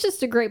 It's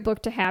just a great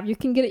book to have. You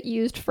can get it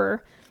used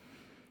for,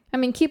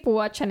 keep a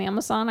watch on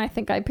Amazon. I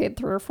think I paid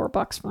 $3 or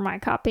 $4 for my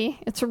copy.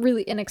 It's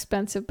really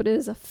inexpensive, but it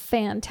is a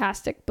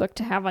fantastic book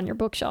to have on your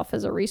bookshelf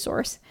as a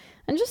resource.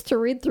 And just to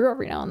read through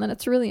every now and then.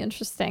 It's really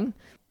interesting.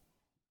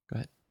 Go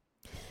ahead.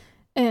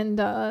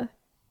 And,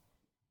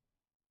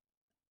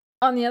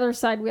 on the other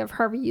side, we have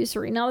Harvey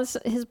Usery. Now,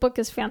 his book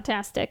is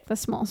fantastic, The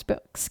Small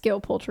Scale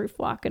Poultry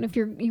Flock. And if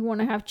you want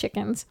to have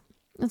chickens,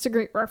 it's a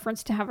great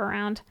reference to have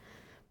around.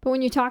 But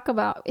when you talk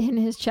about in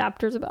his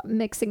chapters about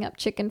mixing up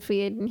chicken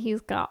feed, and he's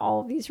got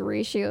all of these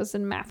ratios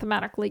and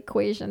mathematical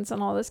equations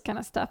and all this kind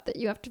of stuff that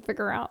you have to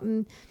figure out,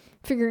 and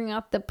figuring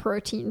out the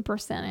protein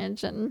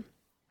percentage and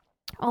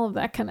all of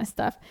that kind of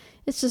stuff,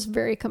 it's just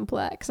very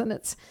complex. And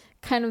it's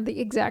kind of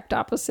the exact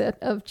opposite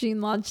of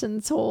Gene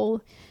Lotchen's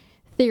whole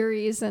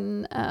theories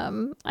and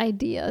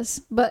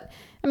ideas. But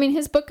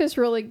his book is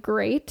really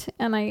great,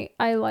 and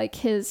I like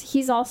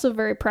he's also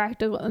very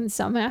practical in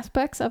some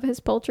aspects of his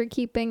poultry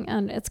keeping,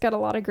 and it's got a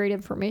lot of great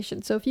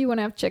information. So if you want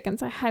to have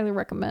chickens, I highly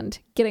recommend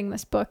getting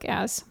this book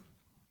as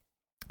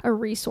a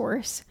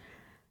resource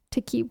to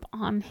keep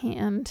on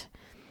hand.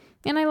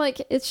 And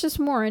it's just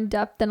more in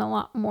depth and a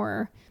lot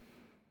more,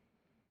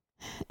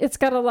 it's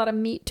got a lot of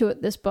meat to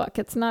it, this book.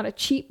 It's not a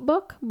cheap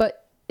book,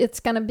 but it's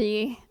going to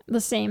be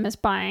the same as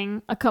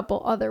buying a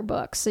couple other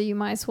books. So you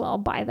might as well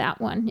buy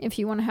that one if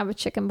you want to have a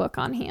chicken book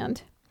on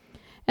hand.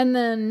 And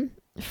then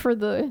for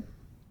the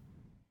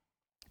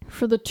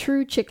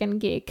true chicken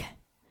geek,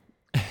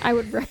 I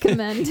would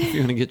recommend... If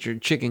you want to get your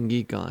chicken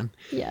geek on.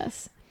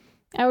 Yes.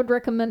 I would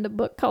recommend a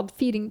book called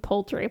Feeding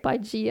Poultry by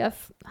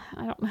G.F.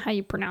 I don't know how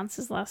you pronounce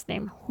his last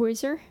name.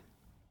 Huizer?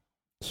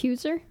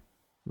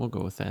 We'll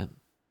go with that.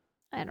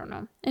 I don't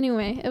know.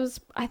 Anyway, it was,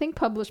 I think,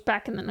 published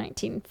back in the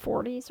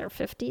 1940s or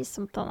 50s,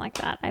 something like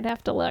that. I'd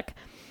have to look.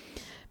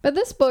 But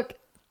this book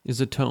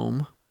is a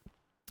tome.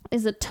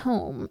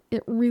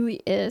 It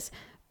really is.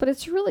 But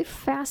it's really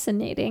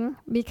fascinating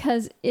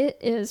because it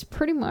is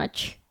pretty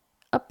much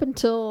up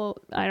until,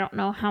 I don't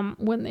know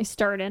when they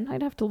started.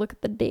 I'd have to look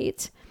at the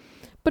dates.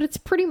 But it's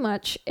pretty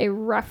much a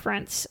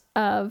reference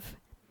of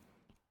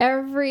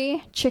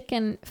every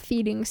chicken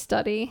feeding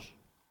study,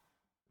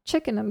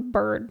 chicken and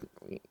bird,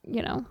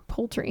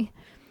 poultry,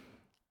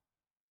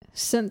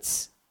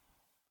 since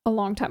a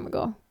long time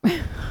ago,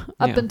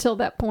 up until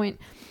that point.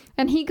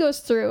 And he goes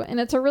through, and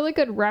it's a really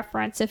good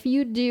reference if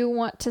you do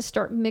want to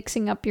start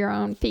mixing up your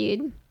own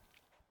feed,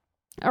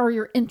 or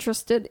you're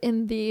interested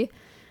in the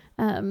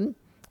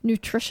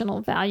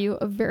nutritional value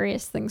of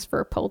various things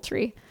for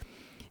poultry.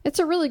 It's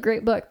a really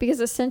great book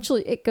because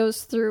essentially it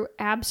goes through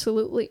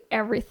absolutely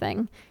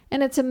everything.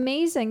 And it's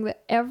amazing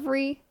that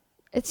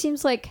it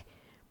seems like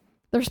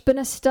there's been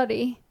a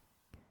study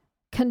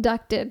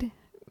conducted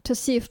to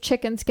see if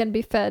chickens can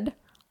be fed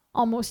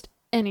almost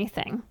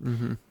anything.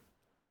 Mm-hmm.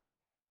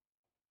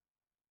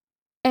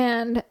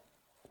 And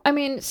I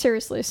mean,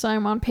 seriously, so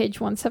I'm on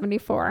page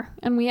 174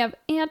 and we have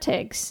ant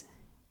eggs.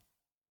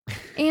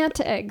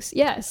 Ant eggs,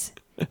 yes.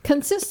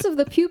 Consists of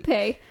the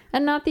pupae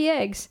and not the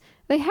eggs.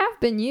 They have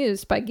been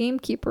used by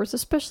gamekeepers,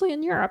 especially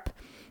in Europe.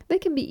 They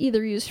can be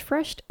either used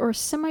fresh or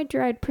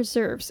semi-dried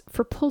preserves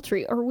for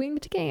poultry or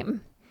winged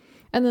game.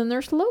 And then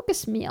there's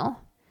locust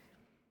meal,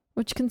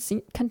 which contains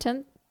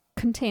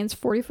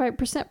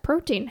 45%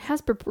 protein,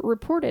 has been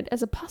reported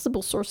as a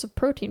possible source of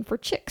protein for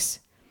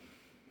chicks,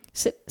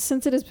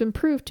 since it has been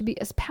proved to be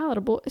as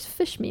palatable as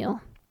fish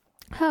meal.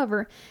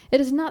 However, it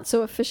is not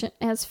so efficient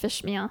as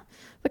fish meal.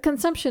 The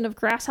consumption of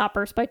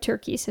grasshoppers by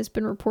turkeys has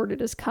been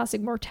reported as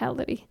causing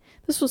mortality.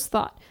 This was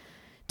thought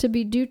to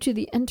be due to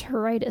the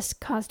enteritis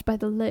caused by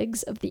the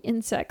legs of the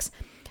insects.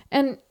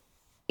 And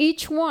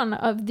each one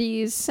of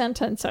these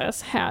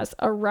sentences has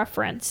a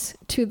reference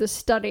to the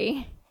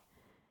study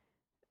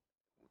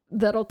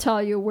that'll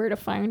tell you where to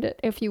find it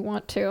if you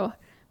want to,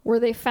 where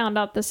they found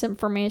out this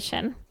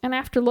information. And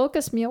after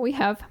locust meal, we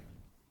have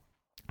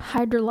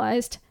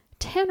hydrolyzed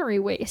tannery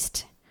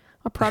waste,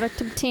 a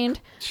product obtained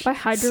by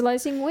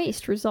hydrolyzing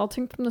waste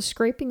resulting from the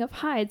scraping of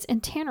hides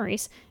and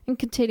tanneries and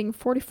containing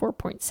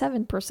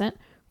 44.7%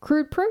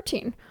 crude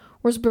protein,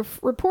 was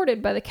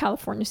reported by the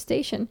California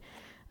station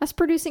as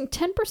producing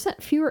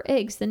 10% fewer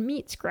eggs than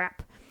meat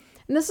scrap.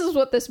 And this is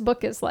what this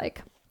book is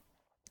like.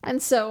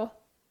 And so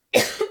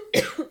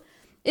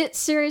it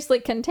seriously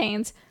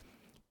contains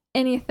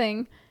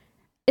anything.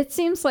 It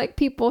seems like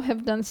people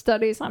have done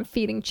studies on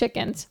feeding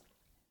chickens.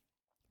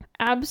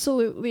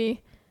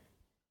 Absolutely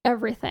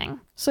everything.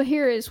 So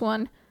here is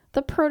one,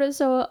 the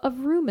protozoa of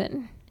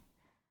rumen.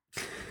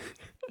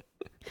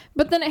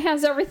 But then it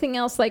has everything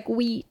else like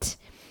wheat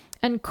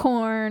and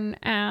corn,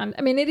 and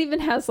I mean it even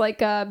has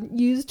like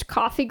used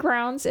coffee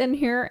grounds in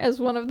here as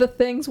one of the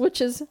things,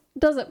 which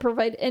doesn't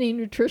provide any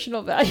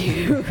nutritional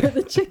value for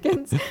the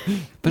chickens.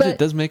 But it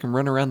does make them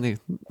run around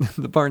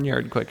the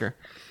barnyard quicker.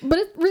 But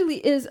it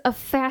really is a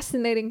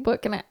fascinating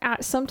book, and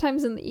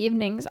sometimes in the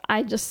evenings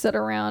I just sit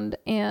around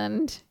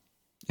and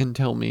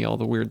tell me all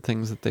the weird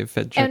things that they've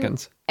fed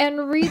chickens.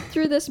 And read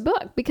through this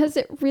book because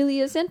it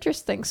really is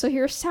interesting. So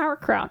here's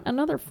sauerkraut,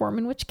 another form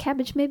in which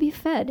cabbage may be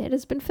fed. It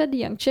has been fed to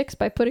young chicks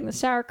by putting the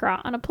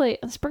sauerkraut on a plate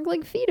and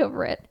sprinkling feed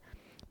over it.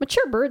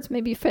 Mature birds may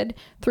be fed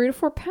 3 to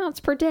 4 pounds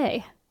per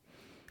day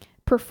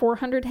per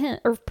 100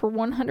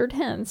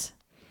 hens.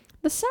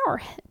 The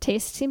sour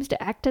taste seems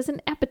to act as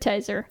an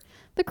appetizer.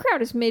 The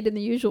kraut is made in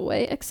the usual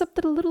way, except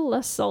that a little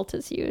less salt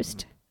is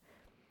used.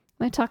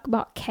 They talk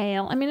about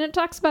kale. I mean, it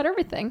talks about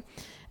everything.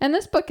 And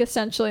this book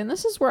essentially, and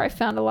this is where I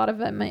found a lot of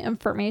my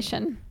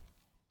information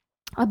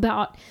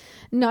about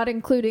not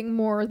including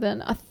more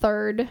than a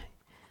third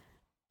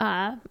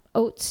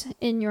oats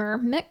in your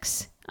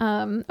mix.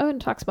 It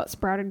talks about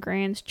sprouted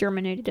grains,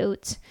 germinated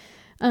oats.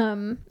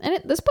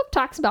 This book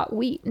talks about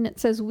wheat, and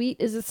it says wheat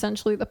is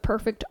essentially the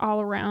perfect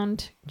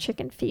all-around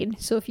chicken feed.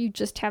 So if you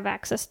just have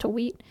access to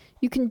wheat,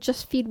 you can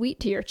just feed wheat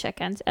to your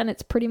chickens, and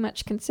it's pretty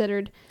much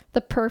considered the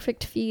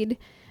perfect feed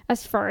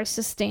as far as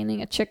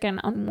sustaining a chicken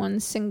on one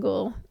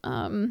single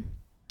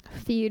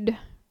feed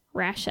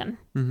ration.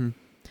 Mm-hmm.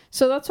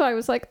 So that's why I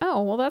was like,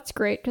 oh, well, that's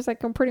great, because I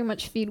can pretty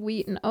much feed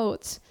wheat and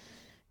oats,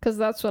 because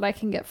that's what I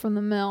can get from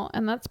the mill,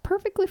 and that's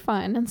perfectly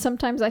fine. And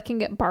sometimes I can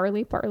get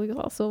barley. Barley is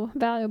also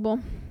valuable.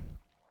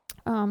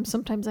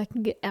 Sometimes I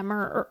can get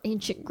emmer or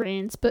ancient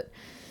grains, but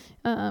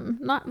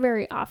not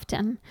very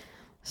often.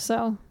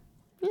 So,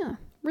 yeah,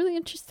 really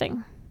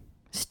interesting.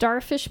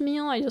 Starfish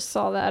meal, I just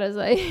saw that as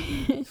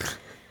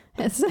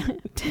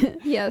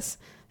yes,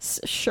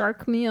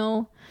 shark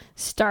meal,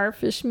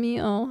 starfish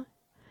meal.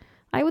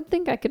 I would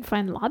think I could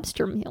find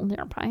lobster meal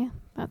nearby.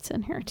 That's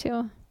in here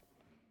too.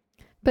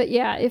 But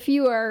yeah, if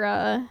you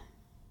are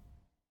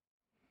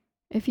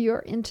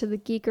into the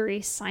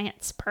geekery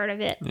science part of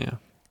it, yeah,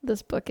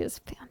 this book is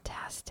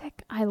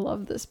fantastic. I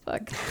love this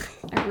book.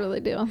 I really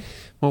do.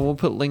 Well, we'll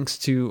put links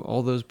to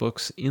all those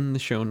books in the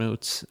show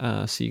notes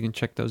so you can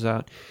check those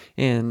out.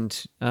 And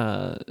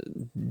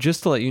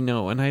just to let you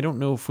know, and I don't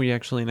know if we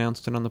actually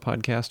announced it on the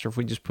podcast or if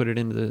we just put it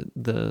into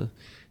the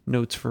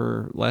notes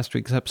for last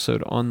week's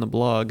episode on the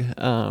blog,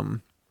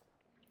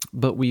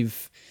 but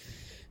we've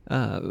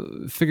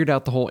figured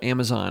out the whole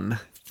Amazon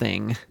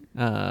thing.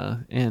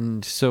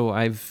 And so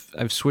I've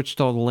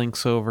switched all the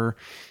links over.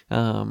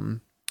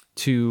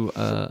 to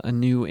a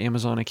new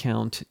Amazon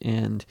account.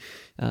 And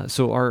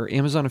so our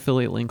Amazon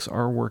affiliate links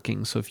are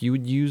working. So if you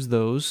would use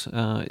those,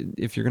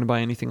 if you're going to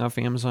buy anything off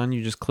Amazon,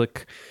 you just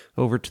click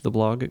over to the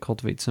blog at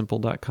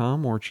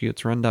cultivatesimple.com or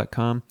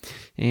chiotsrun.com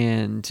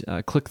and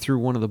click through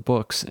one of the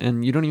books.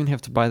 And you don't even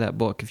have to buy that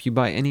book. If you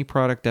buy any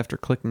product after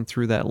clicking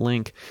through that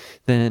link,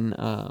 then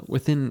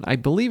I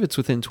believe it's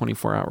within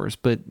 24 hours,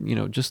 but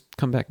just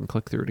come back and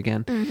click through it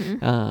again.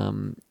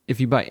 Mm-hmm. If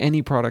you buy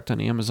any product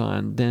on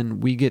Amazon, then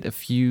we get a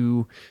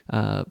few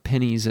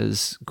pennies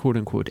as quote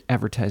unquote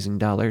advertising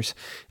dollars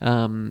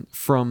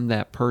from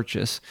that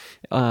purchase.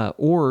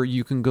 Or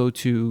you can go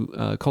to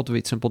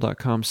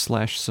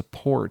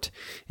cultivatesimple.com/support,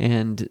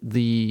 and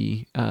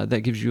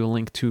that gives you a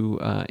link to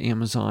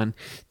Amazon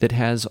that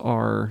has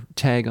our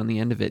tag on the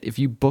end of it. If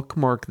you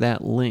bookmark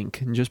that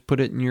link and just put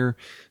it in your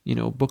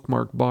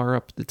bookmark bar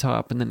up at the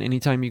top, and then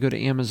anytime you go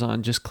to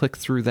Amazon, just click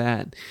through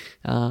that,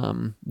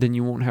 then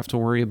you won't have to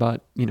worry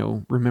about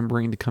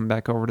remembering to come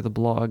back over to the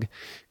blog.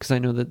 Because I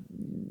know that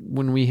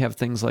when we have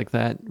things like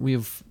that, we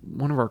have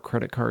one of our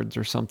credit cards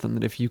or something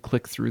that if you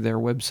click through their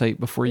website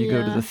before you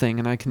go to the thing,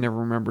 and I can never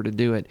remember to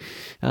do it,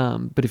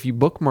 but if you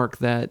bookmark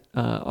that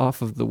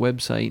off of the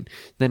website,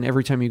 then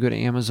every time you go to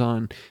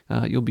Amazon,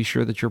 you'll be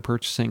sure that you're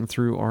purchasing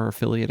through our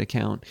affiliate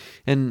account.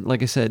 And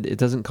like I said, it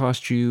doesn't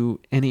cost you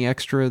any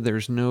extra.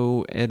 There's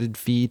no added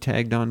fee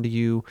tagged onto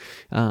you.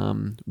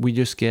 We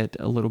just get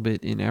a little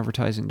bit in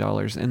advertising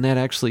dollars, and that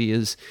actually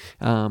is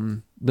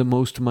the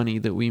most money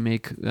that we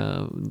make.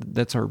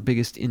 That's our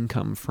biggest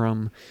income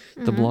from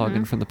the blog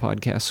and from the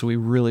podcast. So we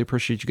really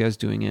appreciate you guys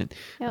doing it.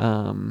 Yep.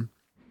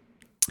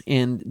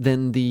 And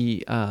then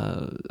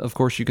of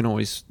course, you can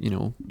always,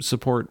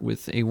 support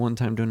with a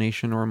one-time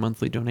donation or a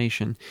monthly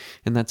donation.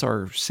 And that's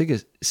our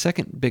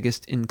second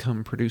biggest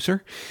income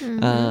producer.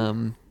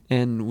 Mm-hmm.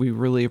 And we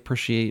really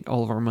appreciate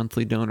all of our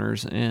monthly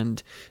donors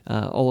and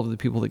all of the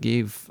people that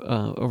gave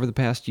over the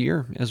past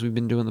year as we've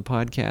been doing the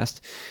podcast.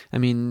 I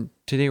mean,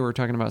 today we're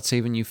talking about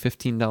saving you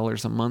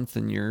 $15 a month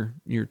in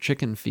your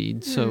chicken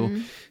feed. So,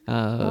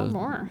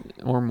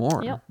 or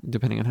more, yep,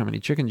 depending on how many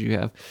chickens you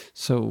have.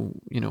 So,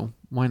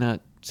 why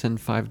not send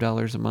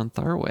 $5 a month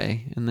our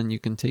way, and then you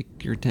can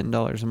take your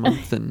 $10 a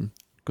month and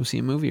go see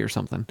a movie or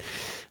something.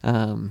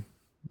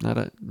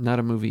 Not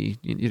a movie.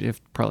 You'd have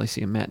to probably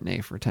see a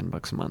matinee for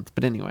 $10 a month.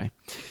 But anyway,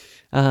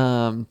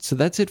 so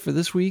that's it for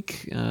this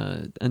week.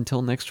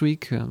 Until next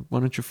week, why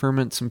don't you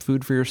ferment some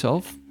food for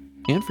yourself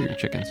and for your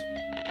chickens?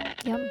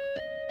 Yep.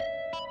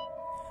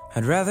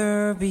 I'd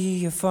rather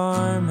be a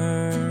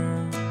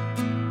farmer.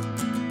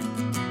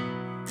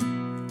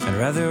 I'd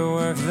rather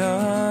work the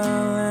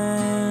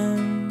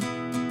land.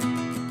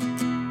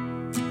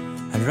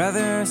 I'd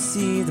rather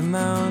see the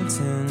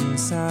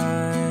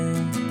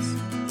mountainsides.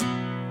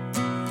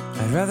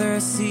 I'd rather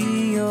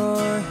see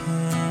your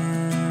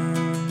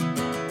hand.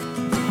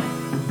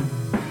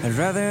 I'd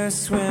rather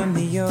swim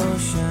the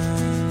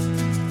ocean.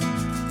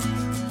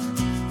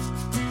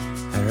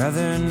 I'd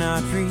rather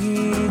not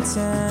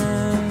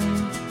pretend.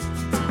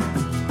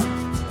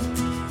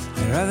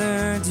 I'd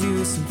rather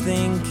do some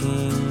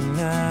thinking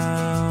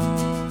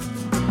now.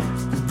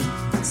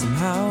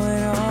 Somehow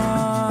it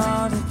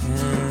all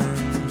depends.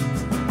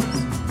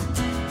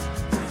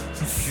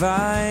 If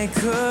I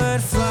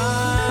could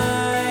fly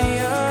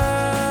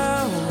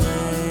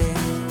away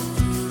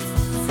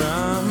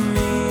from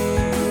me,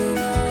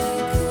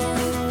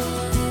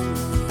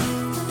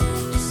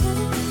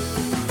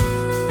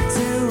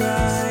 to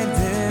ride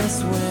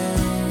this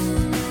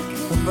wind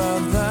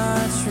above the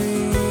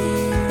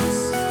trees,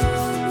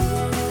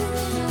 and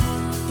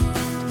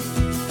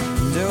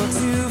oh,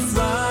 to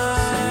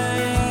fly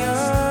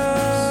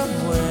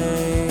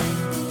away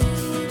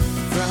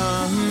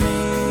from me.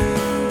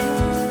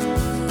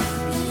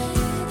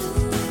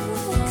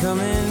 Come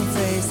and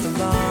face the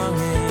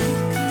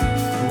longing,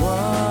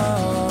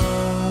 whoa,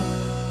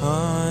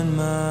 on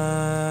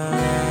my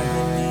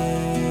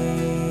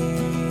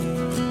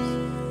knees.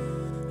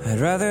 I'd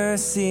rather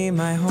see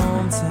my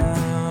hometown.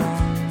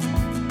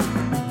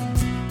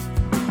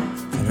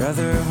 I'd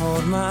rather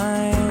hold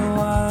my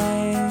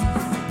wife.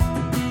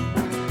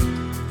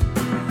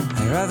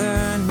 I'd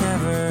rather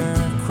never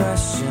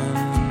question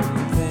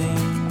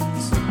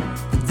things.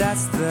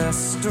 That's the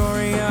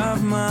story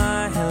of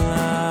my life.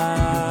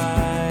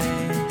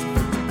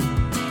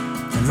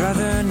 I'd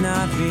rather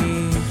not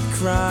be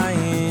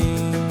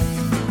crying.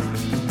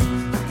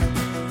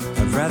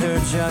 I'd rather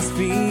just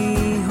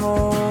be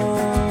whole.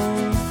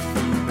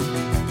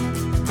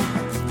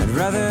 I'd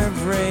rather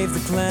brave the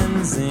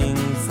cleansing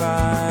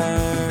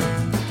fire.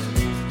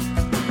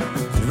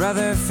 I'd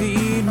rather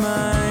feed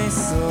my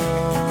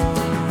soul.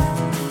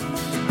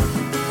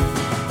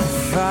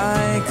 If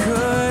I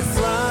could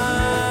fly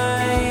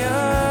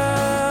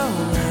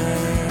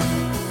away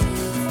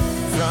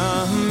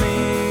from me,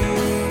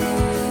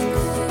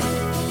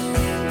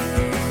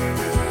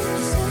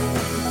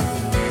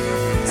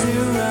 to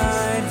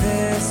ride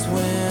this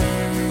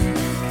wind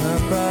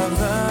above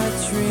the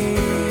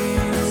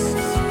trees,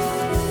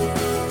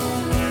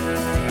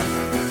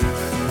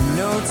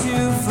 no, to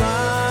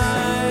fly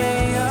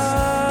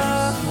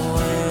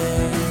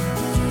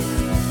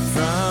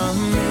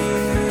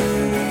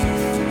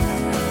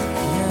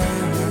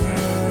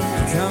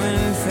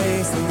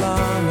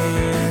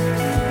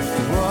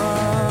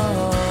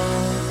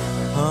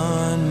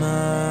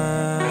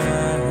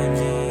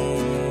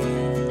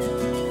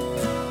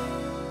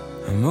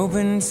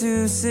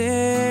to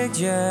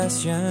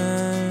suggestions.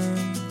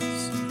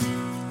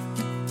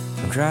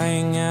 I'm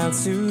crying out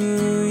to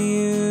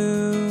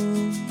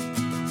you.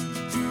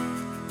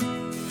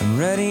 I'm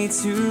ready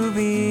to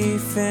be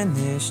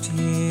finished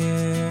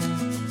here.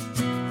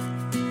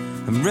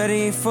 I'm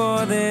ready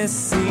for this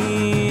season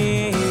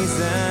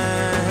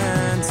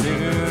to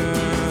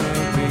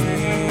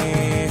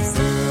be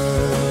through.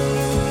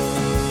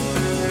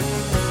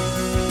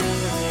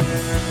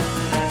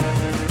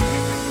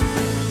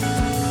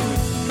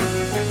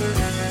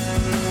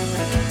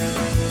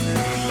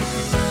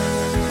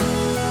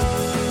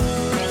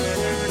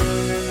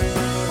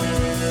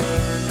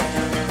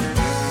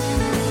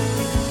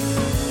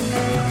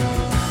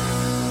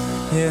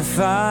 If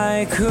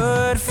I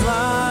could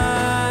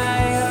fly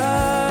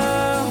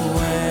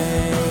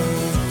away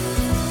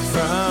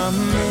from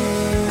me,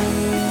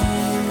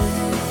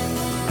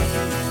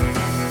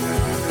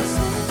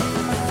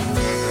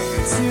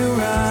 to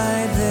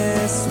ride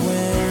this wind